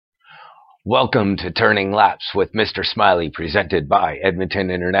Welcome to Turning Laps with Mr. Smiley, presented by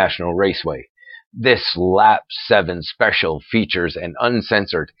Edmonton International Raceway. This Lap 7 special features an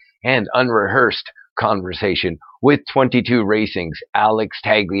uncensored and unrehearsed conversation with 22 Racing's Alex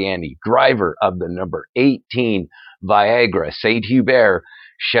Tagliani, driver of the number 18 Viagra St. Hubert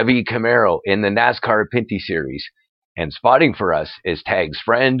Chevy Camaro in the Nascar Pinty Series. And spotting for us is Tag's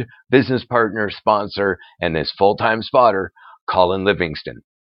friend, business partner, sponsor, and his full-time spotter, Colin Livingston.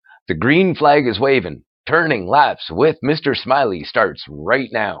 The green flag is waving. Turning Laps with Mr. Smiley starts right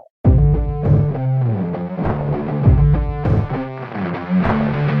now.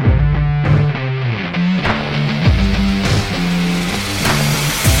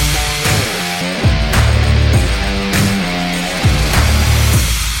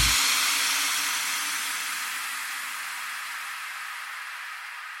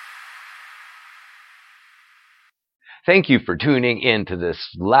 Thank you for tuning in to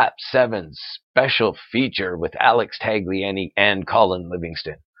this Lap 7 special feature with Alex Tagliani and Colin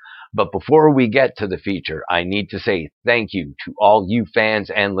Livingston. But before we get to the feature, I need to say thank you to all you fans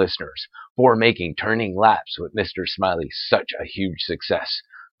and listeners for making Turning Laps with Mr. Smiley such a huge success.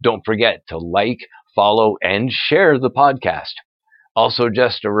 Don't forget to like, follow, and share the podcast. Also,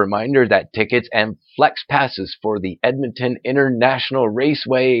 just a reminder that tickets and flex passes for the Edmonton International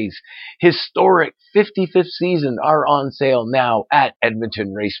Raceway's historic 55th season are on sale now at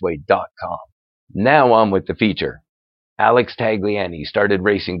edmontonraceway.com. Now on with the feature. Alex Tagliani started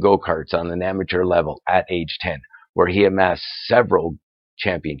racing go-karts on an amateur level at age 10, where he amassed several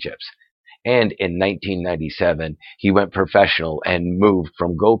championships. And in 1997, he went professional and moved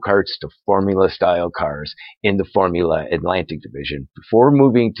from go-karts to Formula-style cars in the Formula Atlantic division before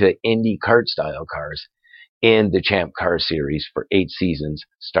moving to Indy kart-style cars in the Champ Car Series for 8 seasons,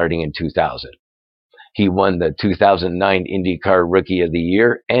 starting in 2000. He won the 2009 IndyCar Rookie of the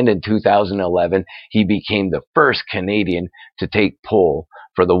Year, and in 2011, he became the first Canadian to take pole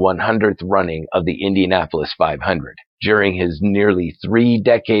for the 100th running of the Indianapolis 500. During his nearly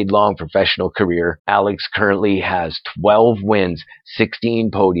 3-decade-long professional career, Alex currently has 12 wins,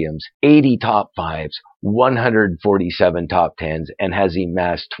 16 podiums, 80 top 5s, 147 top 10s, and has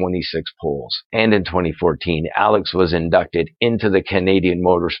amassed 26 poles. And in 2014, Alex was inducted into the Canadian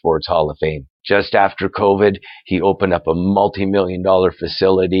Motorsports Hall of Fame. Just after COVID, he opened up a multi-million-dollar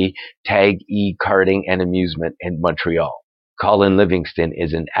facility, Tag E-Karting and Amusement in Montreal. Colin Livingston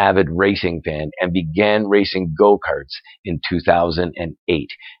is an avid racing fan and began racing go-karts in 2008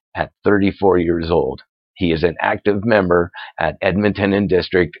 at 34 years old. He is an active member at Edmonton and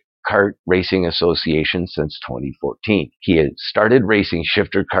District Kart Racing Association since 2014. He had started racing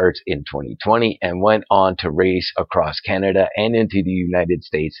shifter karts in 2020 and went on to race across Canada and into the United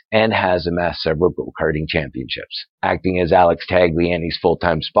States and has amassed several go-karting championships. Acting as Alex Tagliani's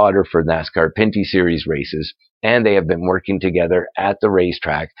full-time spotter for NASCAR Pinty Series races, and they have been working together at the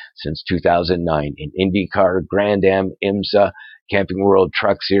racetrack since 2009 in IndyCar, Grand Am, IMSA, Camping World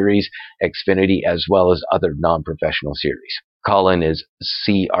Truck Series, Xfinity, as well as other non-professional series. Colin is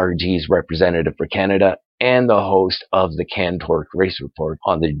CRG's representative for Canada and the host of the Cantork Race Report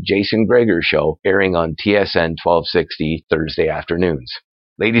on the Jason Greger Show, airing on TSN 1260 Thursday afternoons.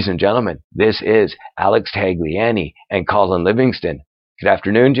 Ladies and gentlemen, this is Alex Tagliani and Colin Livingston. Good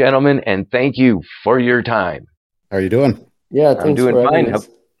afternoon, gentlemen, and thank you for your time. How are you doing? Yeah, thanks. I'm doing fine.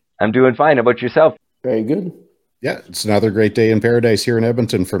 I'm doing fine. How about yourself? Very good. Yeah, it's another great day in paradise here in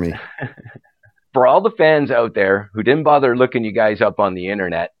Edmonton for me. For all the fans out there who didn't bother looking you guys up on the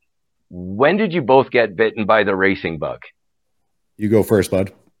internet, when did you both get bitten by the racing bug? You go first,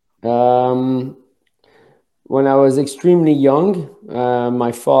 bud. When I was extremely young,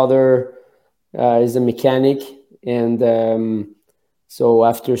 my father is a mechanic, and so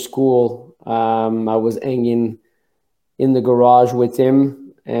after school, I was hanging in the garage with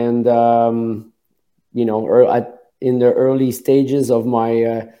him, and in the early stages of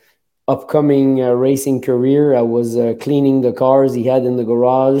my upcoming racing career, I was cleaning the cars he had in the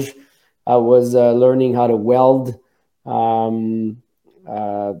garage. I was learning how to weld. I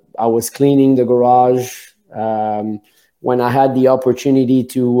was cleaning the garage. When I had the opportunity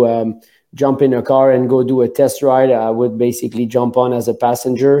to jump in a car and go do a test ride, I would basically jump on as a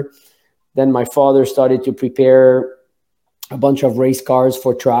passenger. Then my father started to prepare a bunch of race cars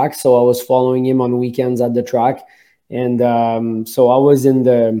for tracks, so I was following him on weekends at the track, and so I was in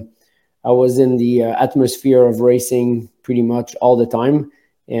the atmosphere of racing pretty much all the time.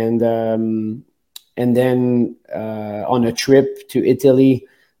 And then on a trip to Italy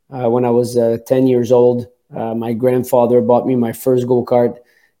when I was 10 years old, my grandfather bought me my first go-kart,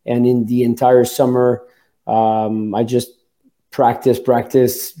 and in the entire summer I just practice,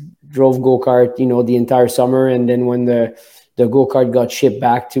 drove go-kart, the entire summer. And then when the go-kart got shipped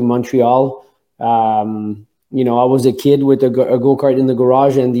back to Montreal, I was a kid with a go-kart in the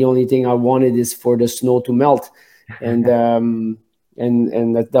garage, and the only thing I wanted is for the snow to melt. And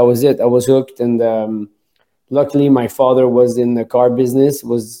and that was it. I was hooked. And luckily, my father was in the car business,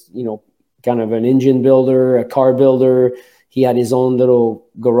 was, kind of an engine builder, a car builder. He had his own little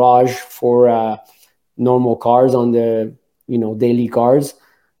garage for normal cars on the, daily cars.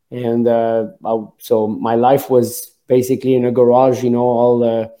 And so my life was basically in a garage,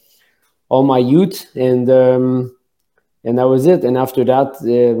 all my youth. And that was it. And after that,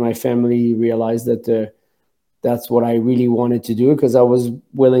 my family realized that that's what I really wanted to do, because I was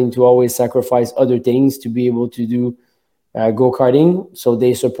willing to always sacrifice other things to be able to do go-karting. So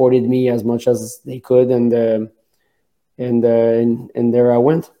they supported me as much as they could, and there I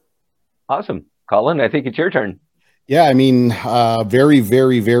went. Awesome. Colin, I think it's your turn. Yeah, I mean, very,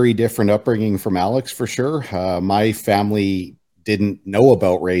 very, very different upbringing from Alex, for sure. My family didn't know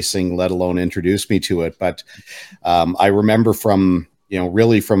about racing, let alone introduce me to it. But I remember from,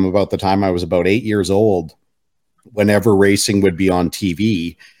 really from about the time I was about 8 years old, whenever racing would be on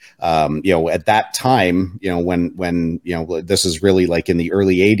TV, at that time, when this is really like in the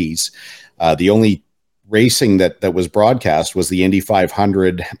early 80s, the only racing that was broadcast was the Indy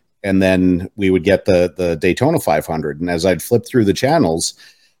 500, and then we would get the Daytona 500. And as I'd flip through the channels,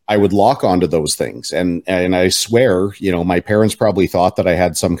 I would lock onto those things. And I swear, my parents probably thought that I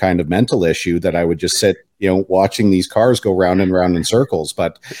had some kind of mental issue, that I would just sit, watching these cars go round and round in circles.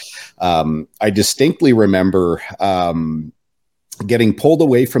 But I distinctly remember getting pulled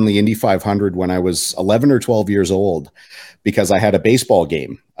away from the Indy 500 when I was 11 or 12 years old, because I had a baseball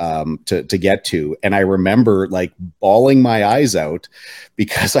game to get to. And I remember like bawling my eyes out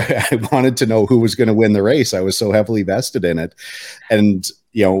because I wanted to know who was going to win the race. I was so heavily vested in it. And,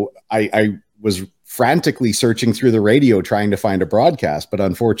 I was frantically searching through the radio trying to find a broadcast. But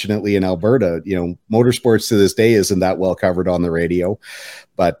unfortunately in Alberta, motorsports to this day isn't that well covered on the radio.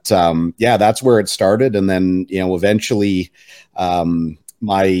 But that's where it started. And then, eventually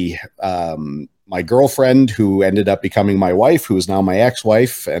my girlfriend, who ended up becoming my wife, who is now my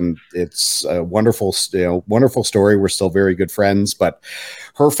ex-wife, and it's a wonderful story. We're still very good friends, but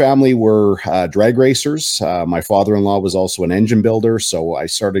her family were drag racers. My father-in-law was also an engine builder, so I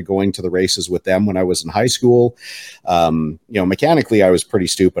started going to the races with them when I was in high school. Mechanically, I was pretty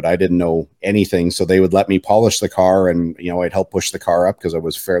stupid. I didn't know anything, so they would let me polish the car, and I'd help push the car up because I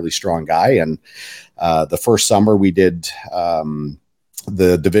was a fairly strong guy. And the first summer we did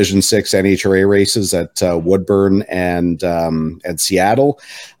the Division 6 NHRA races at Woodburn and Seattle.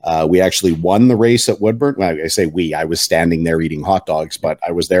 We actually won the race at Woodburn. Well, I say we, I was standing there eating hot dogs, but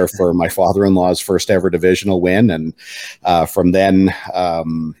I was there for my father-in-law's first ever divisional win. And from then,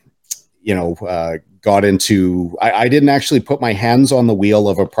 got into, I didn't actually put my hands on the wheel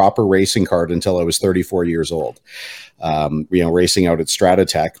of a proper racing cart until I was 34 years old. Racing out at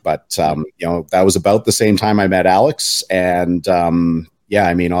Stratotech, but that was about the same time I met Alex. And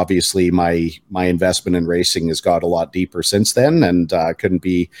obviously my investment in racing has got a lot deeper since then, and couldn't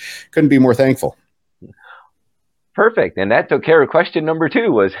be more thankful. Perfect. And that took care of question number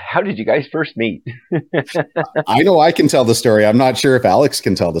 2, was how did you guys first meet? I know I can tell the story. I'm not sure if Alex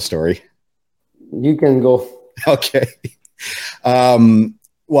can tell the story. You can go. Okay.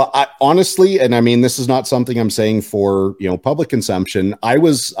 Well, honestly, and I mean, this is not something I'm saying for, public consumption. I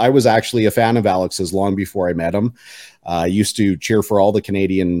was actually a fan of Alex's long before I met him. I used to cheer for all the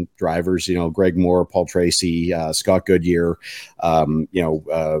Canadian drivers, Greg Moore, Paul Tracy, Scott Goodyear,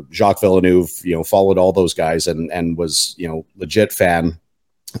 Jacques Villeneuve, followed all those guys and was, legit fan.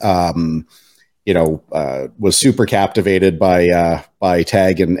 Was super captivated by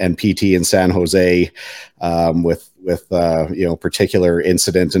Tag and PT in San Jose, with particular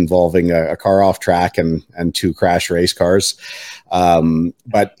incident involving a car off track and 2 crash race cars.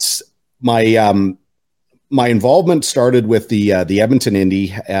 But my involvement started with the Edmonton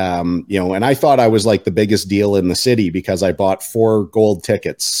Indy, and I thought I was like the biggest deal in the city because I bought 4 gold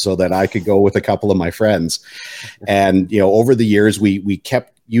tickets so that I could go with a couple of my friends. And, over the years, we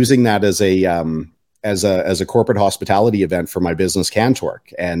kept using that as a corporate hospitality event for my business,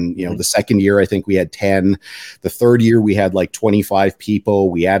 Cantork. And, the second year, I think we had 10. The third year, we had like 25 people.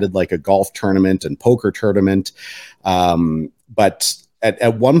 We added like a golf tournament and poker tournament. But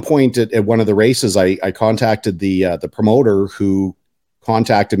at one point at one of the races, I contacted the promoter, who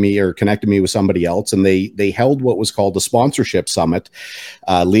contacted me or connected me with somebody else. And they held what was called a sponsorship summit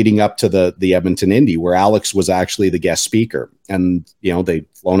leading up to the Edmonton Indy, where Alex was actually the guest speaker. And, they'd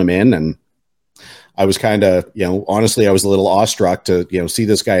flown him in, and I was kind of, honestly, I was a little awestruck to, see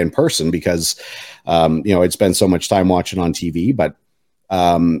this guy in person because, I'd spent so much time watching on TV. But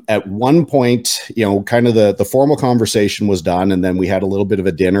at one point, kind of the formal conversation was done, and then we had a little bit of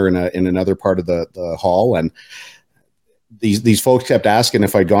a dinner in another part of the hall, and these folks kept asking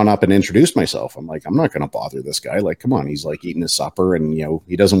if I'd gone up and introduced myself. I'm like, I'm not going to bother this guy. Like, come on, he's like eating his supper, and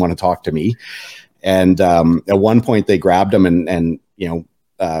he doesn't want to talk to me. And at one point, they grabbed him and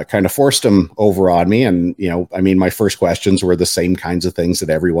kind of forced him over on me. And my first questions were the same kinds of things that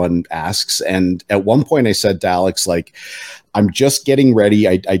everyone asks. And at one point, I said to Alex, like, I'm just getting ready.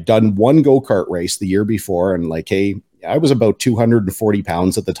 I'd done one go-kart race the year before, and like, hey, I was about 240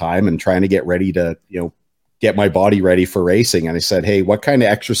 pounds at the time, and trying to get ready to get my body ready for racing. And I said, hey, what kind of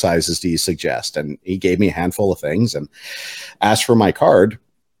exercises do you suggest? And he gave me a handful of things and asked for my card.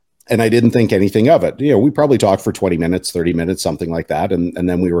 And I didn't think anything of it. We probably talked for 20 minutes, 30 minutes, something like that. And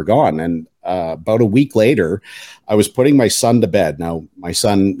then we were gone. And about a week later, I was putting my son to bed. Now, my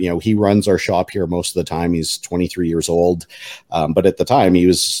son, he runs our shop here most of the time. He's 23 years old. But at the time he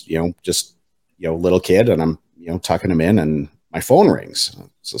was, just, little kid, and I'm, tucking him in, and my phone rings.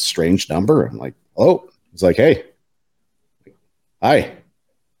 It's a strange number. I'm like, oh. He's like, hey, hi,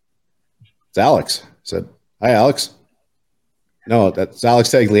 it's Alex. I said, hi, Alex. No, that's Alex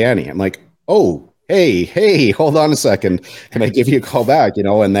Tagliani. I'm like, oh, hey, hold on a second. Can I give you a call back?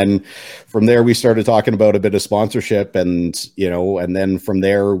 And then from there, we started talking about a bit of sponsorship, and, and then from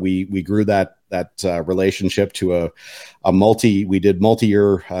there, we grew that relationship to we did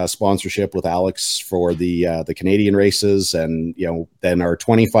multi-year sponsorship with Alex for the Canadian races. And, then our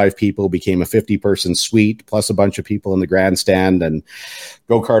 25 people became a 50-person suite, plus a bunch of people in the grandstand and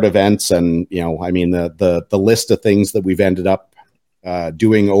go-kart events. And, the list of things that we've ended up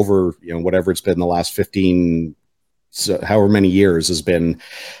doing over, whatever it's been the last 15, however many years has been,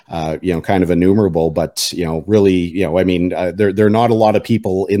 kind of innumerable. But, really, there are not a lot of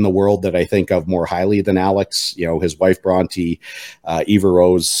people in the world that I think of more highly than Alex. His wife, Bronte, Eva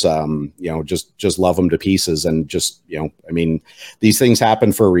Rose, just love him to pieces. And just, these things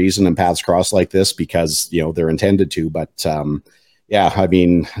happen for a reason, and paths cross like this because, they're intended to. But,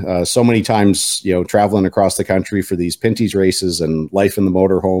 so many times, traveling across the country for these Pinty's races, and life in the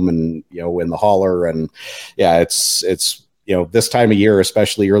motorhome, and, in the hauler. And it's this time of year,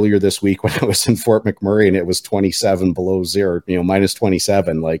 especially earlier this week when I was in Fort McMurray and it was 27 below zero, minus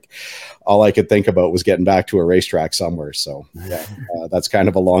 27, like all I could think about was getting back to a racetrack somewhere. So that's kind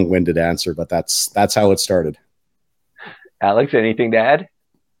of a long-winded answer, but that's how it started. Alex, anything to add?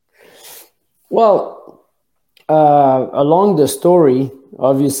 Well, along the story,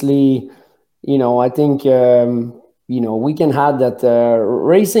 obviously, I think, we can add that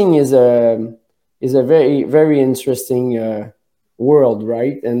racing is a very, very interesting world,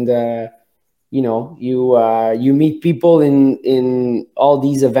 right? And, you meet people in all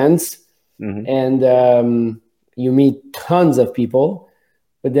these events, mm-hmm. and you meet tons of people,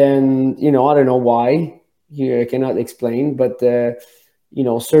 but then, I don't know why, here I cannot explain, but,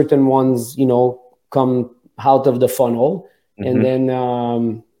 certain ones, come out of the funnel, mm-hmm. and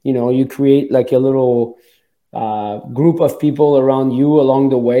then you create like a little group of people around you along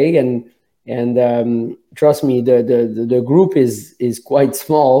the way, and trust me, the group is quite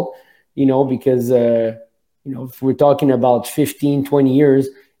small, because if we're talking about 15-20 years,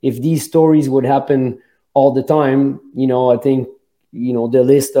 if these stories would happen all the time, I think the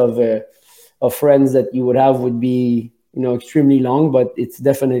list of friends that you would have would be extremely long, but it's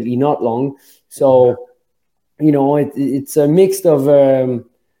definitely not long. So it's a mix of,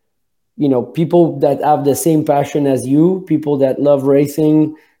 people that have the same passion as you, people that love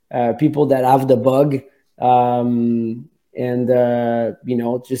racing, people that have the bug.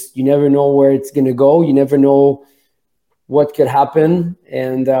 Just, you never know where it's going to go. You never know what could happen.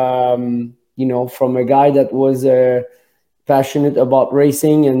 And, from a guy that was passionate about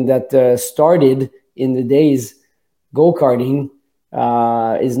racing and that started in the days go-karting,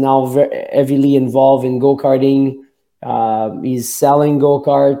 is now very heavily involved in go-karting. He's selling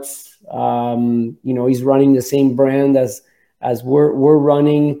go-karts. He's running the same brand as we're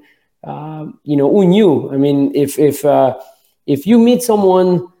running. Who knew? I mean, if you meet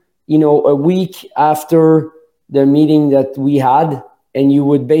someone, a week after the meeting that we had, and you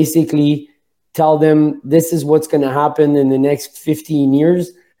would basically tell them this is what's going to happen in the next 15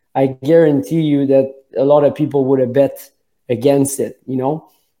 years, I guarantee you that a lot of people would have bet against it,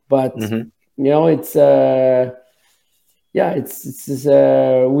 but mm-hmm. It's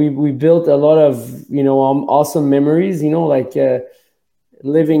we built a lot of awesome memories, like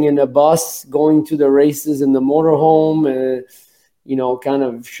living in a bus, going to the races in the motorhome, kind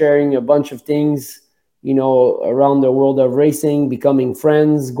of sharing a bunch of things around the world of racing, becoming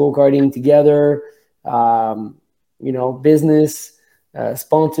friends, go-karting together, business,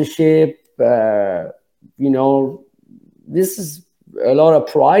 sponsorship, this is a lot of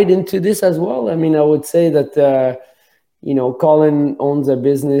pride into this as well. I mean, I would say that, Colin owns a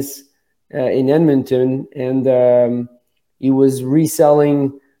business in Edmonton, and he was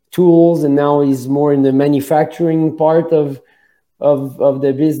reselling tools, and now he's more in the manufacturing part of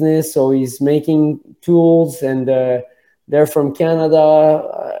the business. So he's making tools, and they're from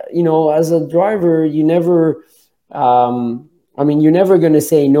Canada. As a driver, you never, you're never going to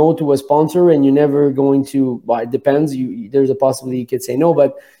say no to a sponsor, and you're never going to, well, it depends. There's a possibility you could say no,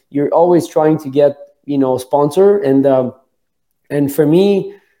 but you're always trying to get, sponsor. And for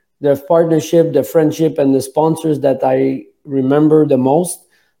me, the partnership, the friendship, and the sponsors that I remember the most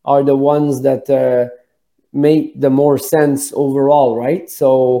are the ones that make the more sense overall, right?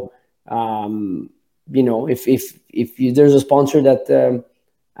 So, if there's a sponsor that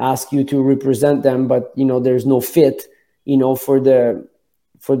asks you to represent them, but there's no fit, for the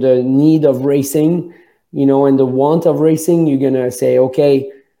need of racing, and the want of racing, you're gonna say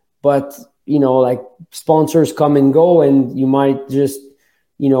okay, but like sponsors come and go, and you might just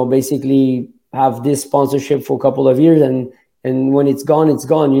basically have this sponsorship for a couple of years, and when it's gone,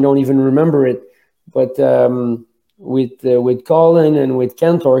 you don't even remember it. But with Colin and with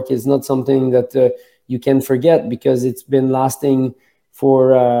Cantork, it's not something that you can forget, because it's been lasting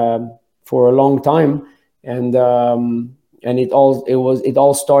for a long time, and it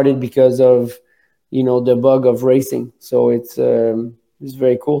all started because of the bug of racing. So it's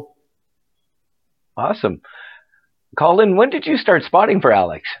very cool. Awesome. Colin, when did you start spotting for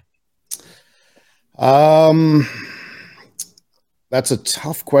Alex? That's a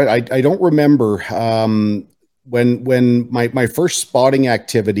tough question. I don't remember. When my first spotting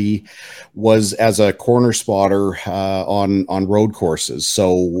activity was as a corner spotter on road courses.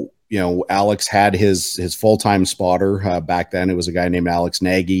 So Alex had his full-time spotter back then. It was a guy named Alex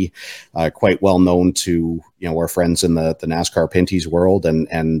Nagy, quite well known to our friends in the NASCAR Pinty's world, and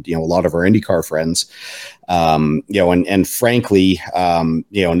a lot of our IndyCar friends. And frankly,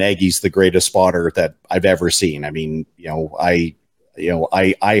 Nagy's the greatest spotter that I've ever seen. I mean,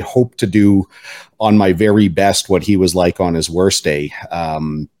 I hope to do on my very best what he was like on his worst day.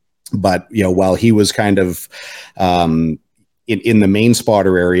 But while he was kind of in the main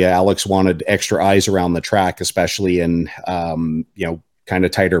spotter area, Alex wanted extra eyes around the track, especially in kind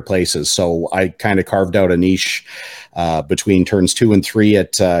of tighter places. So I kind of carved out a niche between turns 2 and 3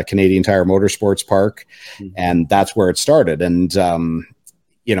 at Canadian Tire Motorsports Park, and that's where it started. And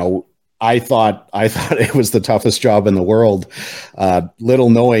I thought it was the toughest job in the world, little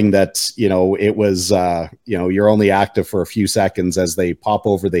knowing that, it was, you're only active for a few seconds as they pop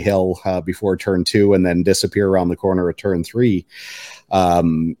over the hill before turn 2 and then disappear around the corner at turn 3.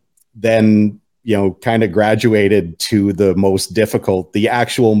 Then, kind of graduated to the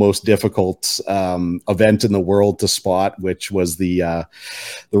actual most difficult event in the world to spot, which was the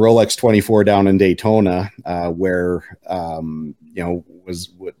Rolex 24 down in Daytona, where,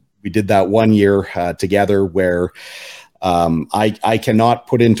 we did that 1 year together, where I cannot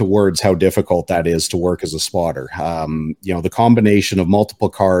put into words how difficult that is to work as a spotter. The combination of multiple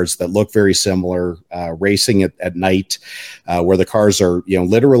cars that look very similar, racing at night, where the cars are,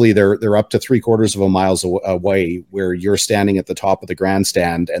 literally they're up to 3/4 of a mile away, where you're standing at the top of the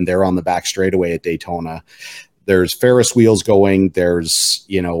grandstand and they're on the back straightaway at Daytona. There's Ferris wheels going. There's,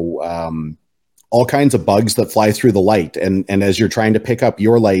 all kinds of bugs that fly through the light. And as you're trying to pick up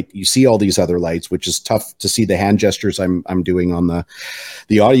your light, you see all these other lights, which is tough to see the hand gestures I'm doing on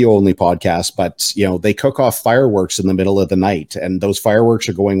the audio only podcast. But, they cook off fireworks in the middle of the night, and those fireworks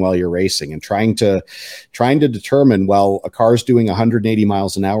are going while you're racing, and trying to determine, well, a car's doing 180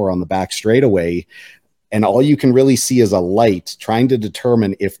 miles an hour on the back straightaway, and all you can really see is a light, trying to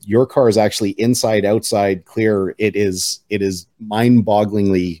determine if your car is actually inside, outside, clear. It is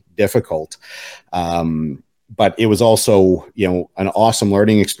mind-bogglingly difficult. But it was also, an awesome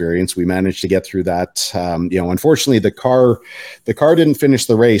learning experience. We managed to get through that. Unfortunately, the car didn't finish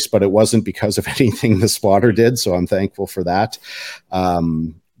the race, but it wasn't because of anything the spotter did. So I'm thankful for that.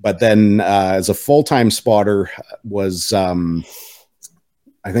 But then as a full-time spotter was,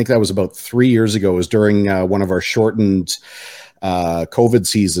 I think that was about 3 years ago. It was during one of our shortened COVID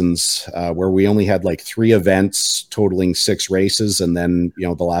seasons, where we only had like 3 events totaling 6 races. And then,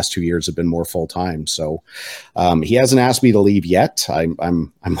 the last 2 years have been more full time. So he hasn't asked me to leave yet.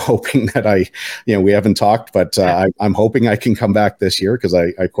 I'm hoping that we haven't talked, but I'm hoping I can come back this year, because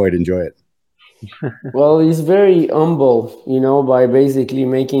I quite enjoy it. Well, he's very humble, by basically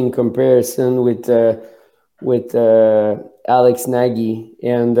making comparison with Alex Nagy,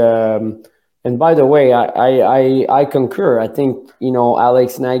 and by the way, I concur. I think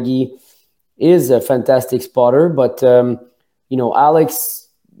Alex Nagy is a fantastic spotter, but Alex,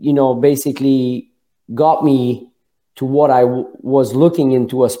 basically got me to what I was looking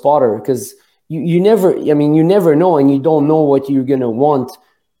into a spotter, because you never know, and you don't know what you're gonna want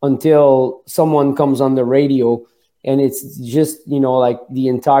until someone comes on the radio, and it's just like the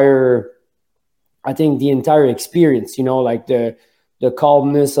entire experience, like the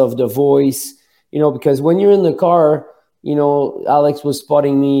calmness of the voice, because when you're in the car, Alex was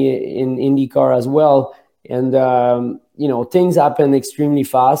spotting me in IndyCar as well, and things happen extremely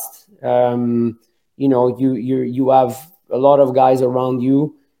fast. You have a lot of guys around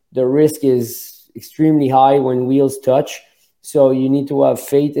you. The risk is extremely high when wheels touch, so you need to have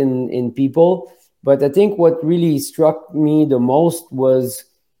faith in people. But I think what really struck me the most was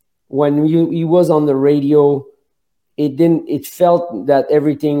when he was on the radio. It felt that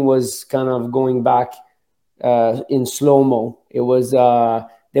everything was kind of going back in slow mo. It was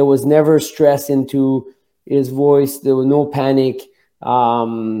there was never stress into his voice. There was no panic.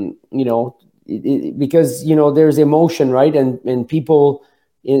 Because there's emotion, right? And people,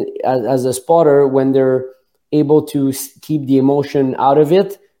 as a spotter, when they're able to keep the emotion out of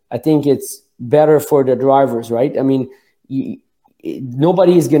it, I think it's better for the drivers, right? I mean,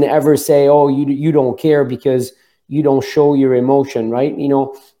 nobody is going to ever say, "Oh, you don't care because you don't show your emotion," right?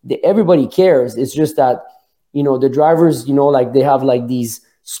 Everybody cares. It's just that the drivers, like they have like these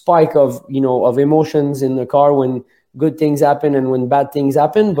spike of of emotions in the car when good things happen and when bad things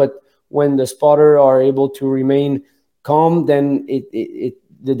happen. But when the spotter are able to remain calm, then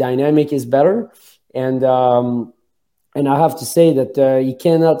the dynamic is better. And I have to say that he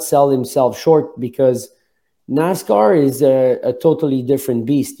cannot sell himself short, because NASCAR is a totally different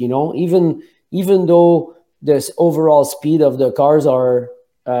beast. Even though the overall speed of the cars are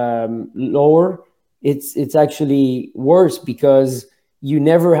lower, it's actually worse, because you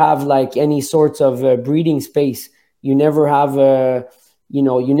never have like any sorts of breathing space. You never have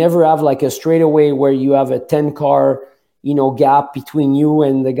you never have like a straightaway where you have a 10 car gap between you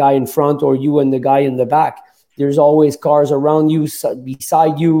and the guy in front, or you and the guy in the back. There's always cars around you,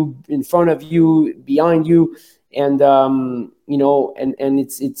 beside you, in front of you, behind you, and and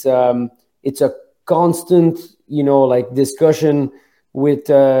it's a constant like discussion with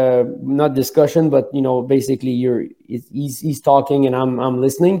not discussion, but basically he's talking and I'm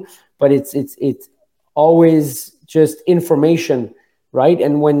listening, but it's always just information, right?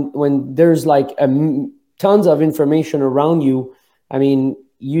 And when there's like tons of information around you, I mean,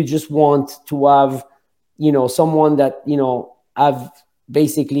 you just want to have someone that have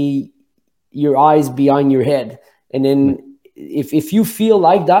basically your eyes behind your head. And then if you feel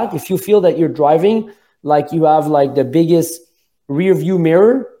like that, if you feel that you're driving like you have like the biggest rear view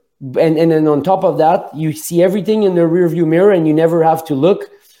mirror, and then on top of that you see everything in the rear view mirror and you never have to look,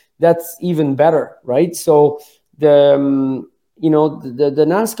 that's even better, right? So the the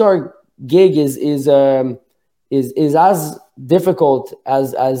NASCAR gig is as difficult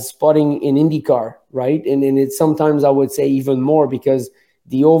as spotting in IndyCar, right? And it's sometimes, I would say, even more, because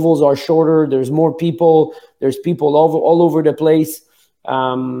the ovals are shorter. There's more people. There's people all over the place.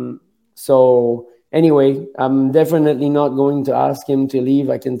 So anyway, I'm definitely not going to ask him to leave.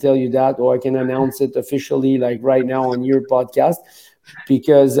 I can tell you that, or I can announce it officially, like right now on your podcast,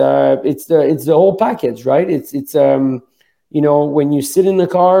 because it's the whole package, right? It's when you sit in the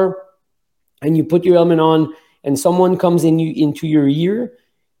car and you put your helmet on and someone comes into your ear,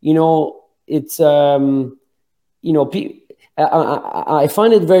 it's I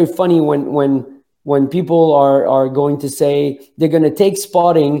find it very funny when people are going to say they're going to take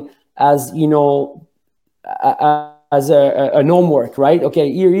spotting as as a homework, right?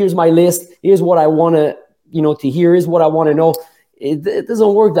 Okay, here's my list. Here's what I want to hear. Here's what I want to know. It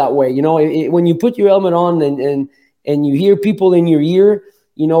doesn't work that way. When you put your helmet on and you hear people in your ear,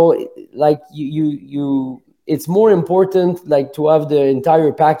 like you it's more important like to have the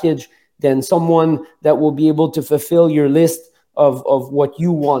entire package than someone that will be able to fulfill your list of what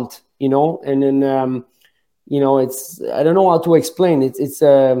you want, and then it's, I don't know how to explain it. It's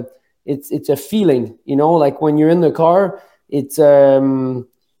a feeling, like when you're in the car, it's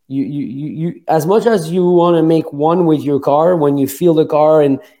you as much as you want to make one with your car, when you feel the car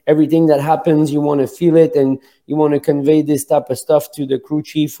and everything that happens, you want to feel it, and you want to convey this type of stuff to the crew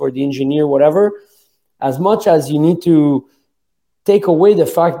chief or the engineer, whatever. As much as you need to take away the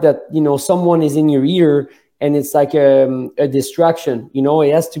fact that someone is in your ear and it's like a distraction,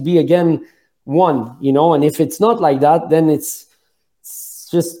 it has to be, again, won, and if it's not like that, then it's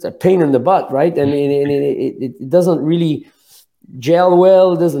just a pain in the butt, right? And it doesn't really gel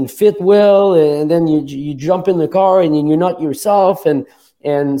well, it doesn't fit well, and then you jump in the car and you're not yourself,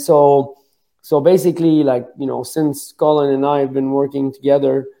 and so basically, like, since Colin and I have been working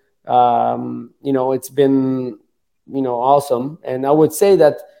together, it's been awesome. And I would say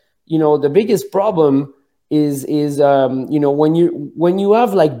that the biggest problem is when you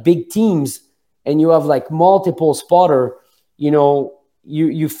have like big teams and you have like multiple spotter,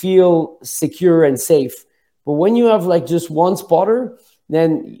 you feel secure and safe. But when you have like just one spotter,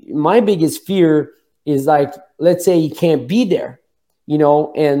 then my biggest fear is, like, let's say he can't be there,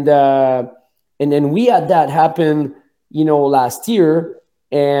 and then we had that happen, last year.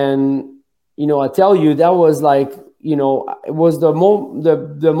 And, I tell you, that was like, it was the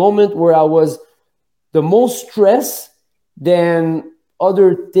moment where I was the most stressed than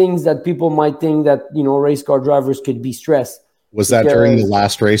other things that people might think that, race car drivers could be stressed. Was that during the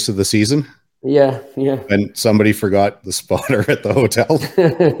last race of the season? Yeah. And somebody forgot the spotter at the hotel.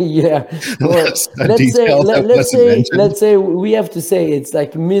 Yeah. Let's say we have to say it's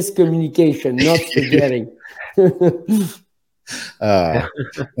like miscommunication, not forgetting.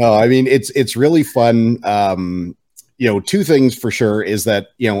 No, I mean, it's really fun. Two things for sure is that,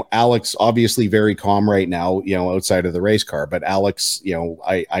 Alex obviously very calm right now, outside of the race car, but Alex,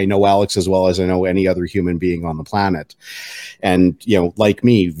 I know Alex as well as I know any other human being on the planet. And, like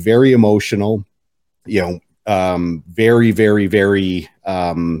me, very emotional, very, very, very,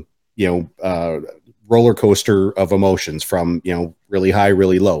 roller coaster of emotions from, really high,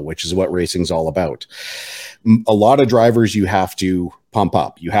 really low, which is what racing's all about. A lot of drivers you have to pump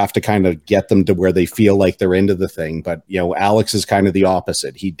up. You have to kind of get them to where they feel like they're into the thing. But, Alex is kind of the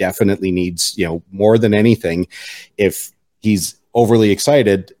opposite. He definitely needs, more than anything, if he's overly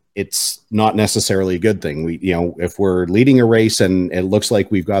excited, it's not necessarily a good thing. If we're leading a race and it looks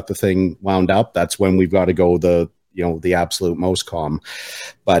like we've got the thing wound up, that's when we've got to go the absolute most calm.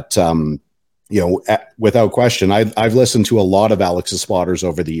 But, without question, I've listened to a lot of Alex's spotters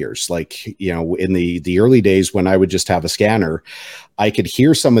over the years. Like, in the early days when I would just have a scanner, I could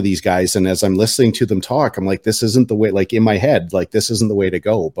hear some of these guys. And as I'm listening to them talk, I'm like, this isn't the way, like in my head, like this isn't the way to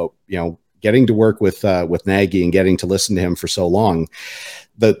go. But, getting to work with Nagy and getting to listen to him for so long,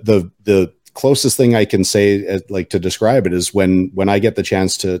 the closest thing I can say, like to describe it, is when I get the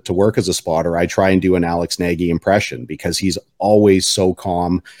chance to work as a spotter, I try and do an Alex Nagy impression, because he's always so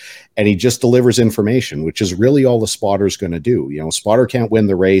calm and he just delivers information, which is really all a spotter's going to do. Spotter can't win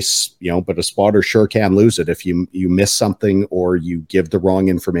the race, but a spotter sure can lose it if you miss something, or you give the wrong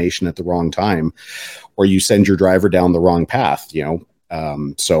information at the wrong time, or you send your driver down the wrong path.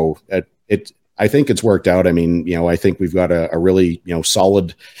 So I think it's worked out. I mean, I think we've got a really,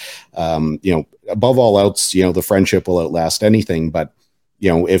 solid, above all else, the friendship will outlast anything. But,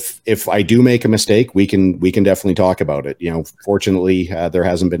 if I do make a mistake, we can definitely talk about it. Fortunately, there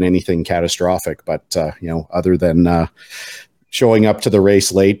hasn't been anything catastrophic, but, other than showing up to the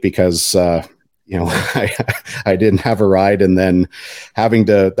race late because, I didn't have a ride, and then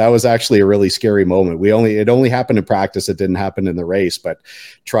that was actually a really scary moment. It only happened in practice. It didn't happen in the race, but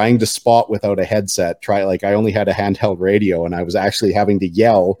trying to spot without a headset, I only had a handheld radio, and I was actually having to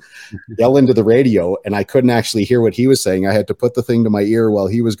yell into the radio, and I couldn't actually hear what he was saying. I had to put the thing to my ear while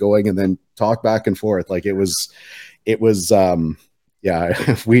he was going and then talk back and forth. Like it was, yeah,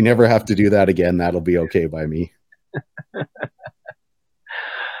 if we never have to do that again, that'll be okay by me.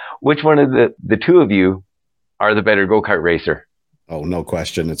 Which one of the two of you are the better go-kart racer? Oh, no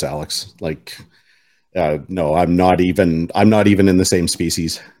question. It's Alex. No, I'm not even in the same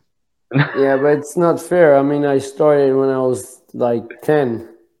species. Yeah, but it's not fair. I mean, I started when I was like 10,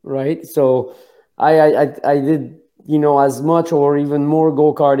 right? So I did, as much or even more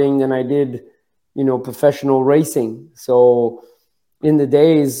go-karting than I did, professional racing. So in the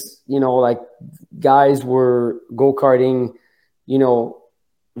days, like guys were go-karting,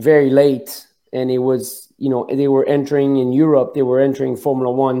 very late, and it was, they were entering in Europe, they were entering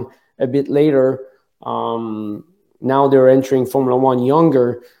Formula One a bit later. Now they're entering Formula One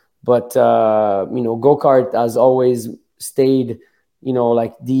younger, but go-kart has always stayed,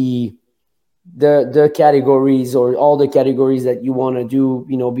 like the categories, or all the categories that you want to do,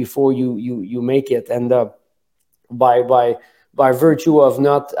 before you make it. And by virtue of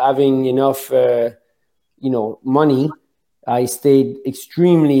not having enough money, I stayed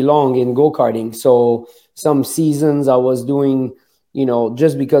extremely long in go-karting. So some seasons I was doing,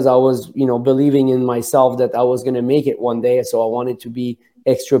 just because I was, believing in myself that I was going to make it one day. So I wanted to be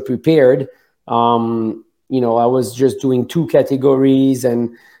extra prepared. I was just doing 2 categories,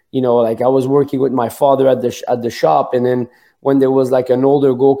 and, like I was working with my father at the shop, and then when there was like an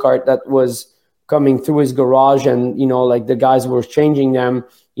older go-kart that was coming through his garage, and like the guys were changing them,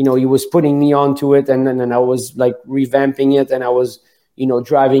 he was putting me onto it, and then I was like revamping it, and I was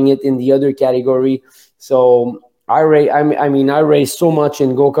driving it in the other category. So I race so much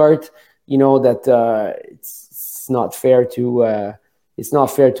in go-kart, that it's not fair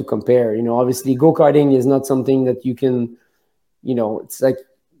to compare. Obviously go-karting is not something that you can, it's like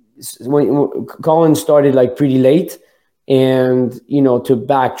when Colin started like pretty late, and to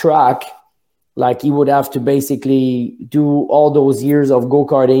backtrack, like he would have to basically do all those years of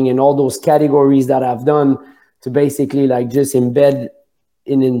go-karting and all those categories that I've done to basically like just embed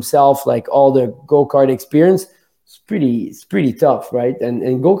in himself like all the go-kart experience. It's pretty tough, right?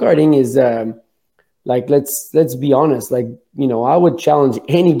 And go-karting is like, let's be honest, like I would challenge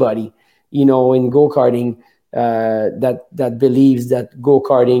anybody in go-karting that believes that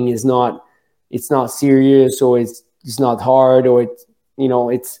go-karting is not, it's not serious, or it's not hard, or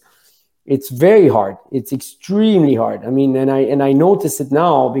it's very hard. It's extremely hard. I mean, and I notice it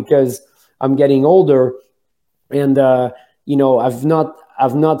now because I'm getting older, and I've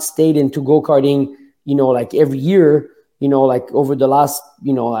not stayed into go-karting, like every year, like over the last,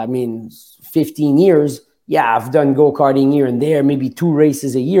 15 years. Yeah, I've done go-karting here and there, maybe 2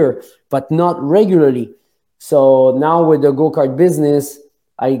 races a year, but not regularly. So now with the go-kart business,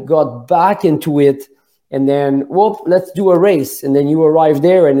 I got back into it, and then, whoop, let's do a race. And then you arrive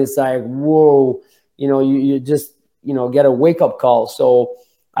there, and it's like, whoa, you just, get a wake-up call. So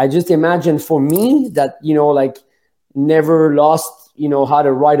I just imagine for me that, like never lost, how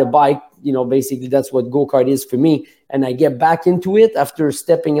to ride a bike, basically that's what go-kart is for me. And I get back into it after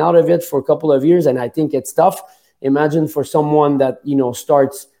stepping out of it for a couple of years, and I think it's tough. Imagine for someone that,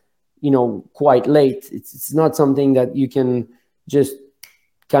 starts, quite late. It's not something that you can just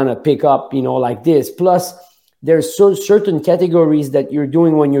kind of pick up, like this. Plus, there's certain categories that you're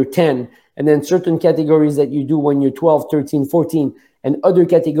doing when you're 10, and then certain categories that you do when you're 12, 13, 14, and other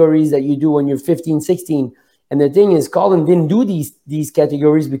categories that you do when you're 15, 16. And the thing is, Colin didn't do these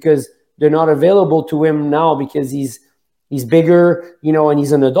categories because they're not available to him now, because he's bigger, and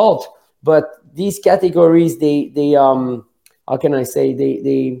he's an adult. But these categories, they how can I say,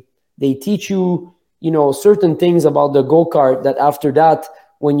 they teach you, certain things about the go-kart that after that,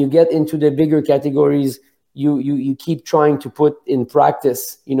 when you get into the bigger categories, you keep trying to put in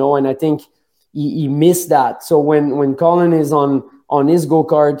practice, and I think he missed that. So when Colin is on his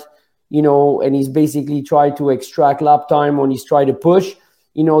go-kart, and he's basically tried to extract lap time when he's tried to push,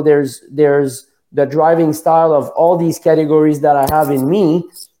 there's the driving style of all these categories that I have in me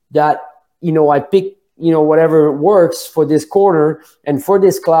that, I pick, whatever works for this corner and for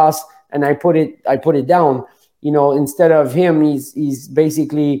this class, and I put it down. Instead of him, he's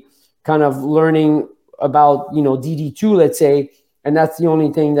basically kind of learning about, DD2, let's say, and that's the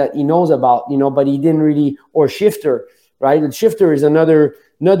only thing that he knows about, but he didn't really, or shifter, right? And shifter is another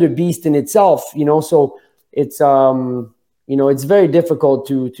beast in itself, so it's, it's very difficult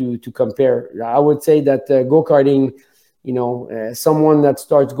to compare. I would say that go-karting, someone that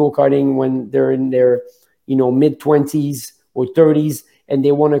starts go-karting when they're in their, mid-20s or 30s, and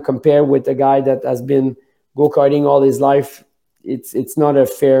they want to compare with a guy that has been go-karting all his life, it's not a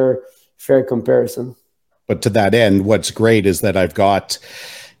fair comparison. But to that end, what's great is that I've got,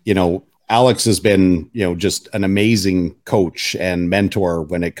 Alex has been, just an amazing coach and mentor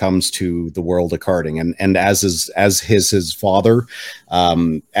when it comes to the world of karting, and as his father,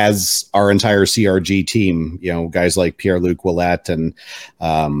 as our entire CRG team, guys like Pierre-Luc Ouellette and,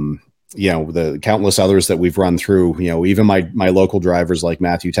 the countless others that we've run through, even my local drivers like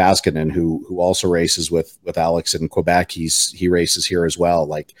Matthew Taskinen, who also races with Alex in Quebec. He races here as well.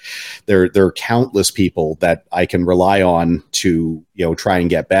 Like there are countless people that I can rely on to, try and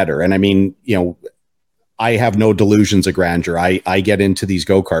get better. And I mean, I have no delusions of grandeur. I get into these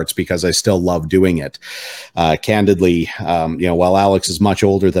go-karts because I still love doing it. Candidly, while Alex is much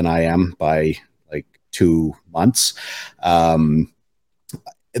older than I am by like 2 months,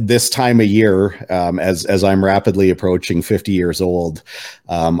 this time of year, as I'm rapidly approaching 50 years old,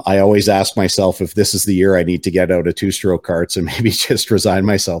 I always ask myself if this is the year I need to get out of 2-stroke karts and maybe just resign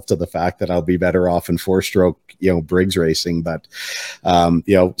myself to the fact that I'll be better off in 4-stroke, Briggs racing. But,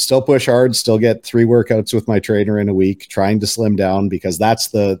 still push hard, still get 3 workouts with my trainer in a week, trying to slim down, because that's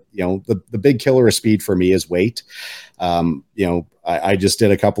the big killer of speed for me is weight. I just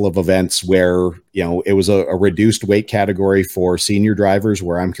did a couple of events where, it was a reduced weight category for senior drivers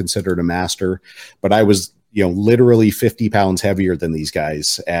where I'm considered a master, but I was, literally 50 pounds heavier than these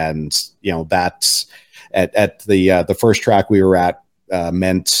guys. And, that's at the first track we were at,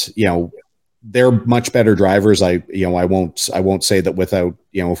 meant, they're much better drivers. I won't say that without,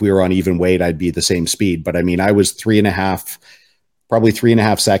 if we were on even weight, I'd be the same speed. But I mean, I was probably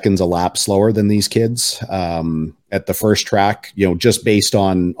 3.5 seconds a lap slower than these kids at the first track, just based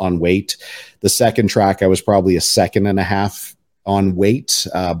on weight. The second track, I was probably a second and a half on weight,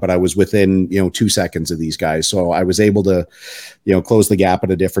 but I was within 2 seconds of these guys, so I was able to close the gap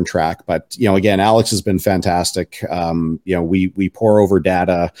at a different track. But again, Alex has been fantastic. We pour over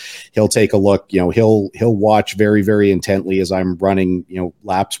data. He'll take a look. He'll watch very, very intently as I'm running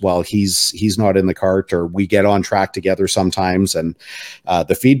laps while he's not in the cart, or we get on track together sometimes. And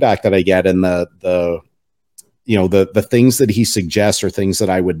the feedback that I get and the things that he suggests are things that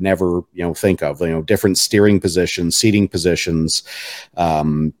I would never, think of, different steering positions, seating positions,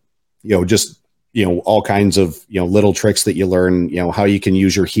 just, all kinds of, little tricks that you learn, how you can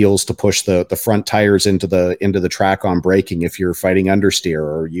use your heels to push the front tires into the track on braking if you're fighting understeer,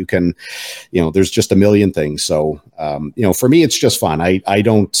 or you can, there's just a million things. So, for me, it's just fun. I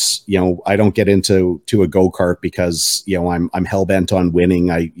don't get into a go-kart because, I'm hell bent on winning.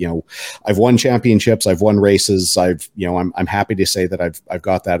 I've won championships, I've won races. I'm happy to say that I've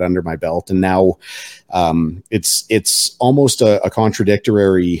got that under my belt. And now, it's almost a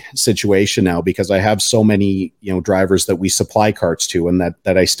contradictory situation now, because I have so many, drivers that we supply karts to and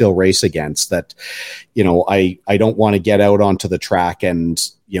that I still race against, that, I don't want to get out onto the track and,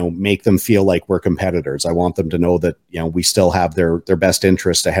 make them feel like we're competitors. I want them to know that, we still have their best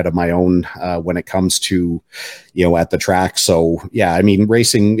interest ahead of my own, when it comes to, at the track. So yeah, I mean,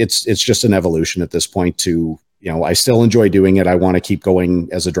 racing, it's just an evolution at this point to, I still enjoy doing it. I want to keep going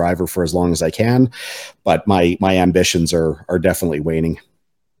as a driver for as long as I can, but my ambitions are definitely waning.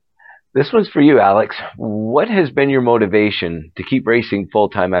 This one's for you, Alex. What has been your motivation to keep racing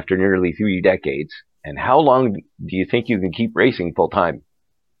full-time after nearly 3 decades? And how long do you think you can keep racing full-time?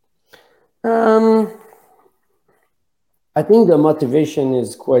 I think the motivation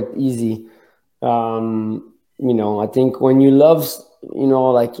is quite easy. I think when you love,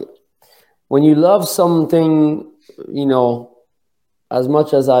 when you love something, as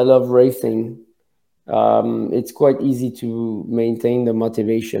much as I love racing, it's quite easy to maintain the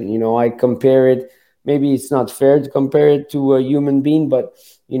motivation. I compare it, maybe it's not fair to compare it to a human being, but,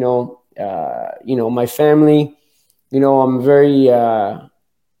 my family, I'm very,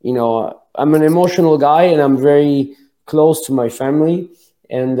 I'm an emotional guy, and I'm very close to my family.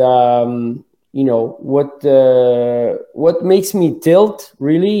 And, what makes me tilt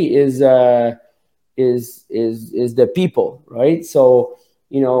really is the people, right? So,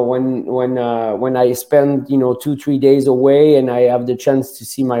 when I spend, 2-3 days away and I have the chance to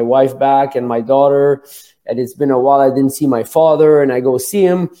see my wife back and my daughter, and it's been a while I didn't see my father, and I go see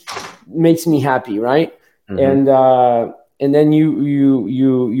him, makes me happy, right? Mm-hmm. And then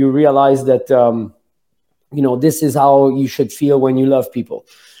you realize that, this is how you should feel when you love people.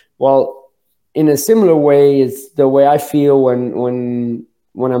 Well, in a similar way, it's the way I feel when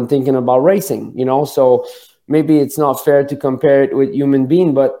I'm thinking about racing, so maybe it's not fair to compare it with human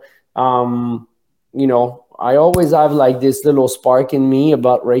being, but, I always have like this little spark in me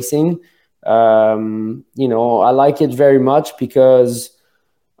about racing. I like it very much because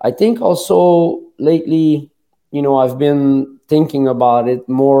I think also lately, I've been thinking about it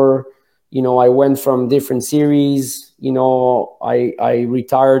more. I went from different series, I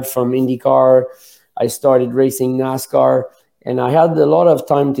retired from IndyCar. I started racing NASCAR, and I had a lot of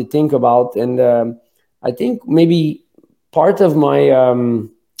time to think about. And I think maybe part of my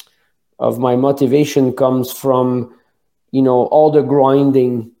motivation comes from, all the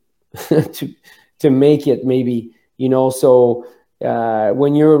grinding to make it, maybe, so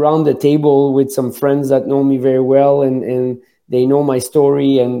when you're around the table with some friends that know me very well, and they know my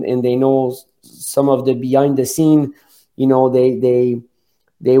story, and they know some of the behind the scene,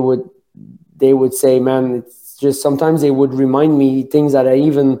 they would say, man, it's just, sometimes they would remind me things that I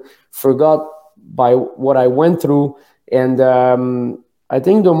even forgot by what I went through. And I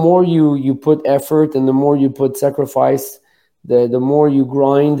think the more you put effort and the more you put sacrifice, the more you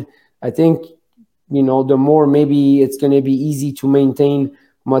grind, I think, the more maybe it's going to be easy to maintain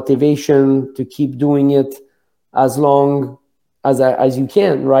motivation to keep doing it as long as you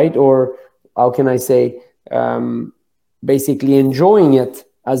can, right? Or how can I say, basically enjoying it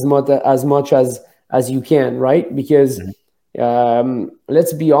as much as you can, right? Because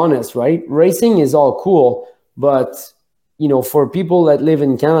let's be honest, right? Racing is all cool, but for people that live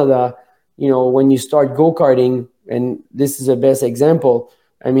in Canada, when you start go-karting, and this is the best example,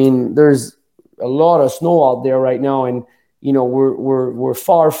 I mean, there's a lot of snow out there right now, and we're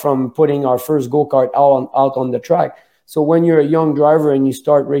far from putting our first go-kart out on the track. So when you're a young driver and you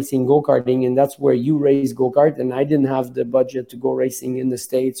start racing go-karting, and that's where you race go-kart, and I didn't have the budget to go racing in the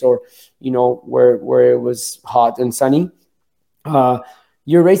States or, where it was hot and sunny.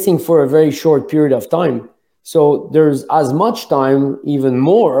 You're racing for a very short period of time. So there's as much time, even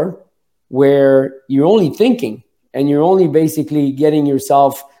more, where you're only thinking and you're only basically getting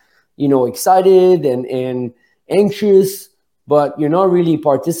yourself, excited and anxious, but you're not really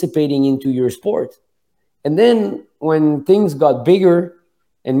participating into your sport. And then when things got bigger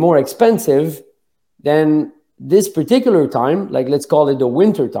and more expensive, then this particular time, like let's call it the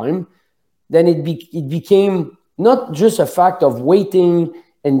winter time, then it became not just a fact of waiting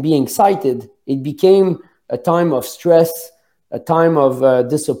and being excited. It became a time of stress, a time of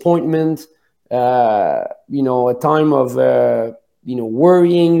disappointment, a time of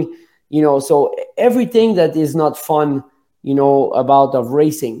worrying. So everything that is not fun, about of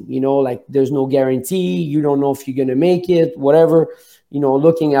racing, like there's no guarantee, you don't know if you're going to make it, whatever,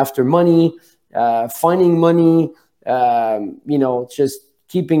 looking after money, finding money, just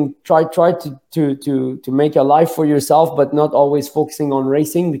try to make a life for yourself, but not always focusing on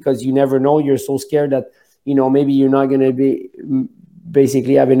racing, because you never know. You're so scared that, maybe you're not going to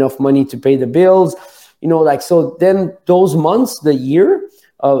basically have enough money to pay the bills, so then those months, the year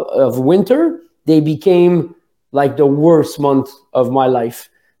of winter, they became like the worst month of my life,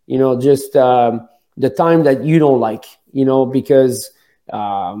 just the time that you don't like, because,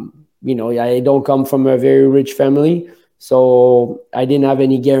 I don't come from a very rich family. So I didn't have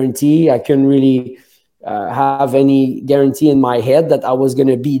any guarantee. I couldn't really have any guarantee in my head that I was going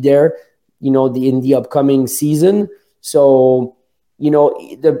to be there, in the upcoming season. So, even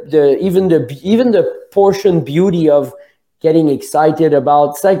the portion beauty of getting excited about,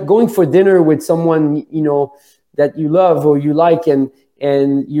 it's like going for dinner with someone, that you love or you like, and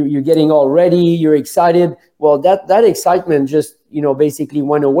you're getting all ready, you're excited. Well, that excitement just, basically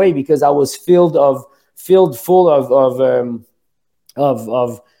went away, because I was filled full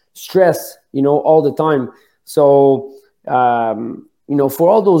of stress, all the time. So, for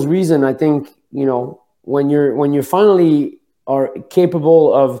all those reasons, I think, when you finally are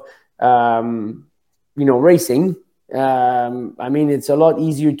capable of, racing, it's a lot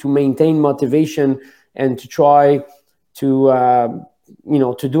easier to maintain motivation and to try to,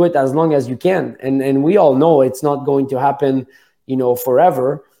 to do it as long as you can. And we all know it's not going to happen,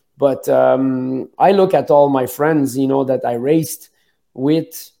 forever. But I look at all my friends, that I raced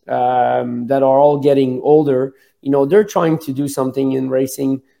with, that are all getting older. They're trying to do something in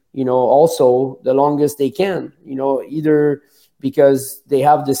racing, also the longest they can, either because they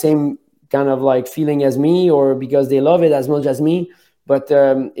have the same kind of like feeling as me, or because they love it as much as me. But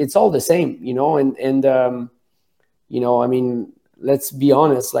it's all the same, let's be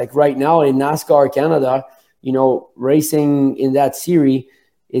honest, like right now in NASCAR Canada, racing in that series,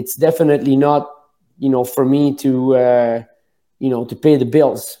 it's definitely not, for me to, to pay the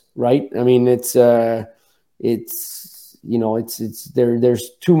bills, right? It's there's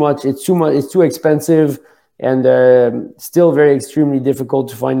too much, it's too expensive, and still very extremely difficult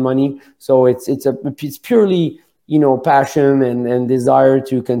to find money. So it's purely, passion and desire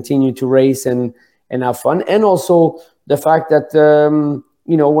to continue to race and have fun. And also the fact that,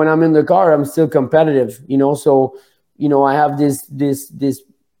 when I'm in the car, I'm still competitive, so, I have this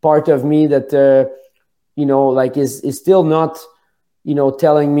part of me that, is still not,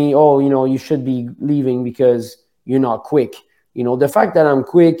 telling me, oh, you should be leaving because you're not quick. The fact that I'm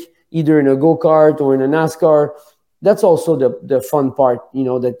quick, either in a go-kart or in a NASCAR, that's also the fun part,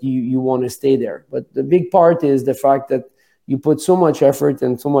 that you want to stay there. But the big part is the fact that you put so much effort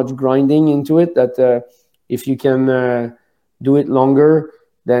and so much grinding into it that if you can do it longer,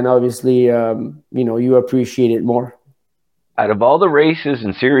 then obviously, you appreciate it more. Out of all the races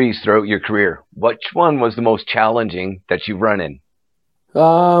and series throughout your career, which one was the most challenging that you've run in?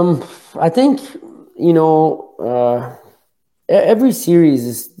 I think, every series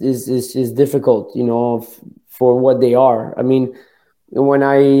is difficult, for what they are. When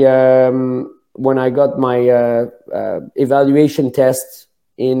I got my evaluation test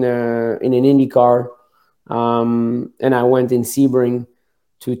in an Indy car, and I went in Sebring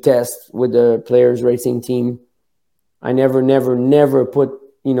to test with the Players Racing team, I never put,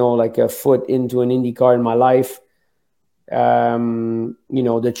 like a foot into an Indy car in my life.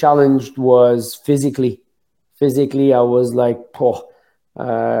 The challenge was physically. Physically, I was like,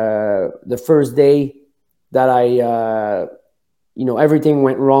 the first day that I, everything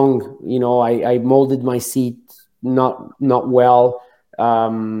went wrong. I molded my seat not well.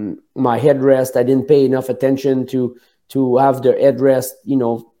 My headrest, I didn't pay enough attention to have the headrest,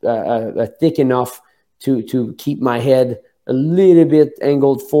 thick enough to keep my head a little bit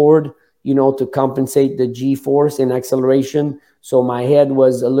angled forward, to compensate the G-force and acceleration. So my head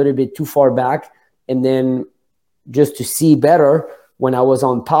was a little bit too far back. And then just to see better when I was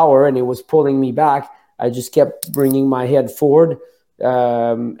on power and it was pulling me back, I just kept bringing my head forward,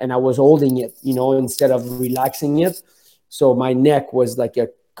 and I was holding it, instead of relaxing it. So my neck was like a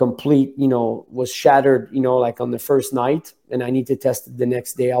complete, was shattered, like on the first night, and I need to test it the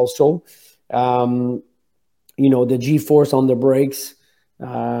next day also. The G-force on the brakes,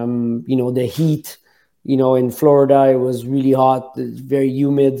 the heat, in Florida, it was really hot, it's very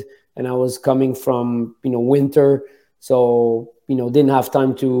humid, and I was coming from, winter. So, didn't have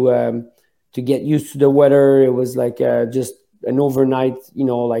time to get used to the weather. It was like just an overnight,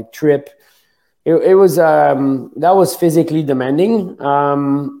 like trip. It was, that was physically demanding.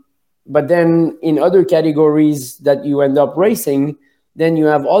 But then in other categories that you end up racing, then you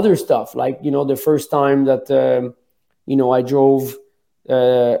have other stuff. Like, the first time that, I drove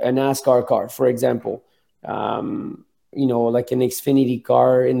a NASCAR car, for example, like an Xfinity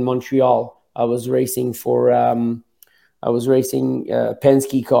car in Montreal. I was racing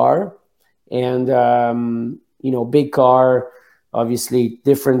Penske car, and, big car, obviously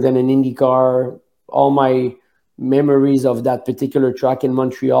different than an Indy car. All my memories of that particular track in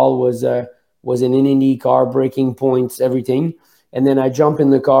Montreal was in an Indy car, breaking points, everything. And then I jump in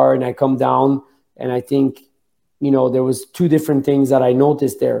the car and I come down, and I think, there was two different things that I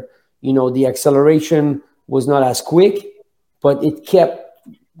noticed there. The acceleration was not as quick, but it kept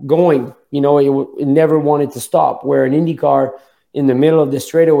going. It never wanted to stop. Where an Indy car in the middle of the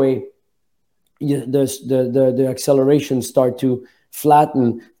straightaway, the acceleration start to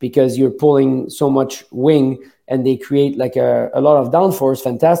flatten because you're pulling so much wing, and they create like a lot of downforce,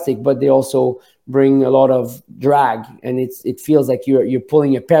 fantastic, but they also bring a lot of drag, and it feels like you're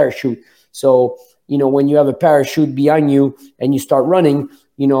pulling a parachute. So, when you have a parachute behind you and you start running,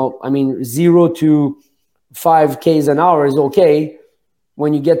 0 to 5 Ks an hour is okay.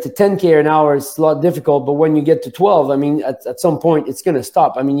 When you get to 10 K an hour, it's a lot difficult. But when you get to 12, at some point it's going to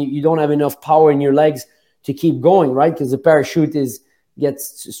stop. You don't have enough power in your legs to keep going, right? Because the parachute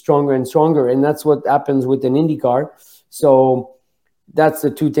gets stronger and stronger. And that's what happens with an Indy car. So that's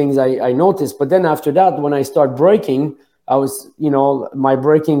the two things I noticed. But then after that, when I start braking, I was, my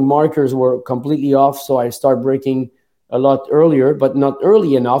braking markers were completely off. So I start braking a lot earlier, but not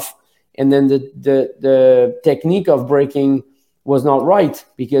early enough. And then the technique of braking was not right,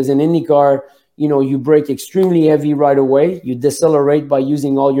 because in IndyCar, you brake extremely heavy right away. You decelerate by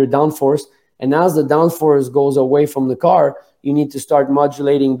using all your downforce. And as the downforce goes away from the car, you need to start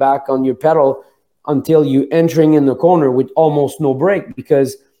modulating back on your pedal until you entering in the corner with almost no brake.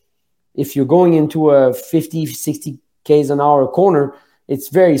 Because if you're going into a 50, 60 Ks an hour corner, it's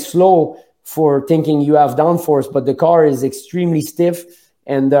very slow for thinking you have downforce, but the car is extremely stiff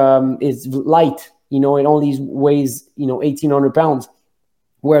and it's light. It only weighs, 1,800 pounds,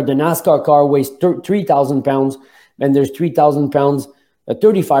 where the NASCAR car weighs 3,000 pounds, and there's 3,000 pounds,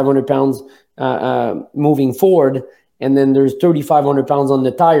 3,500 pounds moving forward, and then there's 3,500 pounds on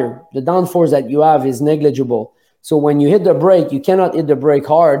the tire. The downforce that you have is negligible. So when you hit the brake, you cannot hit the brake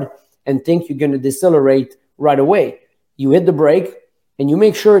hard and think you're going to decelerate right away. You hit the brake, and you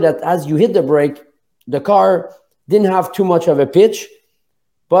make sure that as you hit the brake, the car didn't have too much of a pitch,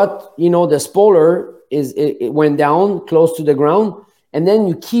 but, the spoiler it went down close to the ground, and then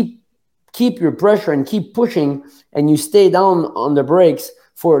you keep your pressure and keep pushing, and you stay down on the brakes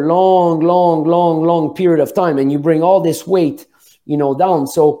for a long period of time, and you bring all this weight, down.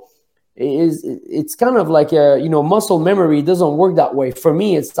 So it's kind of like muscle memory doesn't work that way. For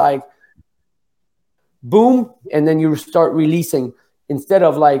me, it's like boom, and then you start releasing instead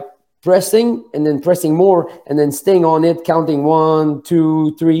of like pressing and then pressing more and then staying on it, counting 1,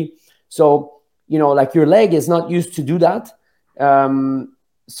 2, 3. So, like your leg is not used to do that.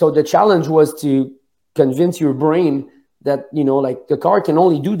 So the challenge was to convince your brain that, like the car can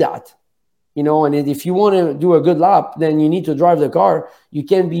only do that, and if you want to do a good lap, then you need to drive the car. You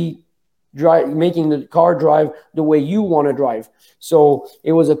can't be making the car drive the way you want to drive. So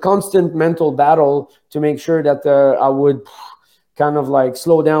it was a constant mental battle to make sure that I would kind of like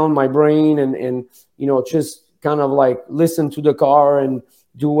slow down my brain and just kind of like listen to the car and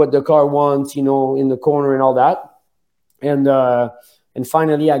do what the car wants, in the corner and all that. And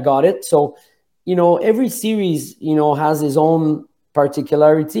finally I got it. So, every series, has its own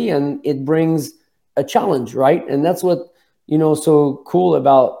particularity, and it brings a challenge, right? And that's what, so cool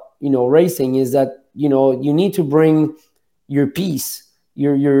about, racing is that, you need to bring your piece,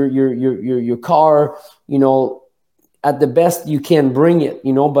 your car, at the best you can bring it,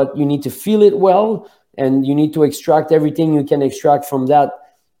 but you need to feel it well, and you need to extract everything you can extract from that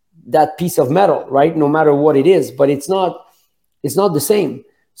piece of metal, right? No matter what it is, but it's not the same.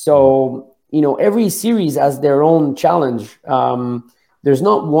 So, every series has their own challenge. There's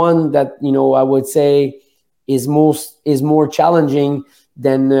not one that, I would say is more challenging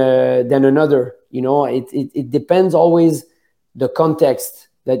than another. It depends always the context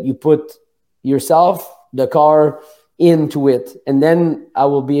that you put yourself, the car, into it, and then I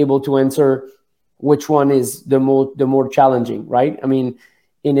will be able to answer which one is the more challenging, right? I mean,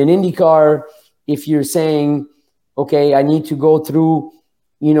 in an Indy car, if you're saying, okay, I need to go through,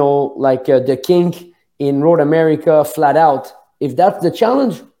 like the kink in Road America flat out. If that's the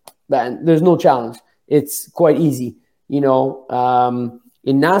challenge, then there's no challenge. It's quite easy. In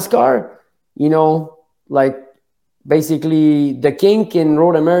NASCAR, like basically the kink in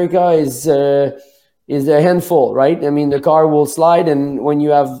Road America is a handful, right? I mean, the car will slide, and when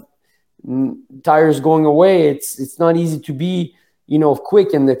you have tires going away, it's not easy to be,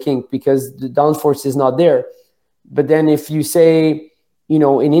 quick in the kink because the downforce is not there. But then if you say, in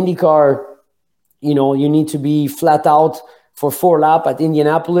IndyCar, you need to be flat out for 4 laps at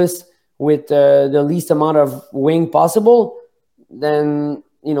Indianapolis with the least amount of wing possible, then,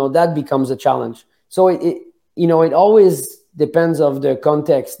 that becomes a challenge. So it always depends of the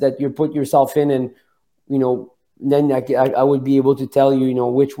context that you put yourself in, and, then I would be able to tell you,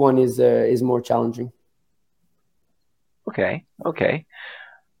 which one is more challenging. Okay.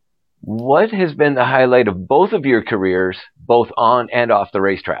 What has been the highlight of both of your careers, both on and off the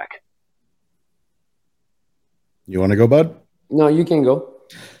racetrack? You want to go, bud? No, you can go.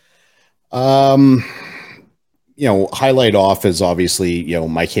 Highlight off is obviously,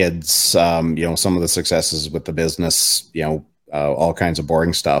 my kids, some of the successes with the business, all kinds of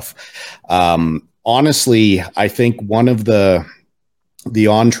boring stuff. Honestly, I think one of the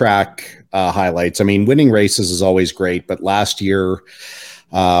on-track highlights, I mean, winning races is always great, but last year,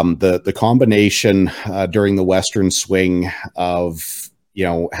 the combination during the Western swing of,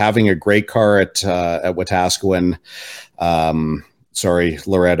 having a great car at Wetaskiwin, sorry,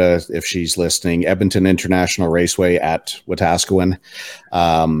 Loretta, if she's listening, Edmonton International Raceway at Wetaskiwin,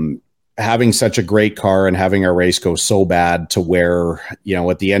 having such a great car and having our race go so bad to where,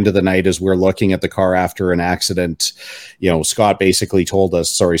 at the end of the night, as we're looking at the car after an accident, Scott basically told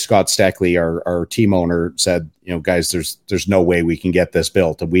us, Scott Steckley, our team owner, said, guys, there's no way we can get this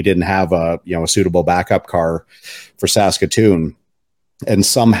built. And we didn't have a suitable backup car for Saskatoon. And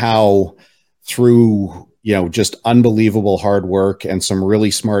somehow through, just unbelievable hard work and some really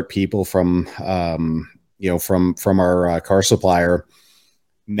smart people from our car supplier,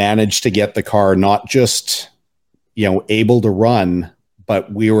 managed to get the car not just, able to run,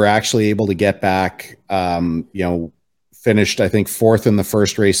 but we were actually able to get back, finished, I think, 4th in the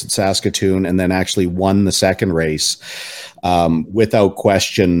first race at Saskatoon, and then actually won the second race without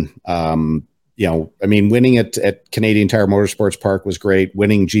question. Winning at Canadian Tire Motorsports Park was great.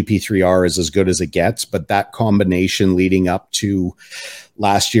 Winning GP3R is as good as it gets, but that combination leading up to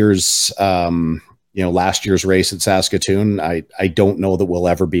last year's race at Saskatoon, I don't know that we'll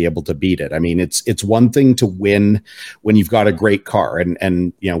ever be able to beat it. I mean, it's one thing to win when you've got a great car,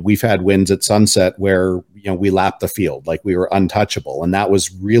 and we've had wins at Sunset where we lapped the field like we were untouchable, and that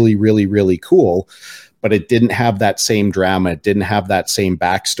was really, really, really cool. But it didn't have that same drama. It didn't have that same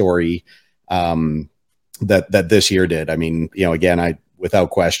backstory that this year did. I mean, again, without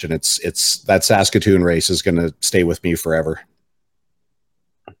question, it's that Saskatoon race is going to stay with me forever.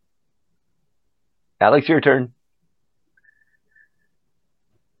 Alex, your turn.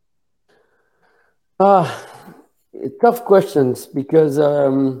 Tough questions because,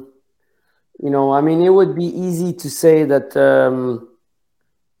 it would be easy to say that, I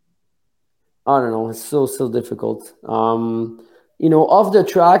don't know, it's so difficult. Off the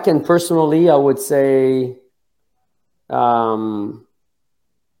track and personally, I would say, finding,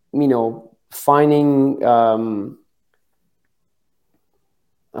 I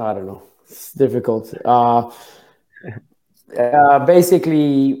don't know. It's difficult.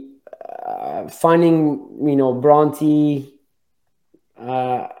 Basically, finding Bronte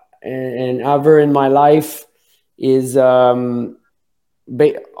and Aver in my life is unrolled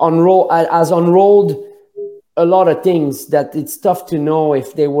a lot of things that it's tough to know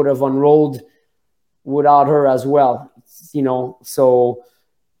if they would have unrolled without her as well. So.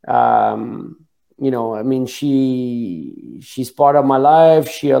 She's part of my life.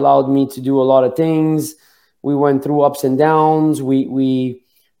 She allowed me to do a lot of things. We went through ups and downs. We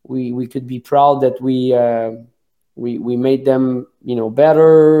could be proud that we made them,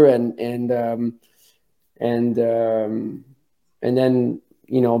 better and then,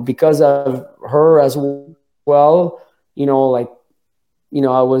 because of her as well.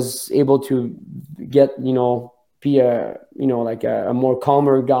 I was able to get, be a, like a more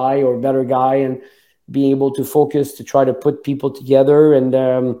calmer guy or better guy, and being able to focus to try to put people together. And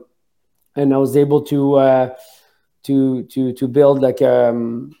I was able to build like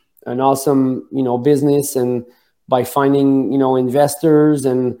an awesome, business, and by finding, investors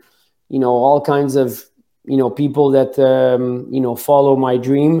and, all kinds of, people that, follow my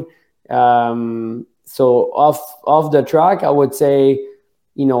dream. So off the track, I would say,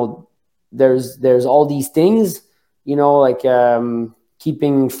 there's all these things, like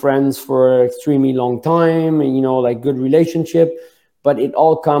keeping friends for an extremely long time, and, like good relationship, but it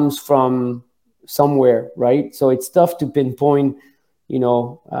all comes from somewhere, right? So it's tough to pinpoint,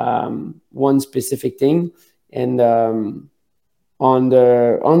 one specific thing. And on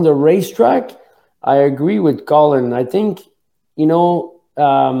the racetrack, I agree with Colin. I think, so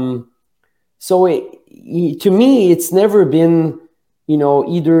to me, it's never been,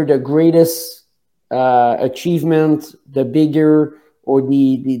 either the greatest achievement, the bigger, or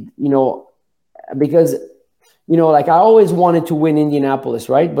the because, like I always wanted to win Indianapolis,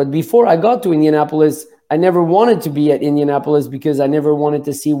 right? But before I got to Indianapolis, I never wanted to be at Indianapolis because I never wanted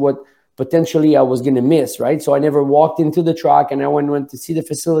to see what potentially I was going to miss, right? So I never walked into the track, and I went to see the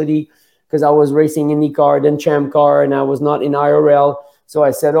facility because I was racing IndyCar, then Champ Car, and I was not in IRL. So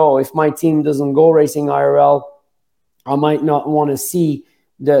I said, oh, if my team doesn't go racing IRL, I might not want to see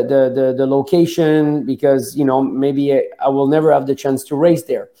the location because, maybe I will never have the chance to race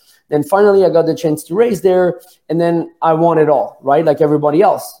there. Then finally I got the chance to race there, and then I want it all, right? Like everybody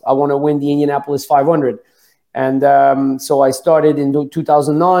else. I want to win the Indianapolis 500. And so I started in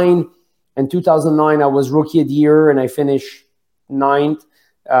 2009. In 2009, I was Rookie of the Year, and I finished 9th.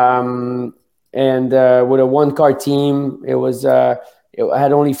 And with a one-car team, I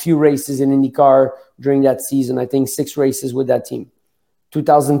had only a few races in IndyCar during that season. I think 6 races with that team.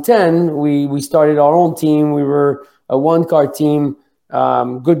 2010, we started our own team. We were a one-car team,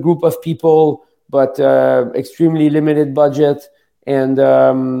 good group of people, but extremely limited budget. And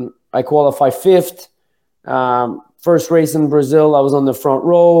I qualified 5th. First race in Brazil, I was on the front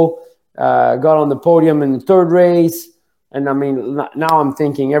row. Got on the podium in the 3rd race. And I mean, now I'm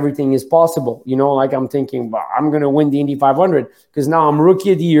thinking everything is possible. Like I'm thinking, well, I'm going to win the Indy 500 because now I'm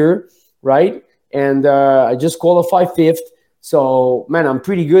Rookie of the Year, right? And I just qualified 5th. So, man, I'm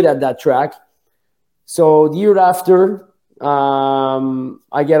pretty good at that track. So the year after,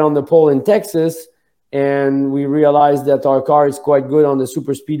 I get on the pole in Texas, and we realized that our car is quite good on the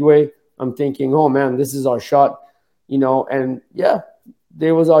super speedway. I'm thinking, oh, man, this is our shot, and yeah,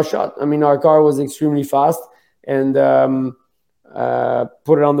 there was our shot. I mean, our car was extremely fast, and put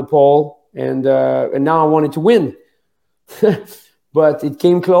it on the pole, and now I wanted to win. But it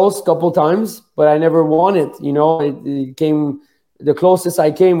came close a couple times, but I never won it. It came, the closest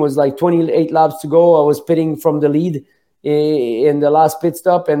I came was like 28 laps to go. I was pitting from the lead in the last pit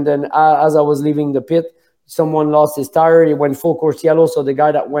stop, and then as I was leaving the pit, someone lost his tire. It went full course yellow, so the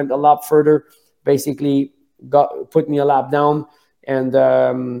guy that went a lap further basically put me a lap down, and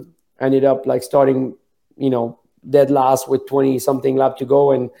ended up like starting, dead last with 20 something lap to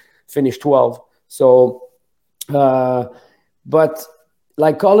go and finished 12. So, but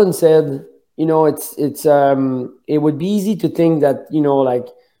like Colin said, it would be easy to think that, like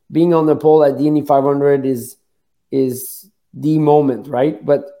being on the pole at the Indy 500 is the moment, right?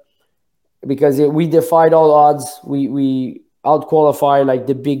 But because we defied all odds, we out-qualified like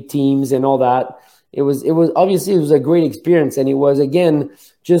the big teams and all that. It was obviously, it was a great experience, and it was, again,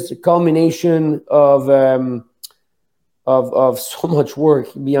 just a culmination of so much work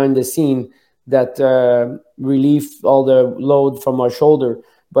behind the scene that relieved all the load from our shoulder.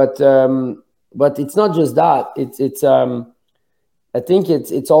 But it's not just that. It's I think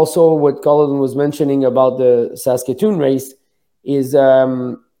it's also what Colin was mentioning about the Saskatoon race is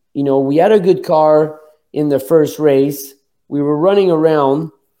we had a good car in the first race. We were running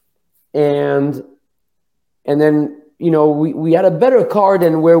around, and then we had a better car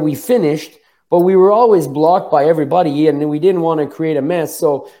than where we finished. But we were always blocked by everybody, and we didn't want to create a mess.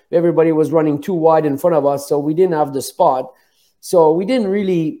 So everybody was running too wide in front of us, so we didn't have the spot. So we didn't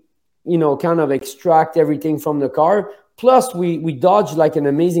really, kind of extract everything from the car. Plus, we dodged like an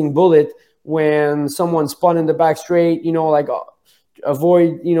amazing bullet when someone spun in the back straight,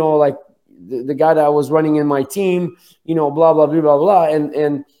 avoid, like the guy that was running in my team, blah, blah, blah, blah, blah.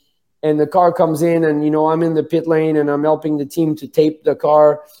 And the car comes in, and, I'm in the pit lane, and I'm helping the team to tape the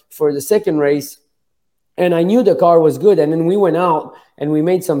car for the second race. And I knew the car was good. And then we went out and we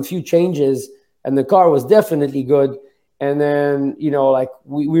made some few changes, and the car was definitely good. And then, like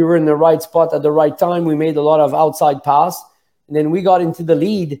we were in the right spot at the right time. We made a lot of outside pass, and then we got into the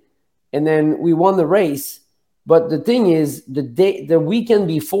lead, and then we won the race. But the thing is, the weekend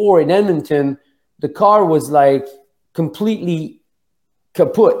before in Edmonton, the car was like completely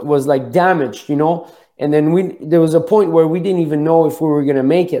kaput, was like damaged, and then there was a point where we didn't even know if we were going to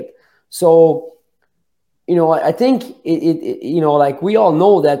make it. So, I think like we all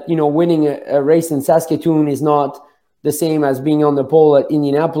know that, winning a race in Saskatoon is not the same as being on the pole at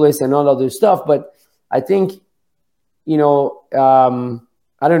Indianapolis and all other stuff. But I think, I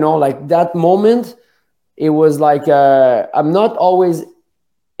don't know, like that moment, it was like, I'm not always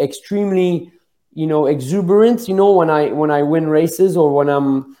extremely, exuberant, when I win races or when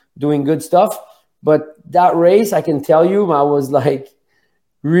I'm doing good stuff. But that race, I can tell you, I was like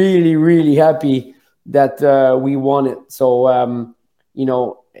really, really happy that we won it. So, and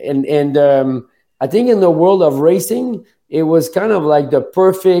I think in the world of racing, it was kind of like the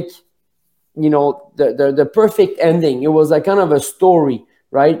perfect, the perfect ending. It was like kind of a story,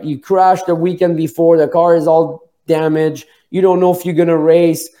 right? You crashed the weekend before, the car is all damaged. You don't know if you're going to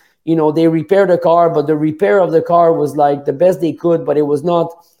race. They repaired the car, but the repair of the car was like the best they could, but it was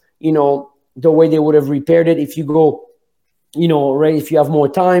not, the way they would have repaired it if you go, right, if you have more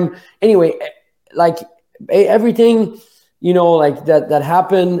time. Anyway, like everything, like that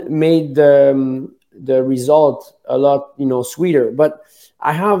happened made the result a lot, sweeter. But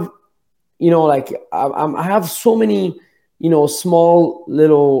I have, like I have so many, small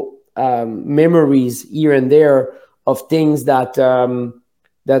little memories here and there of things that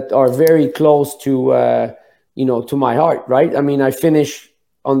that are very close to to my heart, right? I mean, I finished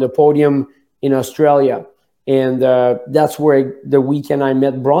on the podium in Australia, and that's where the weekend I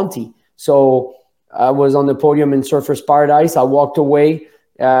met Bronte. So I was on the podium in Surfers Paradise. I walked away,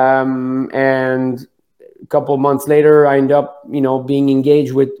 and a couple of months later, I ended up, being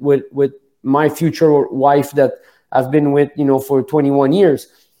engaged with my future wife that I've been with, for 21 years.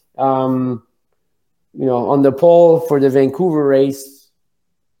 On the pole for the Vancouver race.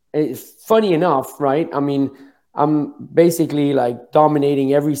 Funny enough, right? I mean, I'm basically like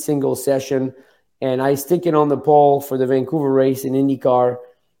dominating every single session, and I stick it on the pole for the Vancouver race in IndyCar,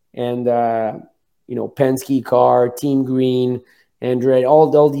 and Penske car, Team Green, Andretti,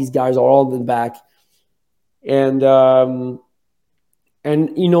 all these guys are all in the back, and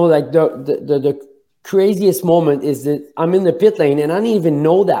like the craziest moment is that I'm in the pit lane and I didn't even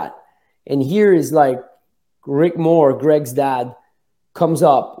know that, and here is like Rick Moore, Greg's dad, comes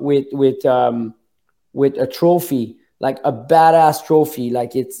up with a trophy, like a badass trophy,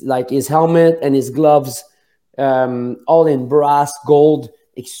 like it's like his helmet and his gloves, all in brass, gold,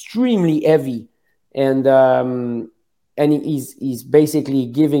 extremely heavy, and he's basically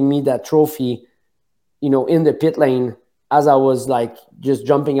giving me that trophy, in the pit lane as I was like just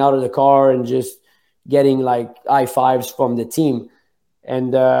jumping out of the car and just getting like high fives from the team,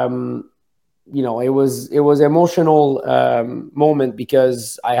 and it was emotional moment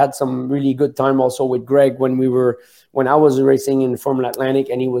because I had some really good time also with Greg when I was racing in Formula Atlantic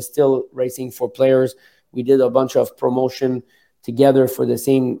and he was still racing for Players. We did a bunch of promotion together for the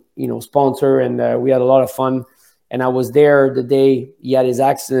same sponsor, and we had a lot of fun. And I was there the day he had his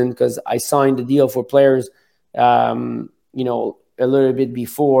accident because I signed the deal for Players a little bit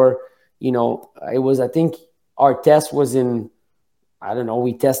before. It was, I think our test was in, I don't know,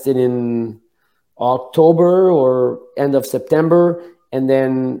 we tested in October or end of September, and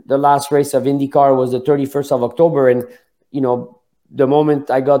then the last race of IndyCar was the 31st of October. And the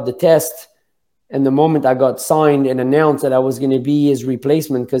moment I got the test and the moment I got signed and announced that I was going to be his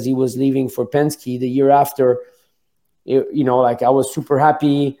replacement because he was leaving for Penske the year after, like I was super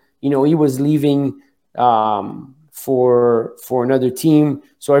happy. He was leaving for another team,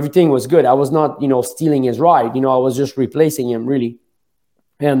 so everything was good. I was not stealing his ride. I was just replacing him, really.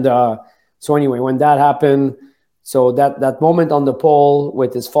 And so anyway, when that happened, so that moment on the pole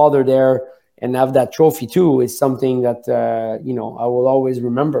with his father there and have that trophy too is something that I will always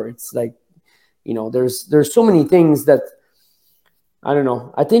remember. It's like there's so many things that I don't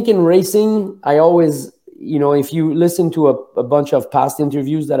know. I think in racing, I always if you listen to a bunch of past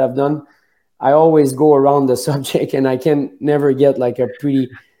interviews that I've done, I always go around the subject and I can never get like a pretty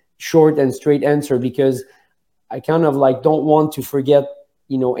short and straight answer because I kind of like don't want to forget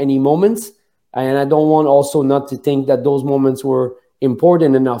any moments, and I don't want also not to think that those moments were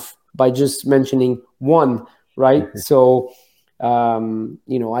important enough by just mentioning one, right? So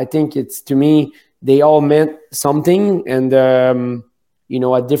I think it's, to me, they all meant something, and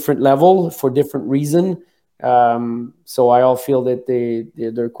a different level for different reason. So I all feel that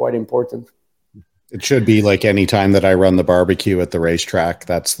they're quite important. It should be like any time that I run the barbecue at the racetrack.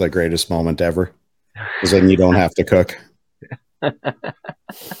 That's the greatest moment ever, because then you don't have to cook.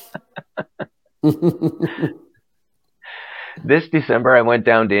 This December, I went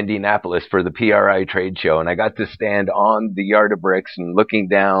down to Indianapolis for the PRI trade show, and I got to stand on the yard of bricks and looking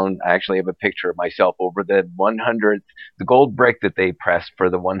down. I actually have a picture of myself over the 100th, the gold brick that they pressed for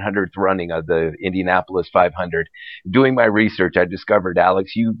the 100th running of the Indianapolis 500. Doing my research, I discovered,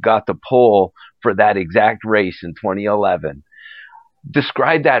 Alex, you got the pole for that exact race in 2011.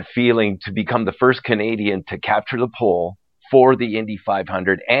 Describe that feeling to become the first Canadian to capture the pole for the Indy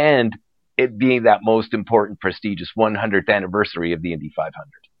 500 and it being that most important, prestigious 100th anniversary of the Indy 500.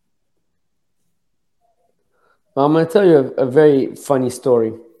 I'm going to tell you a very funny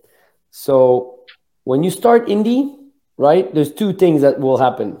story. So when you start Indy, right, there's two things that will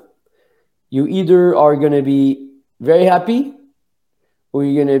happen. You either are going to be very happy or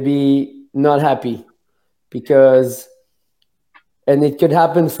you're going to be not happy, because, and it could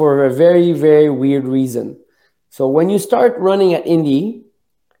happen for a very, very weird reason. So when you start running at Indy,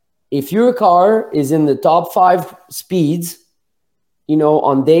 if your car is in the top 5 speeds,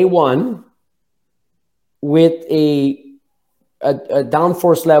 on day one with a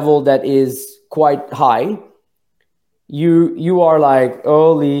downforce level that is quite high, you are like,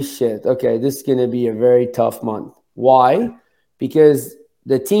 holy shit, okay, this is going to be a very tough month. Why? Because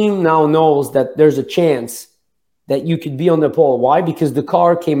the team now knows that there's a chance that you could be on the pole. Why? Because the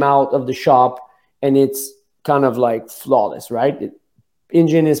car came out of the shop and it's kind of like flawless, right?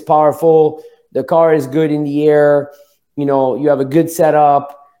 Engine is powerful, the car is good in the air, you have a good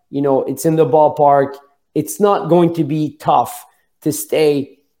setup, it's in the ballpark. It's not going to be tough to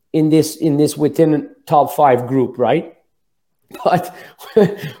stay in this within top 5 group, right? But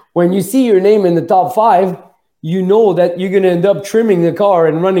when you see your name in the top 5, you know that you're going to end up trimming the car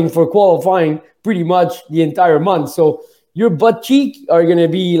and running for qualifying pretty much the entire month. So your butt cheek are going to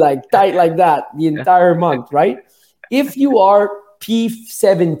be like tight like that the entire month, right? If you are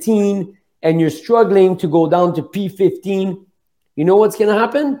P17 and you're struggling to go down to P15, you know what's going to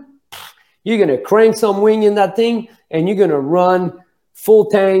happen? You're going to crank some wing in that thing and you're going to run full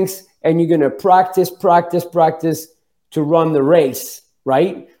tanks and you're going to practice to run the race,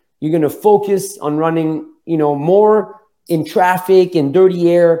 right? You're going to focus on running, more in traffic and dirty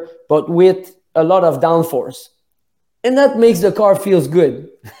air, but with a lot of downforce. And that makes the car feels good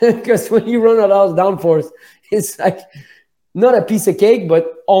because when you run a lot of downforce, it's like not a piece of cake,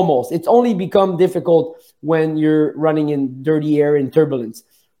 but almost. It's only become difficult when you're running in dirty air and turbulence.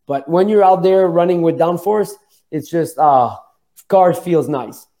 But when you're out there running with downforce, it's just, car feels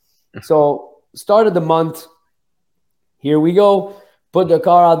nice. So start of the month, here we go, put the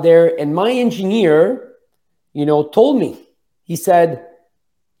car out there. And my engineer, told me, he said,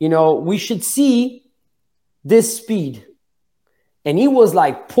 we should see this speed. And he was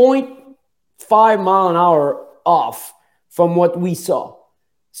like 0.5 mile an hour off from what we saw.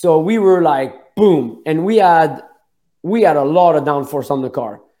 So we were like, boom. And we had a lot of downforce on the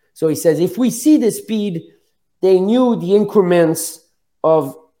car. So he says, if we see the speed, they knew the increments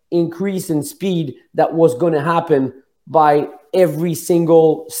of increase in speed that was going to happen by every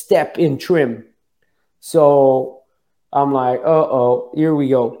single step in trim. So I'm like, uh-oh, here we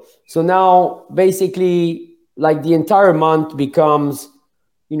go. So now basically like the entire month becomes,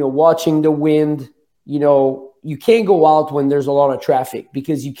 watching the wind. You can't go out when there's a lot of traffic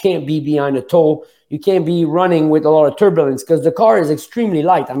because you can't be behind a tow. You can't be running with a lot of turbulence because the car is extremely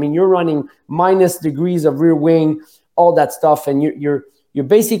light. I mean, you're running minus degrees of rear wing, all that stuff. And you're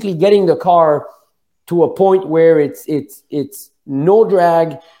basically getting the car to a point where it's no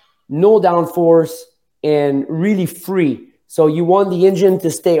drag, no downforce, and really free. So you want the engine to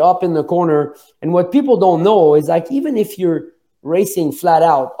stay up in the corner. And what people don't know is like, even if you're racing flat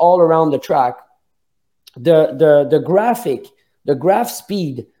out all around the track, the graph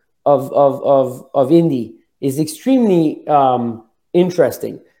speed of Indy is extremely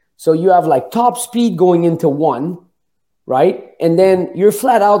interesting. So you have like top speed going into 1, right? And then you're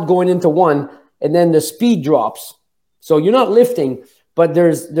flat out going into 1, and then the speed drops. So you're not lifting, but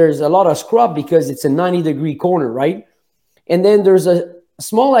there's a lot of scrub because it's a 90-degree corner, right? And then there's a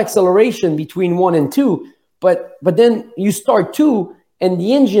small acceleration between 1 and 2, but then you start 2 and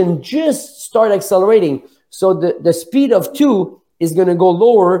the engine just start accelerating. So the speed of 2 is going to go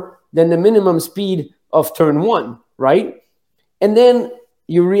lower than the minimum speed of turn 1, right? And then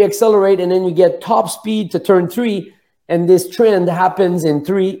you reaccelerate and then you get top speed to turn 3, and this trend happens in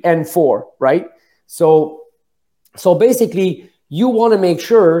 3 and 4, right? So basically you want to make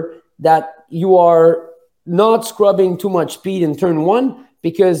sure that you are not scrubbing too much speed in turn 1,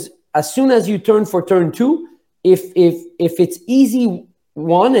 because as soon as you turn for turn 2, if it's easy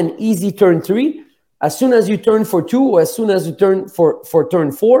 1 and easy turn 3, as soon as you turn for 2, or as soon as you turn for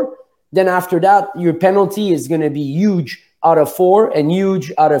turn 4, then after that, your penalty is going to be huge out of 4 and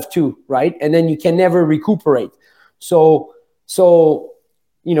huge out of 2, right? And then you can never recuperate. So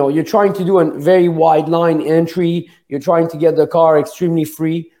you're trying to do a very wide line entry. You're trying to get the car extremely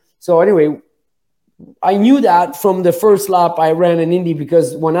free. So anyway, I knew that from the first lap I ran in Indy,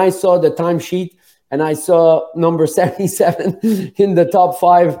 because when I saw the timesheet and I saw number 77 in the top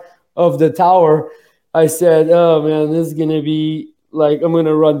 5 of the tower, I said, oh man, this is going to be like, I'm going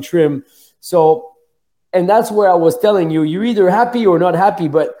to run trim. So, and that's where I was telling you, you're either happy or not happy,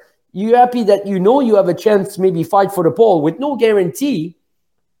 but you're happy that you have a chance to maybe fight for the pole with no guarantee.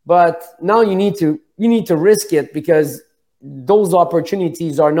 But now you need to risk it, because those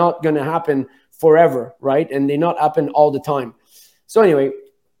opportunities are not going to happen forever, right? And they not happen all the time. So anyway,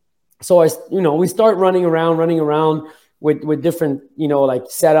 so we start running around with different, like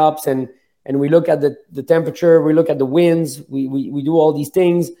setups, and we look at the temperature, we look at the winds, we do all these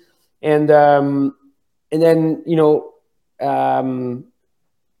things. And then,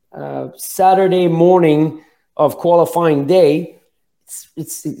 Saturday morning of qualifying day,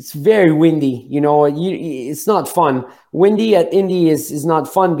 it's very windy. It's not fun. Windy at Indy is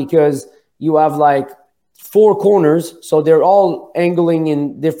not fun, because you have like 4 corners, so they're all angling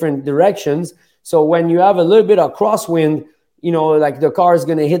in different directions. So when you have a little bit of crosswind, like the car is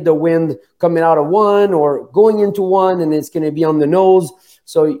going to hit the wind coming out of one or going into one, and it's going to be on the nose.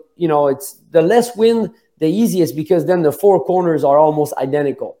 So, it's the less wind, the easiest, because then the 4 corners are almost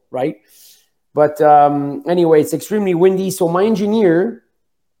identical, right? But anyway, it's extremely windy. So my engineer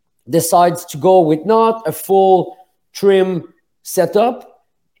decides to go with not a full trim setup.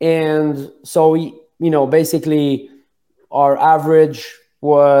 And so we, basically our average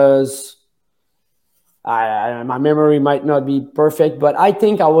was, my memory might not be perfect, but I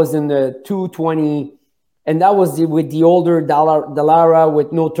think I was in the 220, and that was with the older Dallara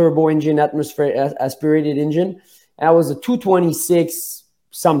with no turbo engine, atmosphere aspirated engine. And I was a 226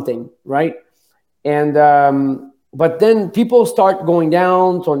 something, right? And but then people start going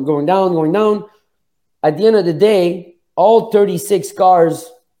down. At the end of the day, all 36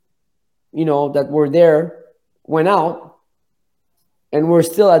 cars, that were there went out, and we're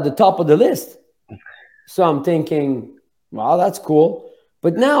still at the top of the list. So I'm thinking, wow, that's cool.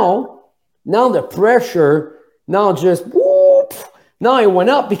 But now the pressure, now just whoop, now it went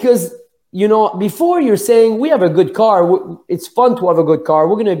up, because, before you're saying we have a good car, it's fun to have a good car,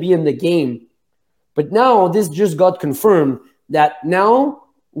 we're going to be in the game. But now this just got confirmed that now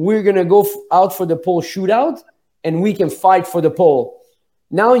we're going to go out for the pole shootout, and we can fight for the pole.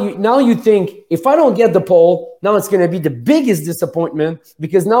 Now you think, if I don't get the pole, now it's going to be the biggest disappointment,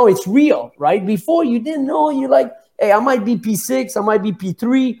 because now it's real, right? Before you didn't know, you're like, hey, I might be P6, I might be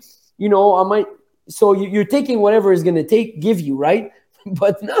P3, I might. So you're taking whatever is going to give you, right?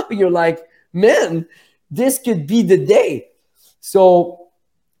 But now you're like, man, this could be the day. So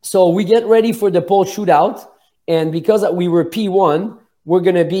we get ready for the pole shootout. And because we were P1, we're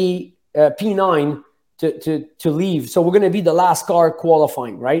going to be P9 to leave. So we're going to be the last car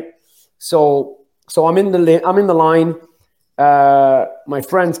qualifying, right? So I'm in the line. My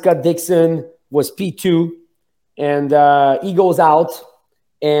friend Scott Dixon was P2, and he goes out,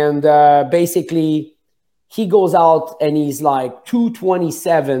 and basically he goes out and he's like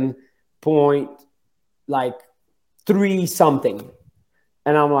 227.3 something.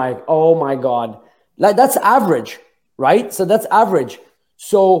 And I'm like, oh my God, like that's average, right? So that's average.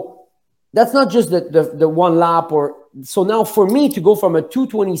 So that's not just the one lap. So now for me to go from a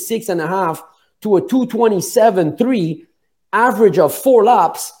 226.5 to a 227.3 average of 4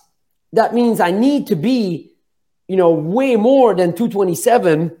 laps, that means I need to be, way more than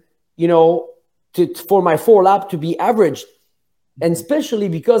 227, for my 4 lap to be averaged. And especially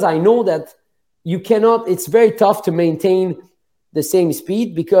because I know that it's very tough to maintain the same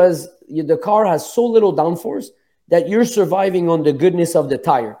speed, because the car has so little downforce that you're surviving on the goodness of the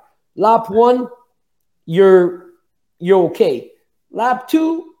tire. Lap 1, you're okay. Lap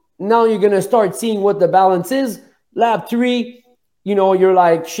 2, now you're going to start seeing what the balance is. Lap 3, you're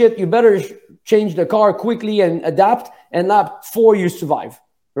like, shit, you better change the car quickly and adapt. And lap 4, you survive,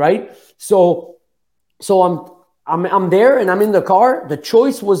 right? So I'm there, and I'm in the car. The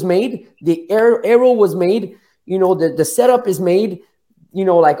choice was made. The arrow was made. The setup is made.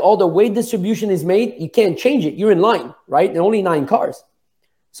 Like all the weight distribution is made. You can't change it. You're in line, right? There are only 9 cars.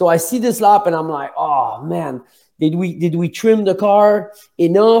 So I see this lap, and I'm like, oh man, did we trim the car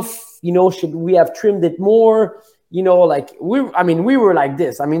enough? Should we have trimmed it more? you know, like we were like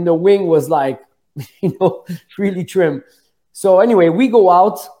this. I mean, the wing was like, you know, really trim. So anyway, we go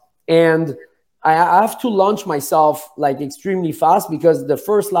out and I have to launch myself like extremely fast because the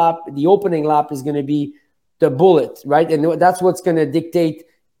first lap, the opening lap is going to be the bullet, right? And that's what's going to dictate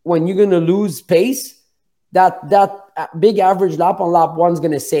when you're going to lose pace. That big average lap on lap one is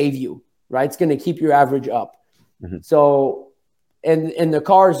going to save you, right? It's going to keep your average up. Mm-hmm. So, and the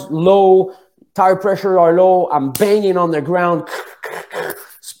car's low, tire pressure are low. I'm banging on the ground,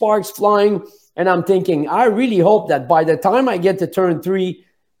 sparks flying. And I'm thinking, I really hope that by the time I get to turn 3,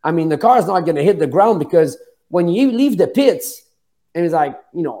 I mean, the car's not going to hit the ground, because when you leave the pits, and it's like,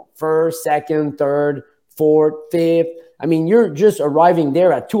 you know, first, second, third, fourth, fifth, I mean, you're just arriving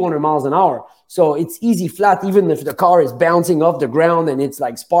there at 200 miles an hour. So it's easy flat, even if the car is bouncing off the ground and it's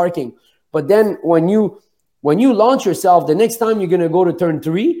like sparking. But then when you launch yourself, the next time you're going to go to turn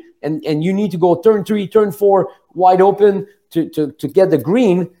 3 and you need to go turn 3, turn 4, wide open to get the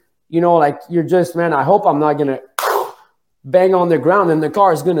green, you know, like you're just, man, I hope I'm not going to bang on the ground and the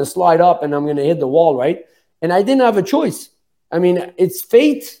car is going to slide up and I'm going to hit the wall, right? And I didn't have a choice. I mean, it's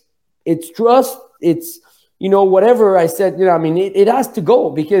fate, it's trust, it's, you know, whatever. I said, you know, I mean, it has to go,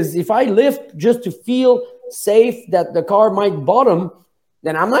 because if I lift just to feel safe that the car might bottom,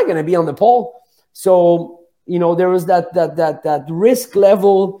 then I'm not going to be on the pole. So, you know, there was that risk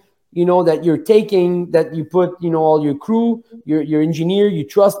level, you know, that you're taking, that you put, you know, all your crew, your engineer, you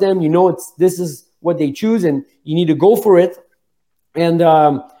trust them, you know, this is what they choose and you need to go for it. And,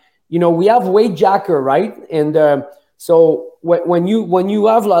 you know, we have weight jacker, right? And so when you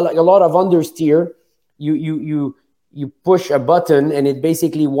have like a lot of understeer, you push a button and it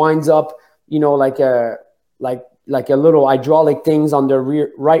basically winds up, you know, like a little hydraulic things on the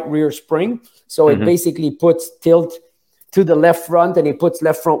right rear spring. So it basically puts tilt to the left front and it puts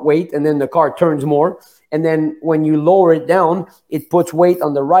left front weight, and then the car turns more. And then when you lower it down, it puts weight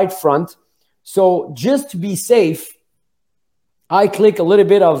on the right front. So just to be safe, I click a little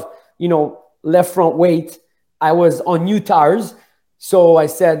bit of, you know, left front weight. I was on new tires. So I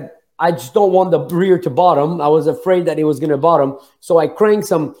said, I just don't want the rear to bottom. I was afraid that it was going to bottom. So I cranked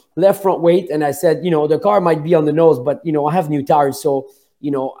some left front weight and I said, you know, the car might be on the nose, but, you know, I have new tires. So,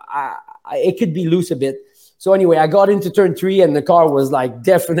 you know, it could be loose a bit. So anyway, I got into turn 3 and the car was like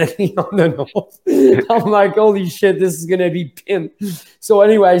definitely on the nose. I'm like, holy shit, this is going to be pinned. So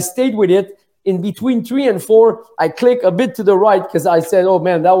anyway, I stayed with it. In between 3 and 4, I click a bit to the right because I said, oh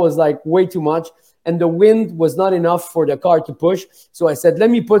man, that was like way too much. And the wind was not enough for the car to push. So I said,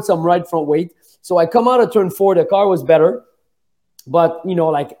 let me put some right front weight. So I come out of turn 4, the car was better. But, you know,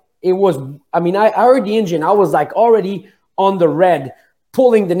 like it was, I mean, I heard the engine. I was like already on the red,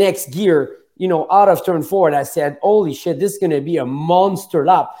 pulling the next gear, you know, out of turn 4. And I said, holy shit, this is going to be a monster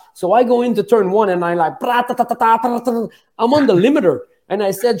lap. So I go into turn 1 and I'm like, I'm on the limiter. And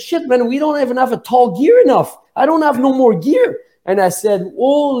I said, shit, man, we don't even have a tall gear enough. I don't have no more gear. And I said,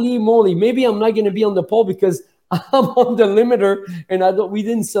 holy moly, maybe I'm not going to be on the pole because I'm on the limiter and we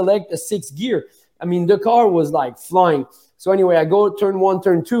didn't select a 6th gear. I mean, the car was like flying. So anyway, I go turn 1,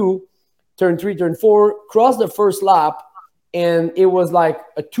 turn 2, turn 3, turn 4, cross the first lap. And it was like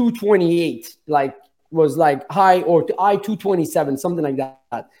a 228, like was like high, or I-227, something like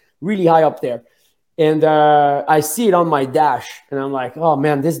that, really high up there. And I see it on my dash and I'm like, oh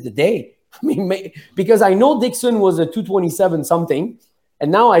man, this is the day. I mean, because I know Dixon was a 227 something,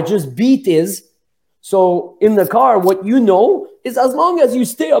 and now I just beat his. So in the car, what you know is as long as you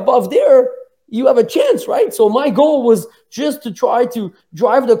stay above there, you have a chance, right? So my goal was just to try to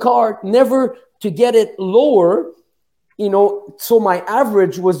drive the car, never to get it lower, you know, so my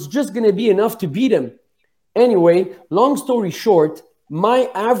average was just going to be enough to beat him. Anyway, long story short, my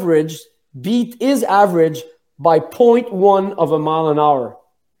average beat his average by 0.1 of a mile an hour.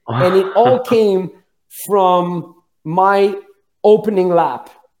 And it all came from my opening lap,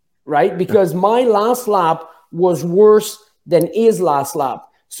 right? Because my last lap was worse than his last lap.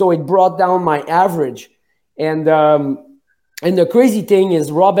 So it brought down my average. And the crazy thing is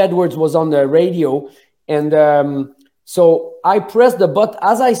Rob Edwards was on the radio. And so I pressed the button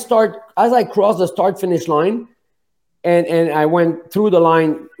as I crossed the start finish line. And I went through the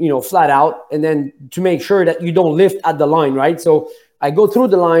line, you know, flat out. And then to make sure that you don't lift at the line, right? So I go through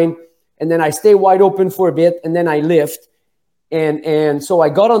the line and then I stay wide open for a bit and then I lift. And so I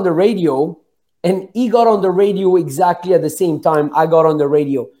got on the radio and he got on the radio exactly at the same time I got on the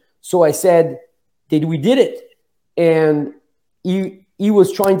radio. So I said, we did it. And he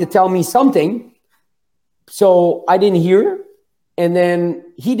was trying to tell me something. So I didn't hear. And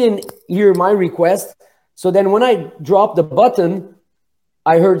then he didn't hear my request. So then when I dropped the button,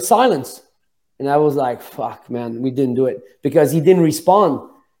 I heard silence. And I was like, fuck, man, we didn't do it because he didn't respond,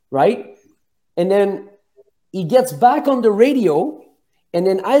 right? And then he gets back on the radio, and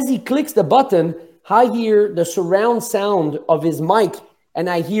then as he clicks the button, I hear the surround sound of his mic, and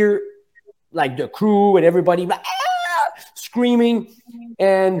I hear like the crew and everybody like, screaming,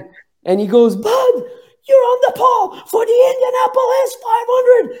 and he goes, Bud, you're on the pole for the Indianapolis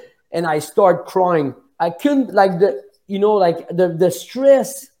 500, and I start crying. I couldn't, like, the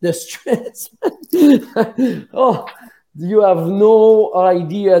stress. Oh, you have no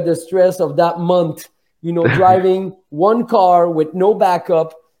idea the stress of that month, driving one car with no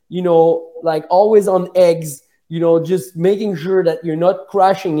backup, like always on eggs, just making sure that you're not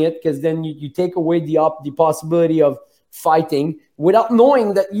crashing it, because then you take away the possibility of fighting without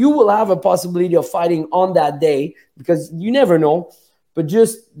knowing that you will have a possibility of fighting on that day, because you never know. But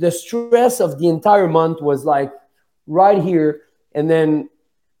just the stress of the entire month was like right here. And then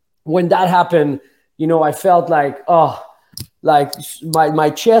when that happened, I felt like, like my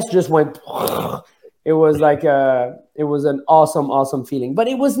chest just went. It was like it was an awesome feeling. But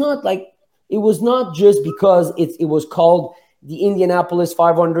it was not just because it was called the Indianapolis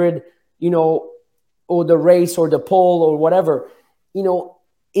 500, or the race or the pole or whatever.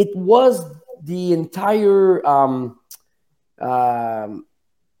 It was the entire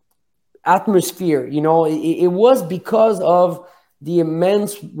atmosphere. It was because of the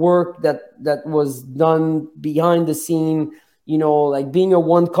immense work that was done behind the scene, like being a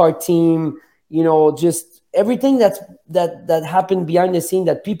one-car team, just everything that happened behind the scene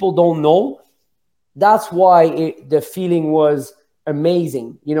that people don't know. That's why the feeling was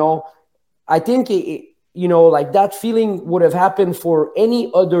amazing. I think like that feeling would have happened for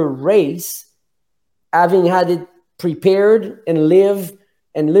any other race, having had it prepared and lived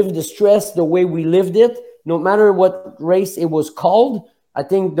the stress the way we lived it. No matter what race it was called, I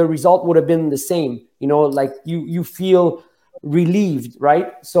think the result would have been the same. Like you feel relieved,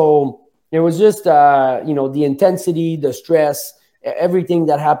 right? So it was just the intensity, the stress, everything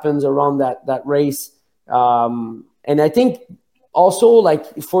that happens around that race. And I think also,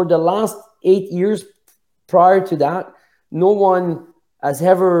 like, for the last 8 years prior to that, no one has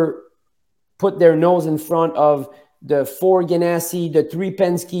ever put their nose in front of the 4 Ganassi, the 3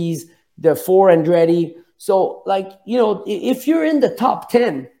 Penske's, the 4 Andretti. So, like, if you're in the top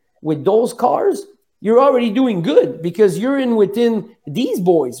 10 with those cars, you're already doing good, because you're within these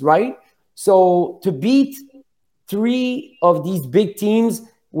boys, right? So to beat 3 of these big teams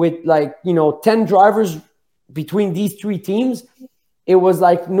with 10 drivers between these 3 teams, it was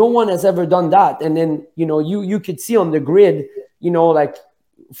like no one has ever done that. And then, you could see on the grid, like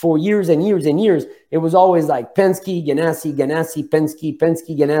for years and years and years, it was always like Penske, Ganassi,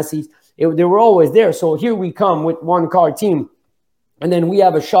 Penske, Ganassi. They were always there. So here we come with one car team, and then we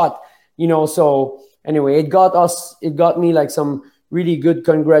have a shot, So anyway, it got me like some really good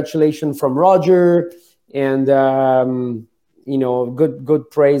congratulations from Roger, and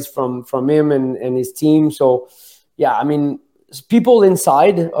good praise from him and his team. So yeah, I mean, people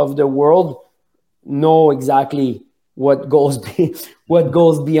inside of the world know exactly what goes behind,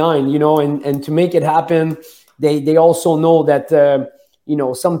 and to make it happen, they also know that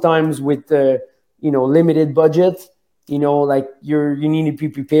sometimes with the limited budget, like you need to be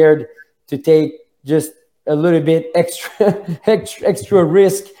prepared to take just a little bit extra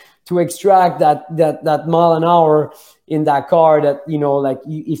risk to extract that mile an hour in that car, that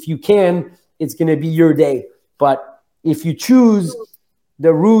if you can, it's going to be your day. But if you choose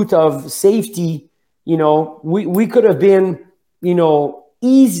the route of safety, we could have been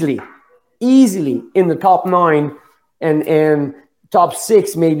easily in the top 9 and top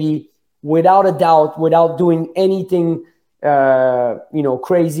 6 maybe, without a doubt, without doing anything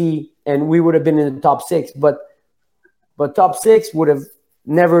crazy, and we would have been in the top 6. But top 6 would have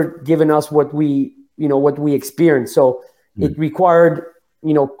never given us what we experienced. So it required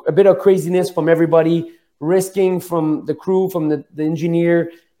a bit of craziness from everybody, risking from the crew, from the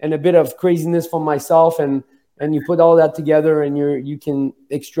engineer, and a bit of craziness from myself, and you put all that together, and you can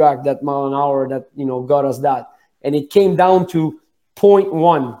extract that mile an hour that got us that. And it came down to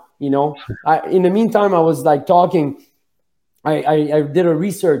 0.1. In the meantime, I was like talking. I did a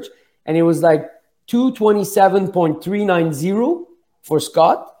research, and it was like 227.390 for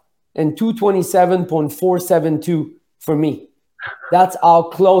Scott and 227.472 for me. That's how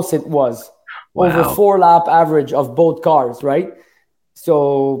close it was. Wow. Over 4-lap average of both cars, right?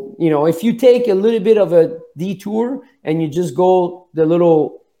 So, if you take a little bit of a detour and you just go the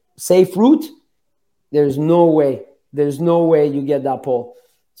little safe route, there's no way you get that pole.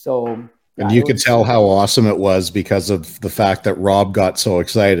 So, And you could tell how awesome it was because of the fact that Rob got so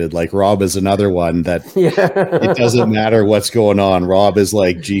excited. Like Rob is another one that it doesn't matter what's going on. Rob is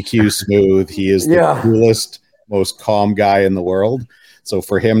like GQ smooth. He is the coolest, most calm guy in the world. So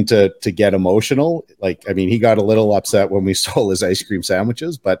for him to get emotional, like, I mean, he got a little upset when we stole his ice cream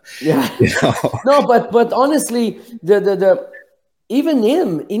sandwiches, but you know. No, but honestly, the even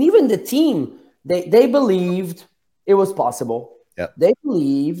him and even the team, they believed it was possible. Yeah. They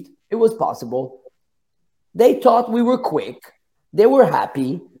believed it was possible. They thought we were quick. They were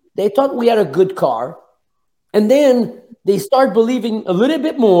happy. They thought we had a good car. And then they start believing a little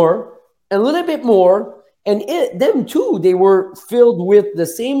bit more, a little bit more. And them too, they were filled with the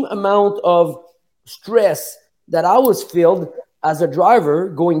same amount of stress that I was filled as a driver,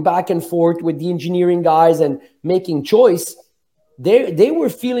 going back and forth with the engineering guys and making choice. They were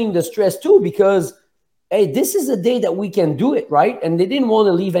feeling the stress too, because, hey, this is a day that we can do it, right? And they didn't want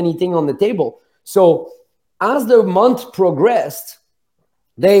to leave anything on the table. So as the month progressed,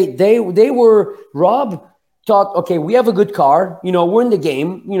 Rob thought, okay, we have a good car, we're in the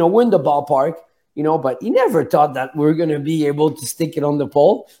game, we're in the ballpark, but he never thought that we're going to be able to stick it on the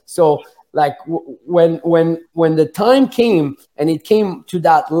pole. So like when the time came and it came to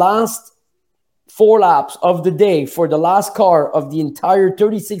that last 4 laps of the day for the last car of the entire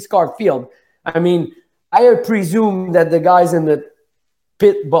 36 car field, I mean, I presume that the guys in the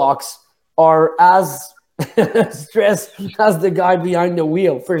pit box are as stressed as the guy behind the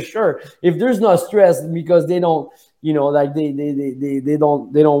wheel, for sure. If there's no stress, because they don't, like they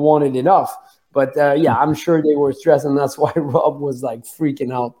don't want it enough. But yeah, I'm sure they were stressed, and that's why Rob was like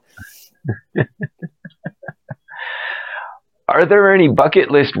freaking out. Are there any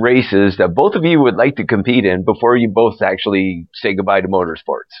bucket list races that both of you would like to compete in before you both actually say goodbye to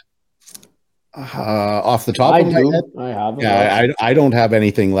motorsports? Off the top of my head, I have. Yeah, I don't have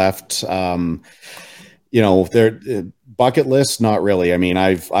anything left. There bucket list, not really. I mean,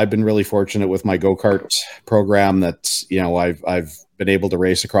 I've been really fortunate with my go-kart program that I've been able to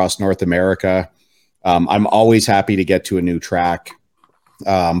race across North America. I'm always happy to get to a new track.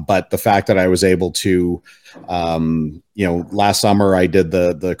 But the fact that I was able to, last summer I did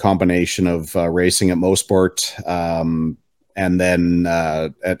the combination of racing at Mosport, and then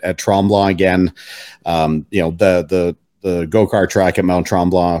at Tremblant again. The go-kart track at Mount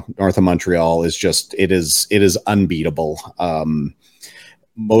Tremblant, north of Montreal, is just it is unbeatable.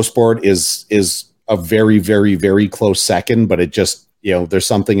 Mosport is a very, very, very close second, but it just there's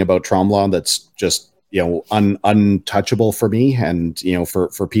something about Tremblant that's just untouchable for me. And,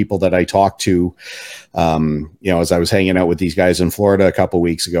 for people that I talk to, as I was hanging out with these guys in Florida a couple of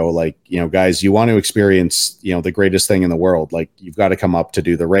weeks ago, like, guys, you want to experience, the greatest thing in the world. Like, you've got to come up to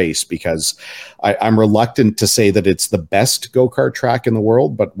do the race, because I'm reluctant to say that it's the best go-kart track in the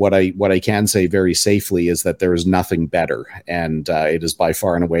world. But what I can say very safely is that there is nothing better. And it is by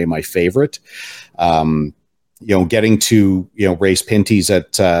far and away my favorite. Getting to, race Pinty's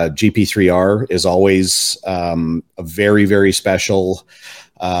at GP3R is always a very, very special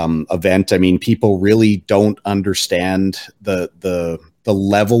event. I mean, people really don't understand the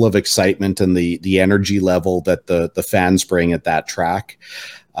level of excitement and the energy level that the fans bring at that track.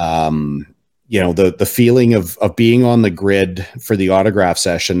 The feeling of being on the grid for the autograph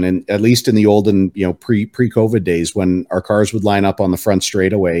session, and at least in the olden, pre-COVID days, when our cars would line up on the front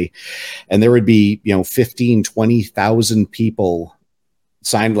straightaway and there would be, 15, 20,000 people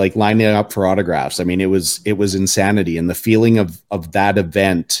lining up for autographs. I mean, it was insanity. And the feeling of that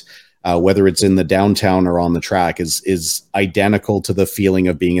event, whether it's in the downtown or on the track, is identical to the feeling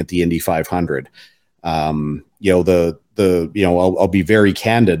of being at the Indy 500. I'll be very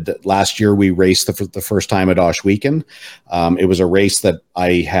candid that last year we raced the first time at Oshweekend. It was a race that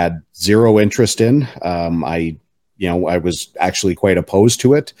I had zero interest in. I was actually quite opposed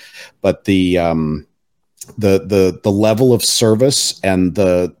to it, but the level of service and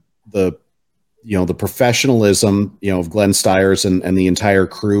the professionalism, of Glenn Stiers and the entire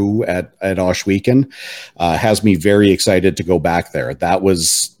crew at Oshweekend has me very excited to go back there. That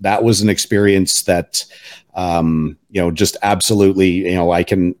was an experience that, just absolutely, I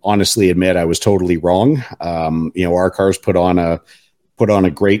can honestly admit I was totally wrong. Our cars put on a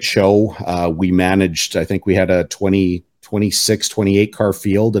great show. We managed, I think we had a 26, 28 car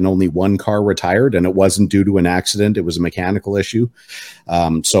field and only one car retired, and it wasn't due to an accident. It was a mechanical issue.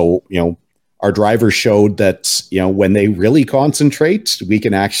 Our drivers showed that, when they really concentrate, we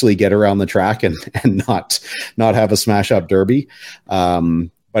can actually get around the track and not have a smash up derby.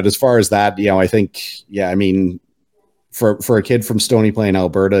 But as far as that, I think, for a kid from Stony Plain,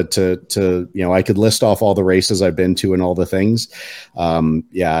 Alberta, to I could list off all the races I've been to and all the things.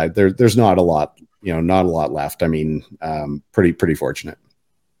 There's not a lot, not a lot left. I mean, pretty fortunate.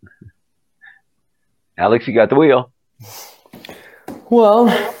 Alex, you got the wheel. Well,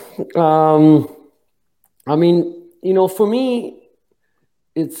 I mean, for me,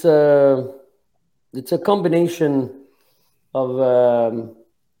 it's a combination of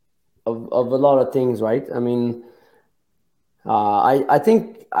a lot of things, right? I mean, I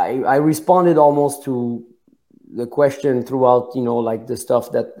think I responded almost to the question throughout, like the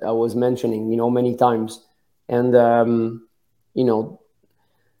stuff that I was mentioning, many times. And,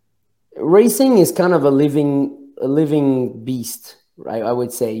 racing is kind of a living beast, right? I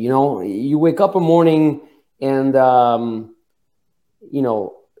would say, you wake up a morning and, the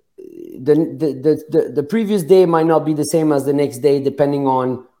previous day might not be the same as the next day, depending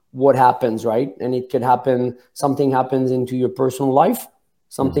on what happens, right? And it could happen, something happens into your personal life,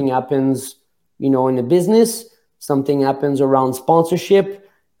 something happens, in a business, something happens around sponsorship,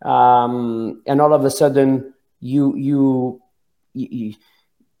 and all of a sudden your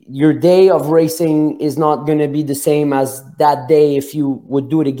day of racing is not going to be the same as that day if you would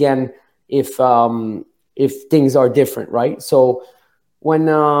do it again, if things are different, right? So when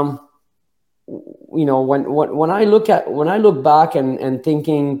when I look back and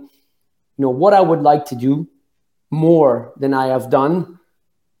thinking, what I would like to do more than I have done,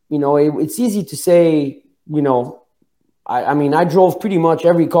 it's easy to say, I mean, I drove pretty much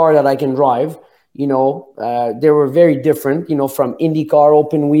every car that I can drive. They were very different, from IndyCar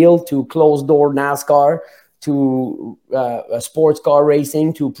open wheel to closed door NASCAR to a sports car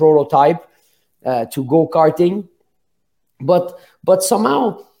racing to prototype to go-karting. But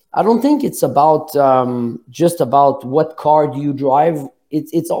somehow I don't think it's about just about what car do you drive.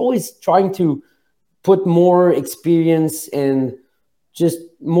 It's always trying to put more experience and just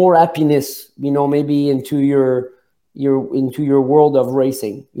more happiness, maybe into your world of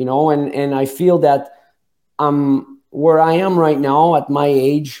racing, and I feel that where I am right now at my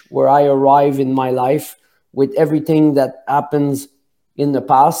age, where I arrive in my life with everything that happens in the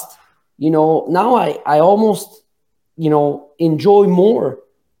past, now I almost, enjoy more,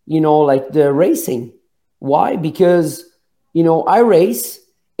 like the racing. Why? Because, I race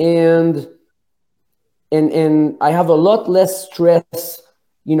and I have a lot less stress,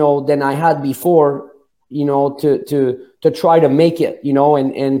 than I had before, to try to make it,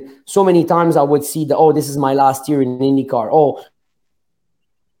 and so many times I would see this is my last year in IndyCar. Oh,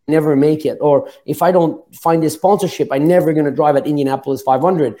 never make it. Or if I don't find this sponsorship, I'm never going to drive at Indianapolis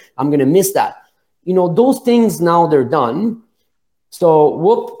 500. I'm going to miss that. Those things now they're done.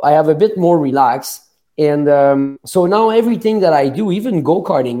 So I have a bit more relaxed. And so now everything that I do, even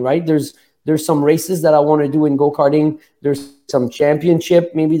go-karting, right? There's some races that I want to do in go-karting. There's some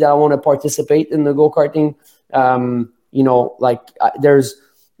championship maybe that I want to participate in the go-karting. There's,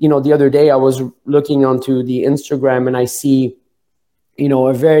 the other day I was looking onto the Instagram and I see,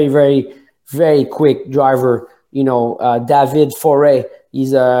 a very, very, very quick driver, David Foray.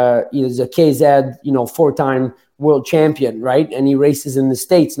 He's a KZ, 4-time world champion, right? And he races in the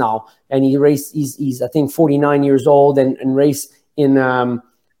States now. And he's I think 49 years old and race in the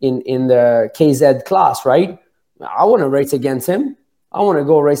KZ class, right? I want to race against him. I want to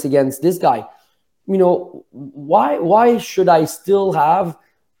go race against this guy. Why should I still have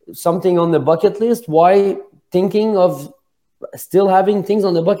something on the bucket list? Why thinking of still having things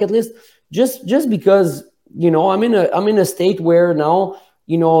on the bucket list? Just because, I'm in a state where now,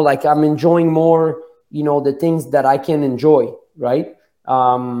 like I'm enjoying more, the things that I can enjoy, right?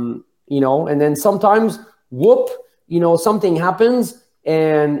 And then sometimes, something happens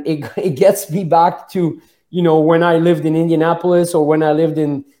and it gets me back to, when I lived in Indianapolis or when I lived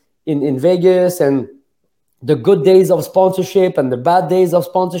in Vegas, and the good days of sponsorship and the bad days of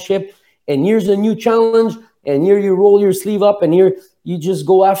sponsorship. And here's a new challenge, and here you roll your sleeve up, and here you just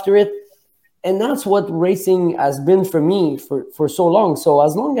go after it. And that's what racing has been for me for so long. So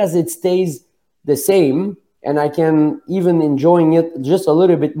as long as it stays the same and I can even enjoying it just a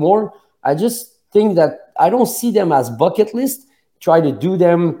little bit more, I just think that I don't see them as bucket list. Try to do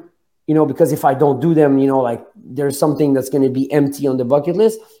them, because if I don't do them, like there's something that's going to be empty on the bucket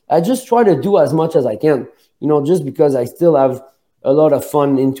list. I just try to do as much as I can, just because I still have a lot of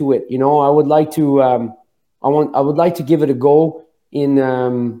fun into it. I would like to, I would like to give it a go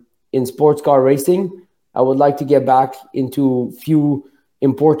in sports car racing. I would like to get back into few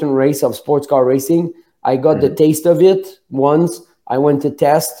important race of sports car racing. I got the taste of it once. I went to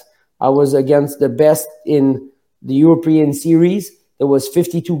test. I was against the best in the European series. There was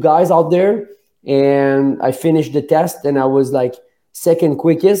 52 guys out there, and I finished the test, and I was like second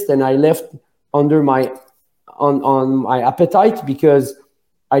quickest, and I left under my on my appetite because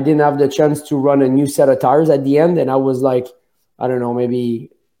I didn't have the chance to run a new set of tires at the end, and I was like, I don't know, maybe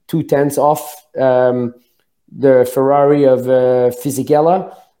 2/10 off the Ferrari of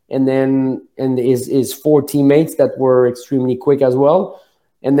Fisichella, and his four teammates that were extremely quick as well.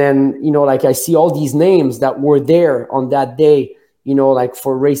 And then, like I see all these names that were there on that day, like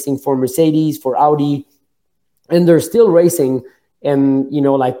for racing for Mercedes, for Audi, and they're still racing. And,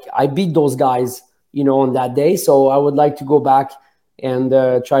 like I beat those guys, on that day. So I would like to go back and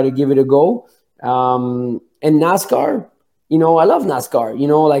try to give it a go. And NASCAR, I love NASCAR,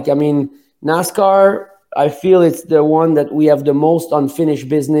 NASCAR, I feel it's the one that we have the most unfinished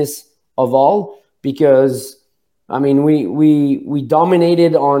business of all, because we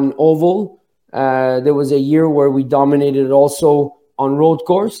dominated on oval. There was a year where we dominated also on road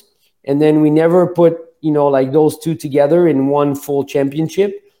course, and then we never put like those two together in one full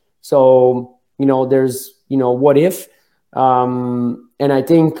championship. So there's what if, and I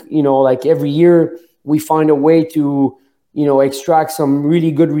think like every year we find a way to extract some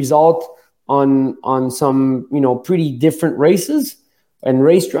really good result on some pretty different races and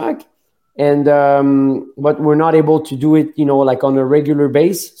racetrack, and but we're not able to do it like on a regular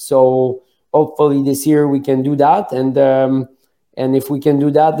base. So hopefully this year we can do that, and if we can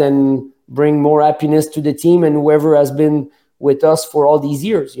do that, then bring more happiness to the team and whoever has been with us for all these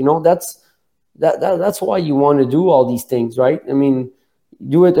years. That's why you want to do all these things, right?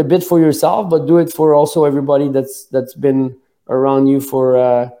 Do it a bit for yourself, but do it for also everybody that's been around you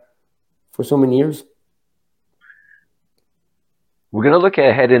for so many years. We're going to look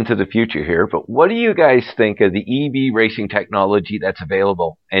ahead into the future here, but what do you guys think of the EV racing technology that's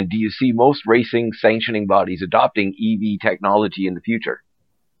available? And do you see most racing sanctioning bodies adopting EV technology in the future?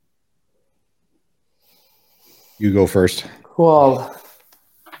 You go first. Well,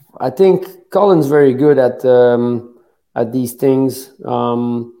 I think Colin's very good at these things.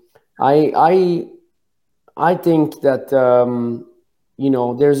 I think that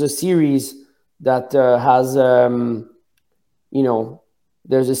there's a series that has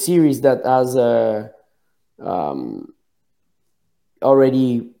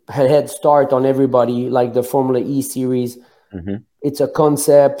already a head start on everybody, like the Formula E series. Mm-hmm. It's a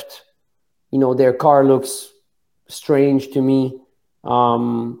concept. Their car looks strange to me,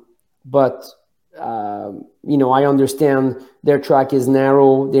 but I understand their track is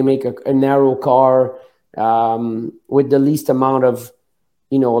narrow. They make a narrow car with the least amount of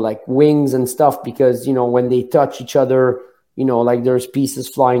like wings and stuff, because when they touch each other, like there's pieces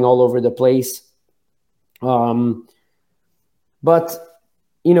flying all over the place. But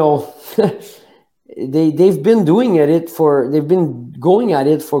they've been going at it for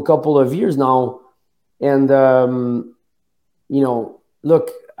a couple of years now, and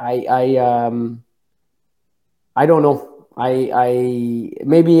look, I don't know. I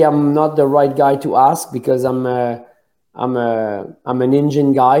maybe I'm not the right guy to ask, because I'm an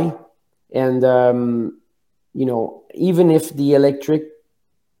engine guy, and even if the electric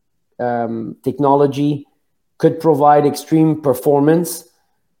technology could provide extreme performance,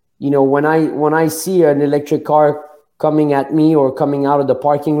 when I see an electric car coming at me or coming out of the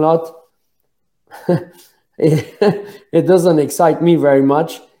parking lot, it doesn't excite me very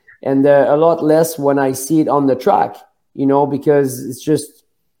much, and a lot less when I see it on the track, because it's just,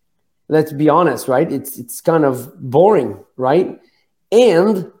 let's be honest, right? It's kind of boring, right?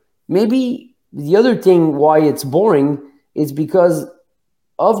 And maybe the other thing why it's boring is because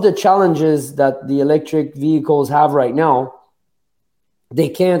of the challenges that the electric vehicles have right now. They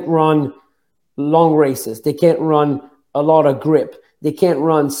can't run long races. They can't run a lot of grip. They can't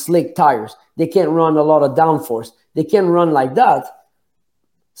run slick tires. They can't run a lot of downforce. They can't run like that.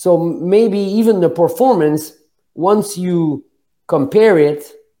 So maybe even the performance, once you compare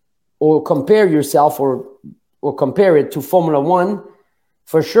it, or compare yourself, or compare it to Formula One,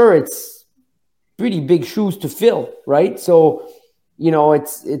 for sure it's pretty big shoes to fill, right? So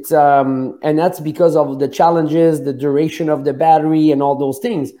it's and that's because of the challenges, the duration of the battery, and all those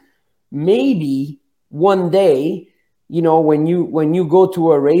things. Maybe one day, when you go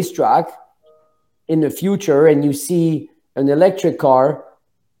to a racetrack in the future and you see an electric car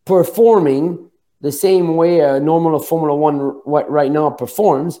performing the same way a normal Formula One right now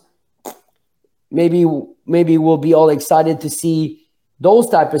performs, maybe we'll be all excited to see those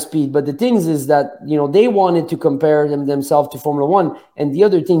type of speed. But the things is that, they wanted to compare themselves to Formula One. And the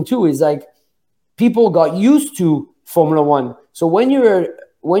other thing too is, like, people got used to Formula One. So when you're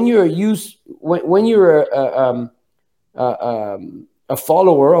a a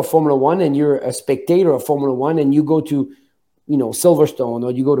follower of Formula One and you're a spectator of Formula One, and you go to, you know, Silverstone,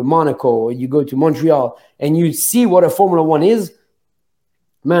 or you go to Monaco, or you go to Montreal, and you see what a Formula One is,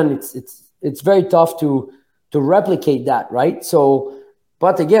 man, it's very tough to replicate that, right? So,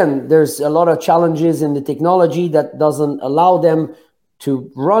 but again, there's a lot of challenges in the technology that doesn't allow them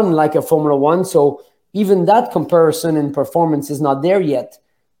to run like a Formula One. So even that comparison in performance is not there yet.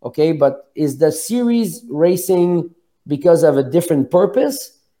 Okay, but is the series racing because of a different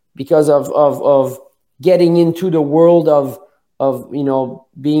purpose, because of getting into the world of you know,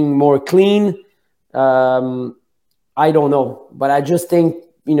 being more clean? I don't know, but I just think,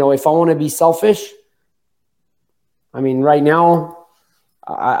 you know, if I want to be selfish, I mean, right now,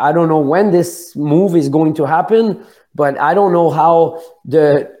 I don't know when this move is going to happen, but I don't know how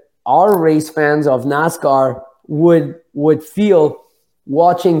our race fans of NASCAR would feel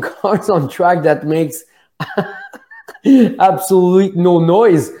watching cars on track that makes absolutely no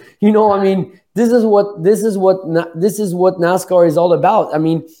noise. You know, I mean, this is what NASCAR is all about. I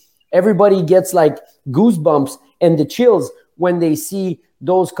mean, everybody gets like goosebumps and the chills when they see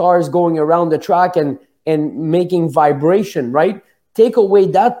those cars going around the track and making vibration, right? Take away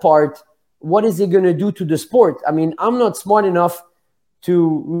that part, what is it going to do to the sport? I mean, I'm not smart enough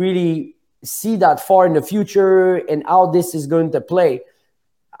to really see that far in the future and how this is going to play.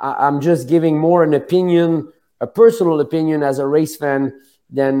 I'm just giving more an opinion, a personal opinion as a race fan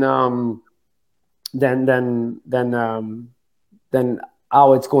than how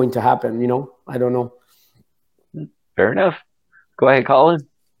it's going to happen. You know, I don't know. Fair enough. Go ahead, Colin.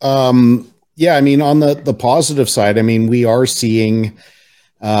 Yeah, I mean, on the positive side, I mean, we are seeing,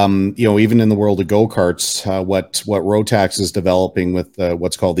 you know, even in the world of go-karts, what Rotax is developing with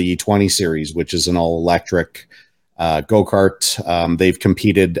what's called the E20 series, which is an all-electric go-kart. They've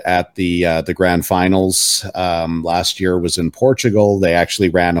competed at the Grand Finals. Last year was in Portugal. They actually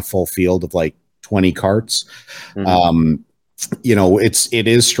ran a full field of like 20 karts. Mm-hmm. You know, it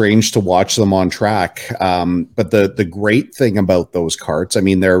is strange to watch them on track. But the great thing about those karts, I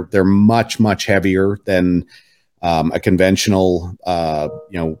mean, they're much heavier than a conventional,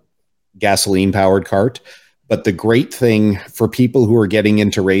 you know, gasoline powered kart. But the great thing for people who are getting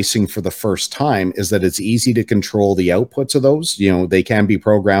into racing for the first time is that it's easy to control the outputs of those. You know, they can be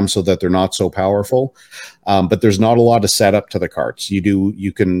programmed so that they're not so powerful, but there's not a lot of setup to the karts.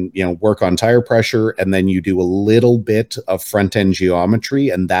 You can, you know, work on tire pressure, and then you do a little bit of front end geometry,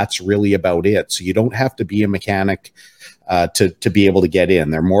 and that's really about it. So you don't have to be a mechanic to be able to get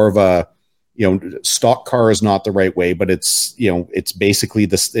in. They're more of a, you know, stock car is not the right way, but it's, you know, it's basically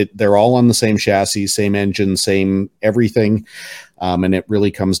this, they're all on the same chassis, same engine, same everything. And it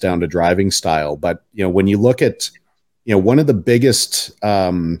really comes down to driving style. But, you know, when you look at, you know, one of the biggest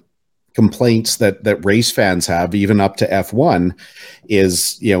complaints that race fans have, even up to F1,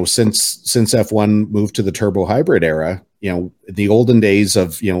 is, you know, since F1 moved to the turbo hybrid era, you know, the olden days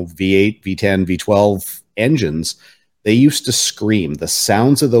of, you know, V8, V10, V12 engines, they used to scream. The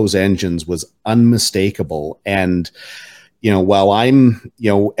sounds of those engines was unmistakable. And, you know, while I'm,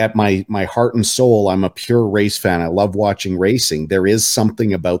 you know, at my heart and soul, I'm a pure race fan. I love watching racing. There is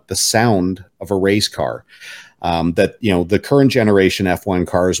something about the sound of a race car that, you know, the current generation F1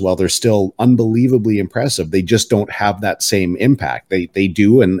 cars, while they're still unbelievably impressive, they just don't have that same impact. They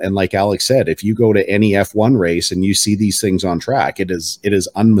do. And like Alex said, if you go to any F1 race and you see these things on track, it is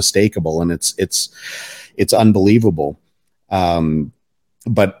unmistakable, and it's unbelievable.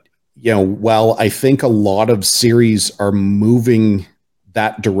 But, you know, while I think a lot of series are moving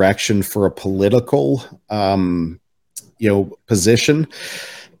that direction for a political, you know, position,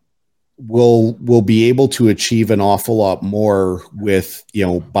 we'll be able to achieve an awful lot more with, you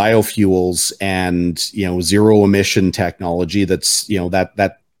know, biofuels and, you know, zero emission technology. That's, you know, that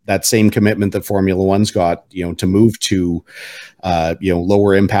same commitment that Formula One's got, you know, to move to, you know,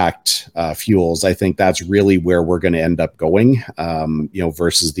 lower impact fuels. I think that's really where we're going to end up going, you know,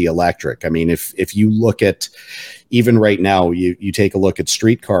 versus the electric. I mean, if you look at, even right now, you take a look at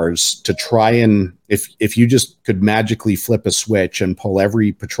street cars, to try and, if you just could magically flip a switch and pull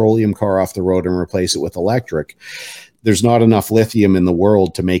every petroleum car off the road and replace it with electric, there's not enough lithium in the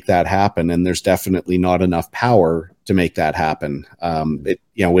world to make that happen. And there's definitely not enough power to make that happen. You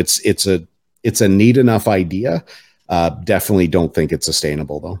know, it's a neat enough idea. Definitely don't think it's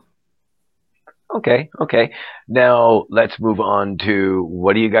sustainable though. Okay. Now let's move on to,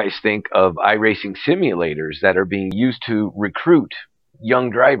 what do you guys think of iRacing simulators that are being used to recruit young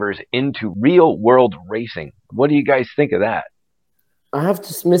drivers into real world racing? What do you guys think of that? I have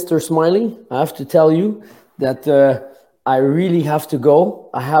to, Mr. Smiley, I have to tell you that I really have to go.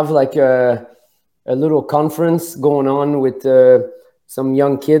 I have like a little conference going on with some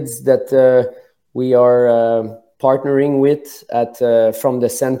young kids that we are partnering with at from the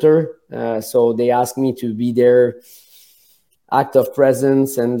center. So they asked me to be their act of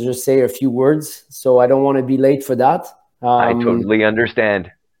presence and just say a few words. So I don't want to be late for that. I totally understand.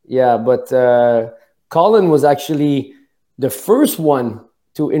 Yeah, but Colin was actually the first one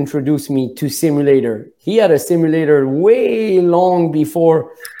to introduce me to simulator. He had a simulator way long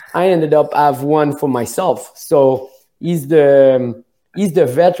before I ended up have one for myself. So he's the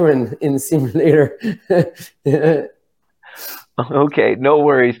veteran in simulator. Okay, no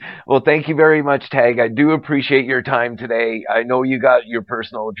worries. Well, thank you very much, Tag. I do appreciate your time today. I know you got your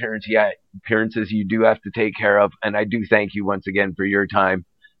personal appearances you do have to take care of, and I do thank you once again for your time.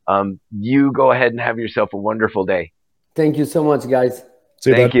 You go ahead and have yourself a wonderful day. Thank you so much, guys.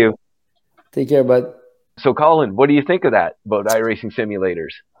 Thank you. Take care, bud. So, Colin, what do you think of that about iRacing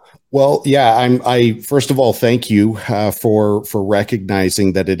simulators? Well, yeah, I first of all, thank you for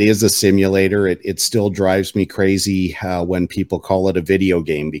recognizing that it is a simulator. It still drives me crazy when people call it a video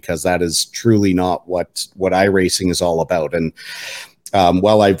game, because that is truly not what iRacing is all about. And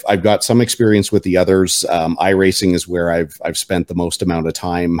while I've got some experience with the others, iRacing is where I've spent the most amount of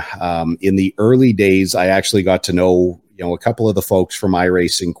time. In the early days, I actually got to know a couple of the folks from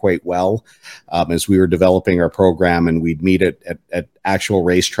iRacing quite well as we were developing our program, and we'd meet at actual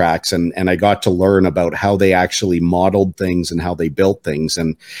racetracks, and I got to learn about how they actually modeled things and how they built things.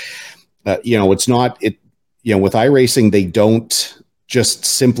 And it's not with iRacing, they don't just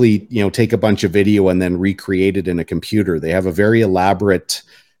simply take a bunch of video and then recreate it in a computer. They have a very elaborate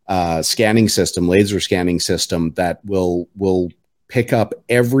scanning system, laser scanning system, that will pick up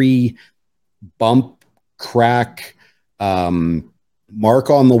every bump, crack,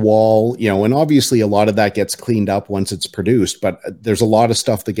 mark on the wall, and obviously a lot of that gets cleaned up once it's produced, but there's a lot of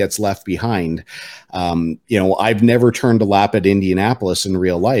stuff that gets left behind. I've never turned a lap at Indianapolis in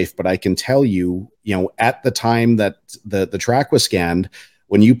real life, but I can tell you, at the time that the track was scanned,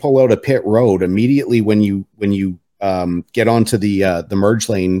 when you pull out a pit road, immediately when you get onto the merge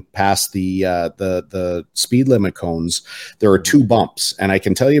lane past the speed limit cones, there are two bumps, and I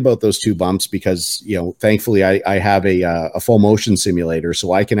can tell you about those two bumps because thankfully I have a full motion simulator,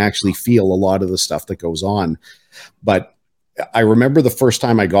 so I can actually feel a lot of the stuff that goes on. But I remember the first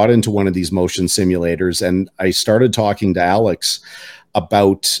time I got into one of these motion simulators, and I started talking to Alex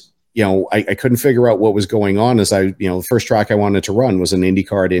about. I couldn't figure out what was going on as the first track I wanted to run was an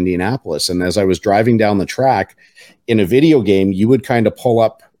IndyCar at Indianapolis. And as I was driving down the track in a video game, you would kind of pull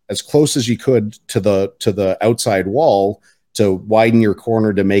up as close as you could to the outside wall to widen your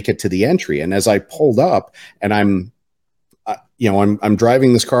corner to make it to the entry. And as I pulled up and I'm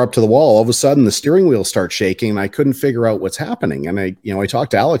driving this car up to the wall, all of a sudden the steering wheel starts shaking and I couldn't figure out what's happening. And I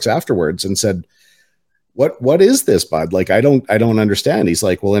talked to Alex afterwards and said, what is this, bud? Like, I don't understand. He's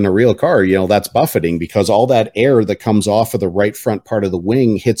like, well, in a real car, that's buffeting, because all that air that comes off of the right front part of the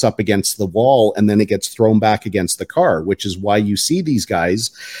wing hits up against the wall and then it gets thrown back against the car, which is why you see these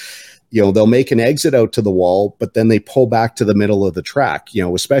guys, they'll make an exit out to the wall, but then they pull back to the middle of the track,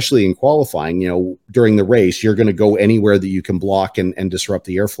 especially in qualifying, during the race, you're going to go anywhere that you can block and disrupt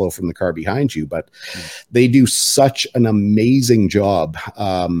the airflow from the car behind you. But they do such an amazing job.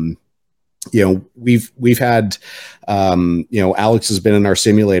 We've had, Alex has been in our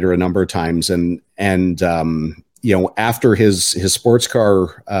simulator a number of times, and after his sports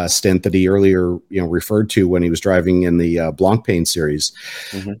car stint that he earlier, referred to when he was driving in the Blancpain series,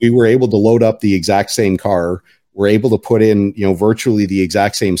 we were able to load up the exact same car. We're able to put in, virtually the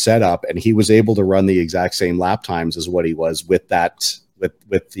exact same setup, and he was able to run the exact same lap times as what he was with that.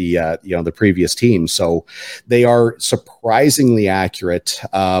 With the the previous team. So they are surprisingly accurate.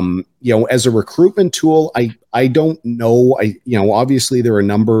 As a recruitment tool, I don't know. Obviously there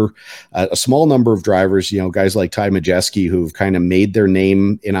are a small number of drivers, guys like Ty Majeski, who've kind of made their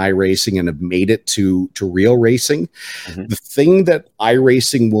name in iRacing and have made it to real racing. The thing that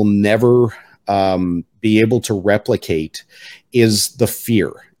iRacing will never be able to replicate is the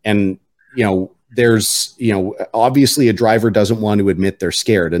fear. And there's, obviously a driver doesn't want to admit they're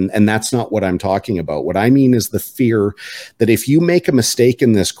scared. And that's not what I'm talking about. What I mean is the fear that if you make a mistake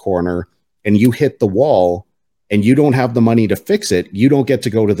in this corner and you hit the wall and you don't have the money to fix it, you don't get to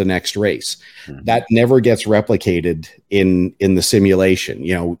go to the next race. That never gets replicated in the simulation.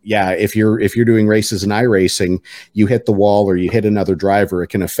 If you're doing races in iRacing, you hit the wall or you hit another driver, it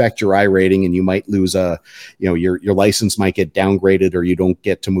can affect your iRating and you might lose your license might get downgraded, or you don't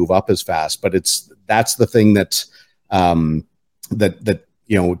get to move up as fast. But that's the thing that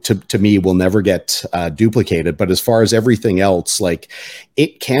to me will never get duplicated. But as far as everything else, like,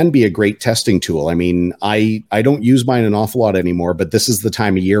 it can be a great testing tool. I mean, I don't use mine an awful lot anymore, but this is the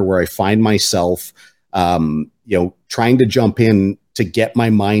time of year where I find myself, trying to jump in to get my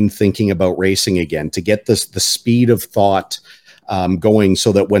mind thinking about racing again, to get the speed of thought going,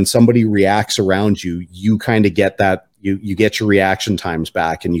 so that when somebody reacts around you, you kind of get that, you get your reaction times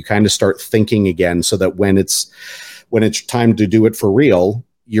back, and you kind of start thinking again, so that when it's time to do it for real,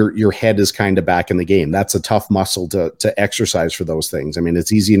 your head is kind of back in the game. That's a tough muscle to exercise for those things. I mean,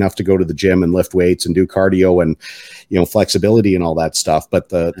 it's easy enough to go to the gym and lift weights and do cardio and, flexibility and all that stuff. But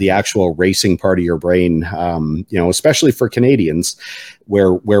the actual racing part of your brain, especially for Canadians,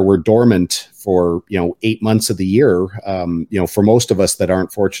 where we're dormant for 8 months of the year, for most of us that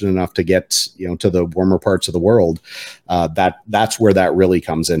aren't fortunate enough to get to the warmer parts of the world, that's where that really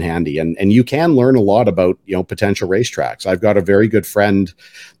comes in handy. And you can learn a lot about potential racetracks. I've got a very good friend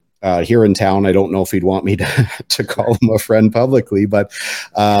here in town. I don't know if he'd want me to call him a friend publicly, but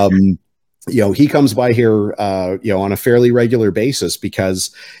he comes by here, on a fairly regular basis,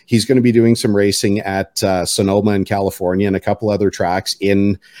 because he's going to be doing some racing at Sonoma in California and a couple other tracks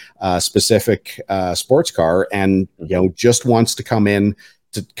in specific sports car, and just wants to come in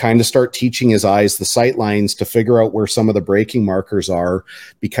to kind of start teaching his eyes the sight lines, to figure out where some of the braking markers are,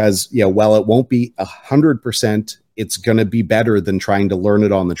 because while it won't be 100%, it's going to be better than trying to learn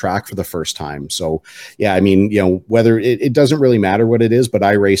it on the track for the first time. So, yeah, I mean, whether it doesn't really matter what it is, but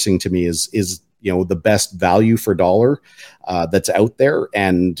iRacing to me is the best value for dollar that's out there,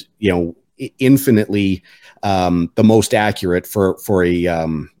 and infinitely the most accurate for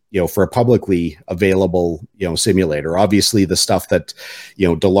a publicly available simulator. Obviously, the stuff that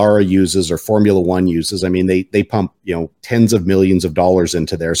Dallara uses or Formula One uses, I mean, they pump tens of millions of dollars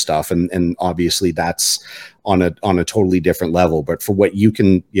into their stuff, and obviously that's on a totally different level. But for what you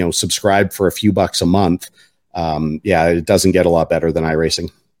can subscribe for a few bucks a month, it doesn't get a lot better than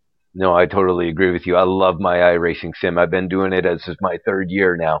iRacing. No, I totally agree with you. I love my iRacing sim. I've been doing it as my third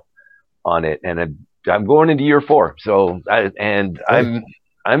year now on it, and I'm going into year 4. So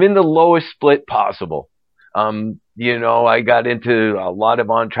I'm in the lowest split possible. I got into a lot of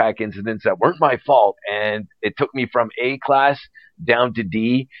on-track incidents that weren't my fault, and it took me from A class down to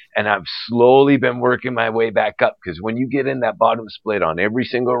D, and I've slowly been working my way back up, because when you get in that bottom split on every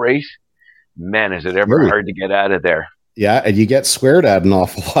single race, man, is it ever hard to get out of there. Yeah, and you get sweared at an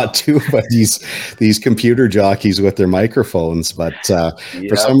awful lot too by these computer jockeys with their microphones. But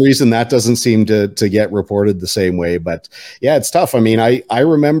for some reason, that doesn't seem to get reported the same way. But yeah, it's tough. I mean, I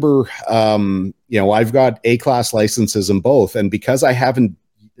remember, I've got A-class licenses in both, and because I haven't,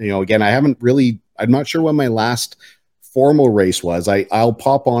 I'm not sure when my last formal race was. I'll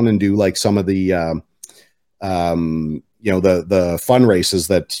pop on and do like some of the the fun races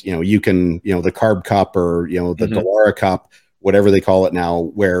that, you can, the Carb Cup or, the Dallara Cup, whatever they call it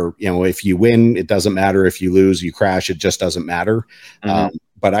now, where, if you win, it doesn't matter. If you lose, you crash, it just doesn't matter.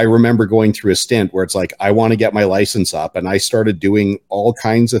 But I remember going through a stint where it's like, I want to get my license up. And I started doing all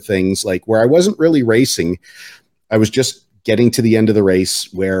kinds of things, like where I wasn't really racing. I was just getting to the end of the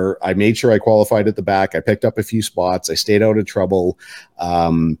race, where I made sure I qualified at the back. I picked up a few spots. I stayed out of trouble.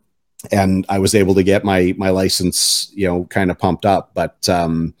 And I was able to get my license, kind of pumped up. But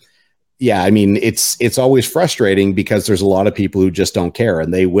I mean, it's always frustrating, because there's a lot of people who just don't care,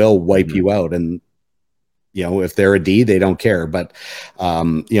 and they will wipe you out. And if they're a D, they don't care. But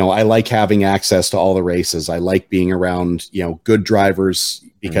I like having access to all the races. I like being around good drivers,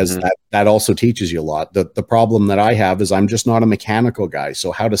 because that also teaches you a lot. The problem that I have is I'm just not a mechanical guy.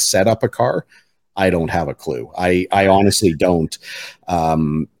 So how to set up a car, I don't have a clue. I honestly don't.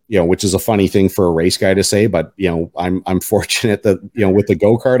 Which is a funny thing for a race guy to say, but I'm fortunate that with the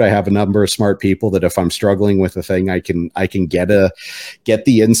go-kart, I have a number of smart people that if I'm struggling with a thing, I can get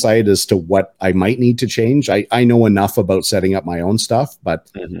the insight as to what I might need to change. I know enough about setting up my own stuff, but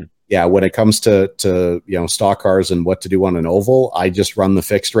when it comes to stock cars and what to do on an oval, I just run the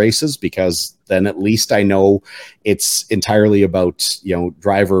fixed races, because then at least I know it's entirely about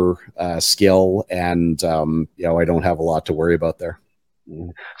driver skill, and I don't have a lot to worry about there.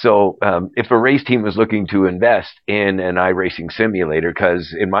 So if a race team was looking to invest in an iRacing simulator,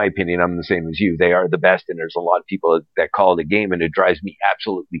 because in my opinion, I'm the same as you, they are the best, and there's a lot of people that call it a game, and it drives me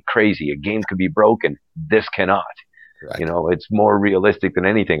absolutely crazy. A game could be broken. This cannot. Right. It's more realistic than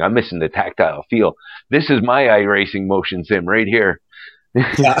anything. I'm missing the tactile feel. This is my iRacing motion sim right here.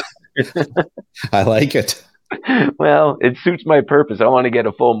 I like it. Well, it suits my purpose. I want to get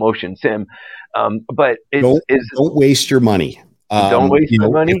a full motion sim. But don't waste your money. Don't waste my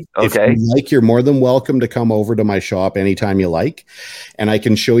money. If Okay. you like, you're more than welcome to come over to my shop anytime you like, and I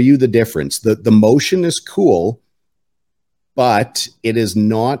can show you the difference. The motion is cool, but it is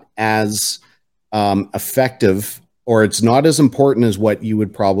not as effective, or it's not as important as what you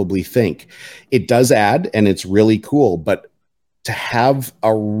would probably think. It does add, and it's really cool, but to have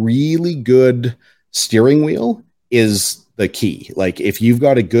a really good steering wheel is the key. Like, if you've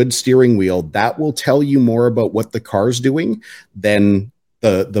got a good steering wheel, that will tell you more about what the car's doing than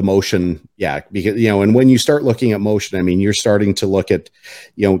the motion. Yeah, because and when you start looking at motion, I mean, you're starting to look at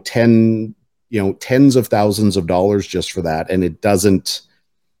tens of thousands of dollars just for that, and it doesn't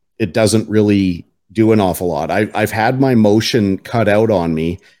really do an awful lot. I've had my motion cut out on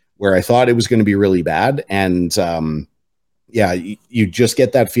me where I thought it was going to be really bad, and you just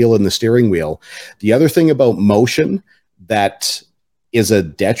get that feel in the steering wheel. The other thing about motion that is a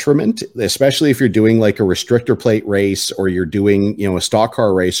detriment, especially if you're doing like a restrictor plate race or you're doing, a stock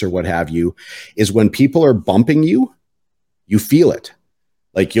car race or what have you, is when people are bumping you, you feel it.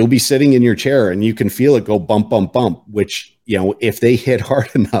 Like, you'll be sitting in your chair and you can feel it go bump, bump, bump, which, if they hit hard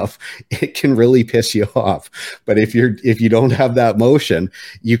enough, it can really piss you off. But if you don't have that motion,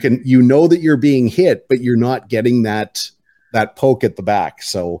 you know that you're being hit, but you're not getting that poke at the back.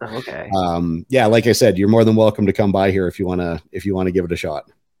 So, okay. Like I said, you're more than welcome to come by here if you want to give it a shot.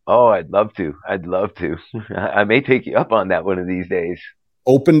 Oh, I'd love to. I may take you up on that one of these days.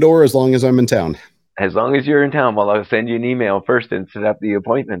 Open door as long as I'm in town. As long as you're in town, well, I'll send you an email first and set up the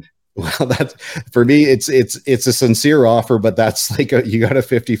appointment. Well, that's, for me, it's a sincere offer, but that's like you got a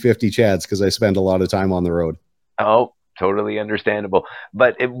 50-50 chance because I spend a lot of time on the road. Oh, totally understandable.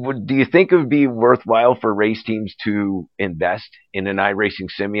 But do you think it would be worthwhile for race teams to invest in an iRacing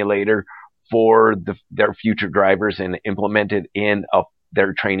simulator for their future drivers and implement it in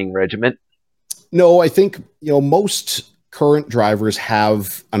their training regimen? No, I think, most current drivers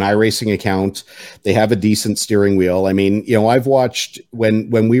have an iRacing account. They have a decent steering wheel. I mean, I've watched when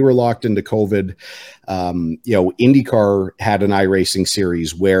we were locked into COVID, IndyCar had an iRacing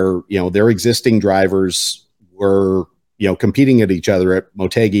series where, their existing drivers were, competing at each other at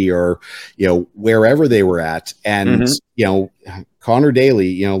Motegi or, wherever they were at. And, Connor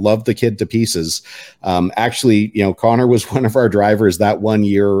Daly, loved the kid to pieces. Actually, Connor was one of our drivers that one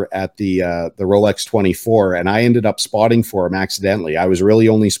year at the Rolex 24, and I ended up spotting for him accidentally. I was really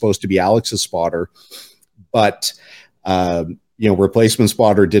only supposed to be Alex's spotter, but replacement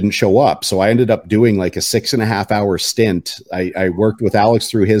spotter didn't show up. So I ended up doing like a 6.5 hour stint. I worked with Alex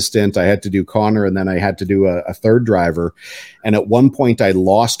through his stint. I had to do Connor, and then I had to do a third driver. And at one point I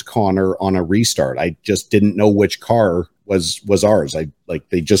lost Connor on a restart. I just didn't know which car was ours.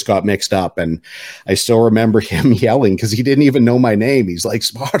 They just got mixed up, and I still remember him yelling because he didn't even know my name. He's like,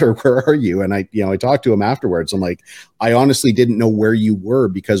 "Spotter, where are you?" And I talked to him afterwards. I'm like, I honestly didn't know where you were,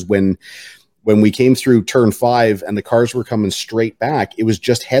 because when we came through turn 5 and the cars were coming straight back, it was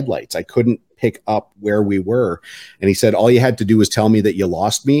just headlights. I couldn't pick up where we were. And he said, all you had to do was tell me that you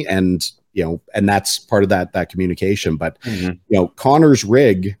lost me. And, and that's part of that communication. But, Connor's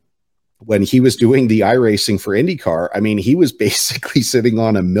rig, when he was doing the iRacing for IndyCar, I mean, he was basically sitting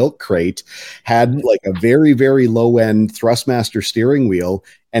on a milk crate, had like a very, very low end Thrustmaster steering wheel,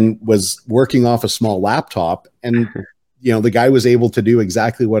 and was working off a small laptop. And the guy was able to do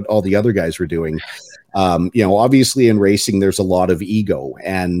exactly what all the other guys were doing. Obviously in racing, there's a lot of ego,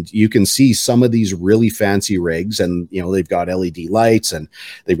 and you can see some of these really fancy rigs, and, they've got LED lights, and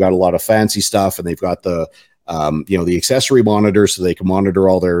they've got a lot of fancy stuff, and they've got the accessory monitor so they can monitor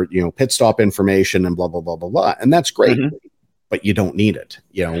all their, pit stop information and blah, blah, blah, blah, blah. And that's great. Mm-hmm. But you don't need it.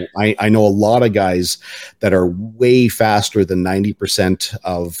 I know a lot of guys that are way faster than 90%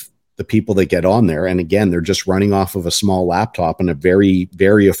 of the people that get on there. And again, they're just running off of a small laptop and a very,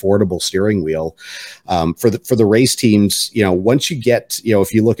 very affordable steering wheel. For the race teams, once you get,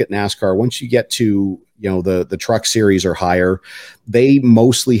 if you look at NASCAR, once you get to, the truck series or higher, they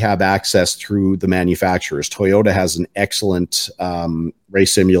mostly have access through the manufacturers. Toyota has an excellent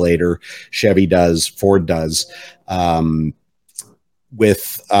race simulator. Chevy does, Ford does.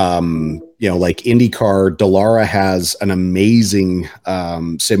 With like IndyCar, Dallara has an amazing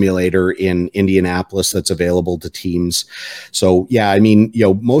simulator in Indianapolis that's available to teams. So yeah, I mean,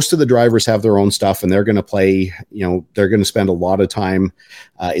 most of the drivers have their own stuff, and they're going to play, they're going to spend a lot of time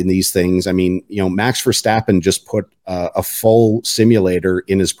in these things. I mean, Max Verstappen just put a full simulator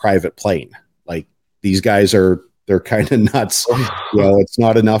in his private plane. Like, these guys they're kind of nuts. It's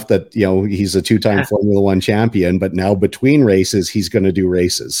not enough that, he's a 2-time Formula One champion, but now between races, he's going to do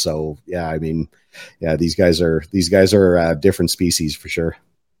races. So yeah, I mean, yeah, these guys are different species for sure.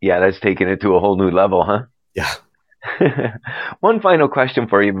 Yeah. That's taking it to a whole new level, huh? Yeah. One final question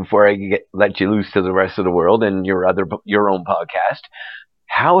for you before I let you loose to the rest of the world and your own podcast.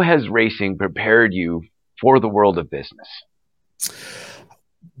 How has racing prepared you for the world of business?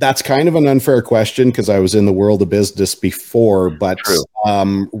 That's kind of an unfair question because I was in the world of business before, but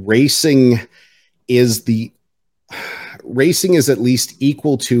racing is at least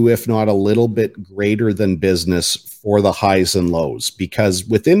equal to, if not a little bit greater than business for the highs and lows, because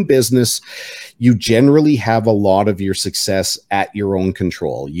within business, you generally have a lot of your success at your own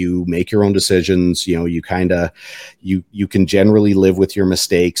control. You make your own decisions, you can generally live with your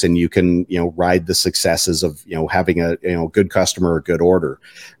mistakes, and you can, ride the successes of, having a, good customer or good order.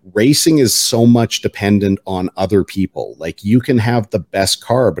 Racing is so much dependent on other people. Like, you can have the best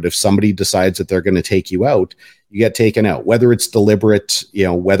car, but if somebody decides that they're going to take you out, you get taken out, whether it's deliberate,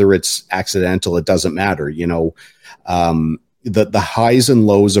 whether it's accidental, it doesn't matter. The highs and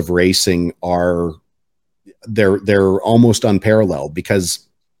lows of racing they're almost unparalleled because,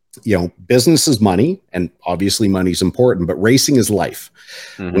 business is money, and obviously money is important, but racing is life.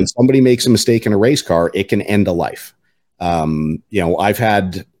 Mm-hmm. When somebody makes a mistake in a race car, it can end a life. I've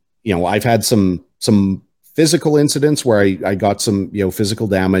had some physical incidents where I got some, physical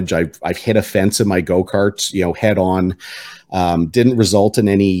damage. I've hit a fence in my go-karts, head on, didn't result in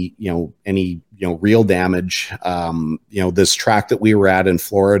any real damage. This track that we were at in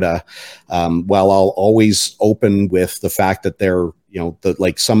Florida, while I'll always open with the fact that they're,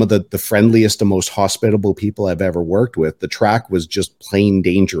 some of the friendliest and most hospitable people I've ever worked with, the track was just plain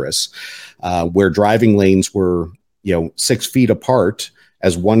dangerous, where driving lanes were, 6 feet apart,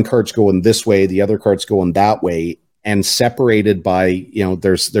 as one cart's going this way, the other cart's going that way, and separated by,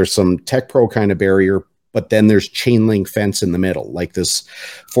 there's some Tech Pro kind of barrier, but then there's chain link fence in the middle, like this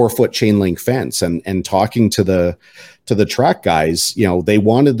 4-foot chain link fence. And talking to the track guys, they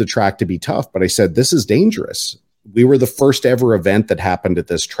wanted the track to be tough, but I said, this is dangerous. We were the first ever event that happened at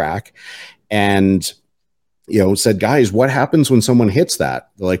this track. And, said, guys, what happens when someone hits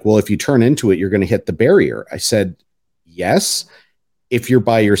that? They're like, well, if you turn into it, you're going to hit the barrier. I said, yes, if you're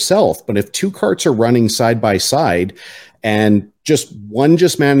by yourself, but if 2 carts are running side by side and one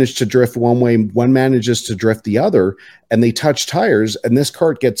managed to drift one way, one manages to drift the other, and they touch tires, and this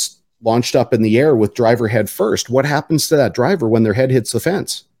cart gets launched up in the air with driver head first, what happens to that driver when their head hits the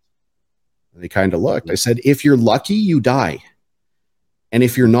fence? And they kind of looked. I said, if you're lucky, you die. And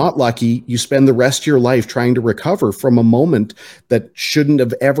if you're not lucky, you spend the rest of your life trying to recover from a moment that shouldn't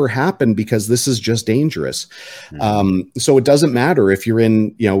have ever happened, because this is just dangerous. Mm-hmm. So it doesn't matter if you're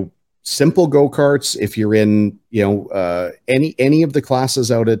in, simple go-karts, if you're in, any of the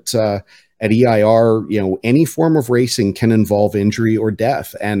classes out at EIR, any form of racing can involve injury or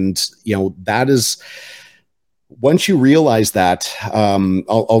death. And, that is, once you realize that,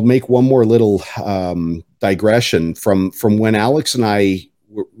 I'll make one more little digression from when Alex and I,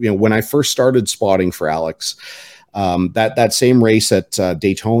 when I first started spotting for Alex, that same race at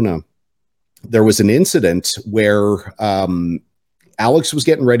Daytona, there was an incident where Alex was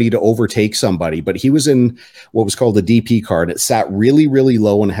getting ready to overtake somebody, but he was in what was called the DP car, and it sat really, really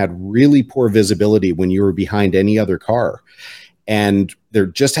low and had really poor visibility when you were behind any other car. And there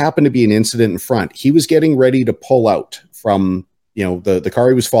just happened to be an incident in front. He was getting ready to pull out from, the car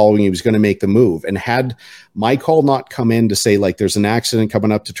he was following. He was going to make the move. And had my call not come in to say, like, there's an accident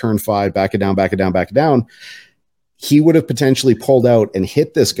coming up to turn 5, back it down, back it down, back it down, he would have potentially pulled out and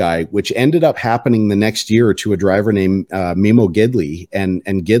hit this guy, which ended up happening the next year to a driver named Mimo Gidley. And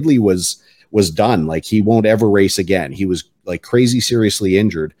Gidley was done. Like, he won't ever race again. He was like crazy seriously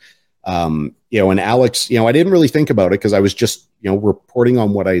injured. And Alex, I didn't really think about it because I was just, reporting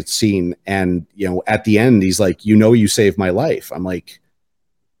on what I had seen. And, at the end, he's like, you saved my life. I'm like,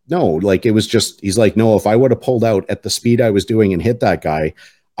 no, like, it was just, he's like, no, if I would have pulled out at the speed I was doing and hit that guy,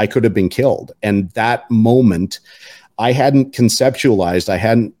 I could have been killed. And that moment, I hadn't conceptualized, I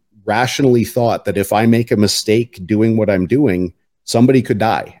hadn't rationally thought that if I make a mistake doing what I'm doing, somebody could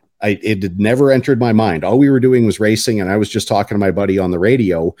die. It had never entered my mind. All we were doing was racing, and I was just talking to my buddy on the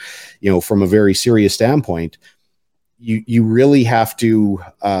radio, from a very serious standpoint. You really have to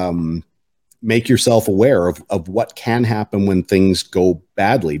make yourself aware of what can happen when things go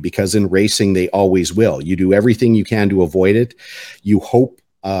badly, because in racing, they always will. You do everything you can to avoid it. You hope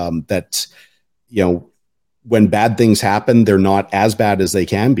that, when bad things happen, they're not as bad as they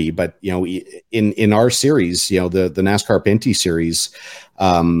can be. But, in our series, the NASCAR Pinty series,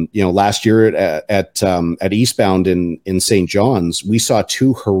 last year at Eastbound in St. John's, we saw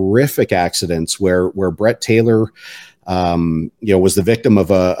 2 horrific accidents where Brett Taylor, was the victim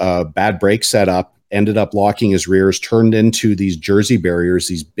of a bad brake setup, ended up locking his rears, turned into these Jersey barriers,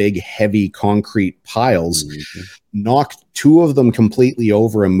 these big, heavy concrete piles, knocked two of them completely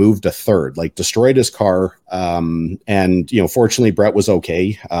over and moved a third, like destroyed his car. And, fortunately Brett was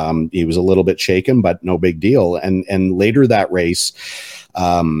okay. He was a little bit shaken, but no big deal. And later that race,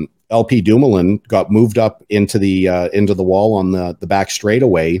 LP Dumoulin got moved up into the wall on the back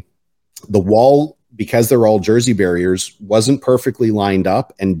straightaway. The wall, because they're all Jersey barriers, wasn't perfectly lined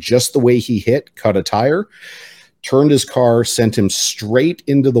up, and just the way he hit cut a tire, turned his car, sent him straight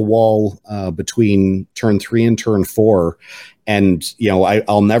into the wall between turn 3 and turn 4. And,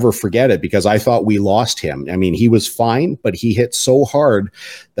 I'll never forget it because I thought we lost him. I mean, he was fine, but he hit so hard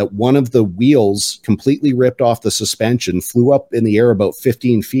that one of the wheels completely ripped off the suspension, flew up in the air about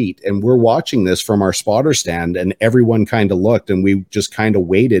 15 feet. And we're watching this from our spotter stand, and everyone kind of looked, and we just kind of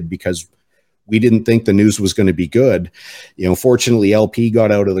waited because we didn't think the news was going to be good. Fortunately, LP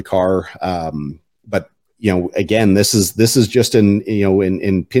got out of the car. But again, this is just in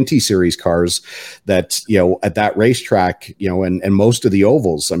Pinty series cars that, at that racetrack, and most of the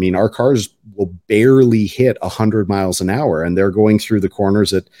ovals, I mean, our cars will barely hit 100 miles an hour, and they're going through the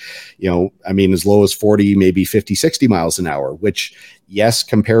corners at, as low as 40, maybe 50, 60 miles an hour, which, yes,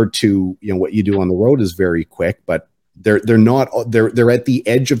 compared to, what you do on the road is very quick, but they're at the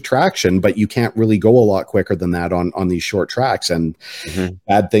edge of traction, but you can't really go a lot quicker than that on these short tracks, and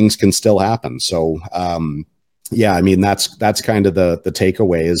bad things can still happen. So, that's kind of the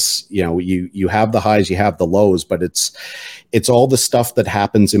takeaway is, you have the highs, you have the lows, but it's all the stuff that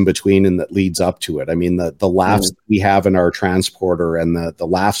happens in between and that leads up to it. I mean, the laughs we have in our transporter, and the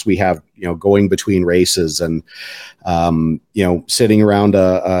laughs we have, going between races, and, sitting around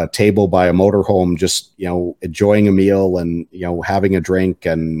a table by a motorhome, just, enjoying a meal and, having a drink,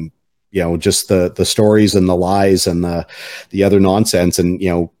 and, just the stories and the lies and the other nonsense. And,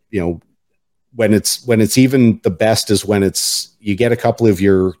 when it's even the best is when you get a couple of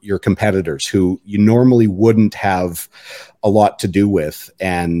your competitors who you normally wouldn't have a lot to do with,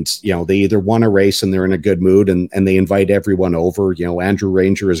 and they either won a race and they're in a good mood, and they invite everyone over. Andrew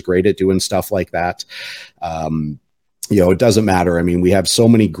Ranger is great at doing stuff like that. It doesn't matter. I mean, we have so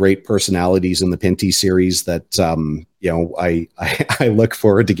many great personalities in the Pinty series that I look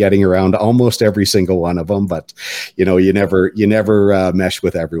forward to getting around almost every single one of them, but you never mesh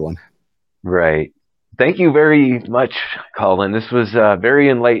with everyone. Right. Thank you very much, Colin. This was very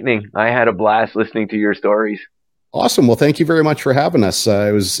enlightening. I had a blast listening to your stories. Awesome. Well, thank you very much for having us.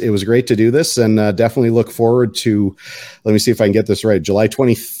 It was great to do this, and definitely look forward to, let me see if I can get this right, July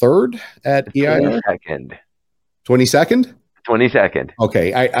 23rd at EIR? 22nd? 22nd.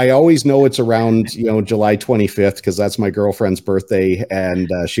 Okay. I always know it's around, July 25th, because that's my girlfriend's birthday, and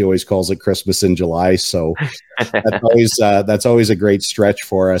she always calls it Christmas in July. So that's always a great stretch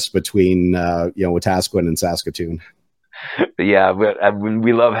for us between, Wetaskiwin and Saskatoon. Yeah,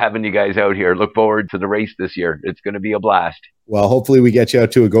 we love having you guys out here. Look forward to the race this year. It's going to be a blast. Well, hopefully we get you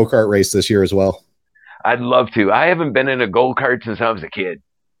out to a go-kart race this year as well. I'd love to. I haven't been in a go-kart since I was a kid.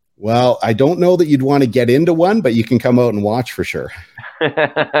 Well, I don't know that you'd want to get into one, but you can come out and watch for sure.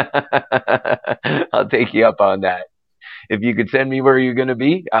 I'll take you up on that. If you could send me where you're going to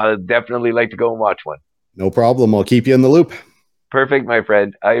be, I'd definitely like to go and watch one. No problem. I'll keep you in the loop. Perfect, my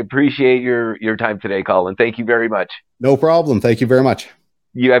friend. I appreciate your time today, Colin. Thank you very much. No problem. Thank you very much.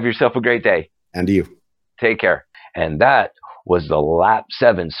 You have yourself a great day. And you. Take care. And that was the Lap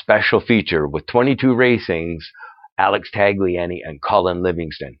 7 special feature with 22 Racing's Alex Tagliani and Colin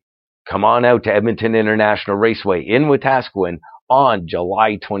Livingston. Come on out to Edmonton International Raceway in Wetaskiwin on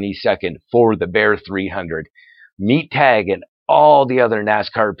July 22nd for the Bear 300. Meet Tag and all the other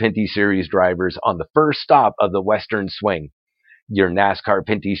NASCAR Pinty Series drivers on the first stop of the Western Swing. Your NASCAR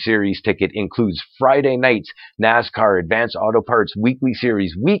Pinty Series ticket includes Friday night's NASCAR Advanced Auto Parts Weekly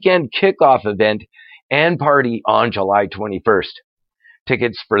Series weekend kickoff event and party on July 21st.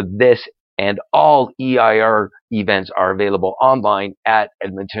 Tickets for this and all EIR events are available online at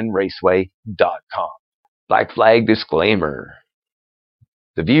edmontonraceway.com. Black Flag disclaimer.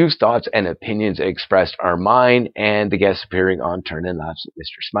 The views, thoughts, and opinions expressed are mine and the guests appearing on Turnin Laps with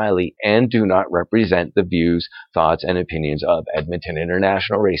Mr. Smiley, and do not represent the views, thoughts, and opinions of Edmonton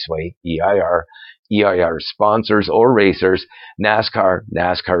International Raceway, EIR, EIR's sponsors or racers, NASCAR,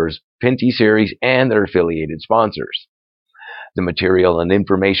 NASCAR's Pinty Series, and their affiliated sponsors. The material and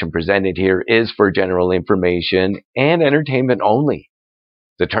information presented here is for general information and entertainment only.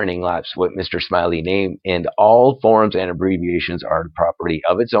 The Turning Laps with Mr. Smiley name and all forms and abbreviations are the property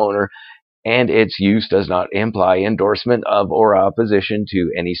of its owner, and its use does not imply endorsement of or opposition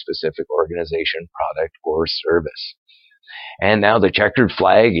to any specific organization, product, or service. And now the checkered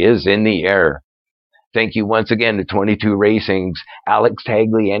flag is in the air. Thank you once again to 22 Racing's Alex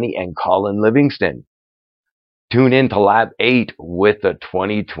Tagliani and Colin Livingston. Tune in to lap 8 with the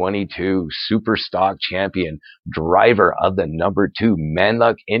 2022 Superstock champion, driver of the number 2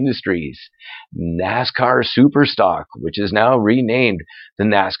 Manluck Industries NASCAR Superstock, which is now renamed the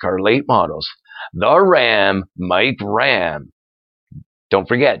NASCAR Late Models, the Ram, Mike Ram. Don't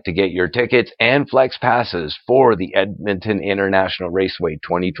forget to get your tickets and flex passes for the Edmonton International Raceway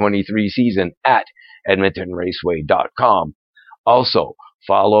 2023 season at edmontonraceway.com. Also,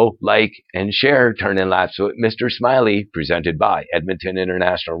 follow, like, and share Turnin Laps with Mr. Smiley, presented by Edmonton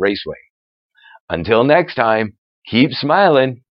International Raceway. Until next time, keep smiling.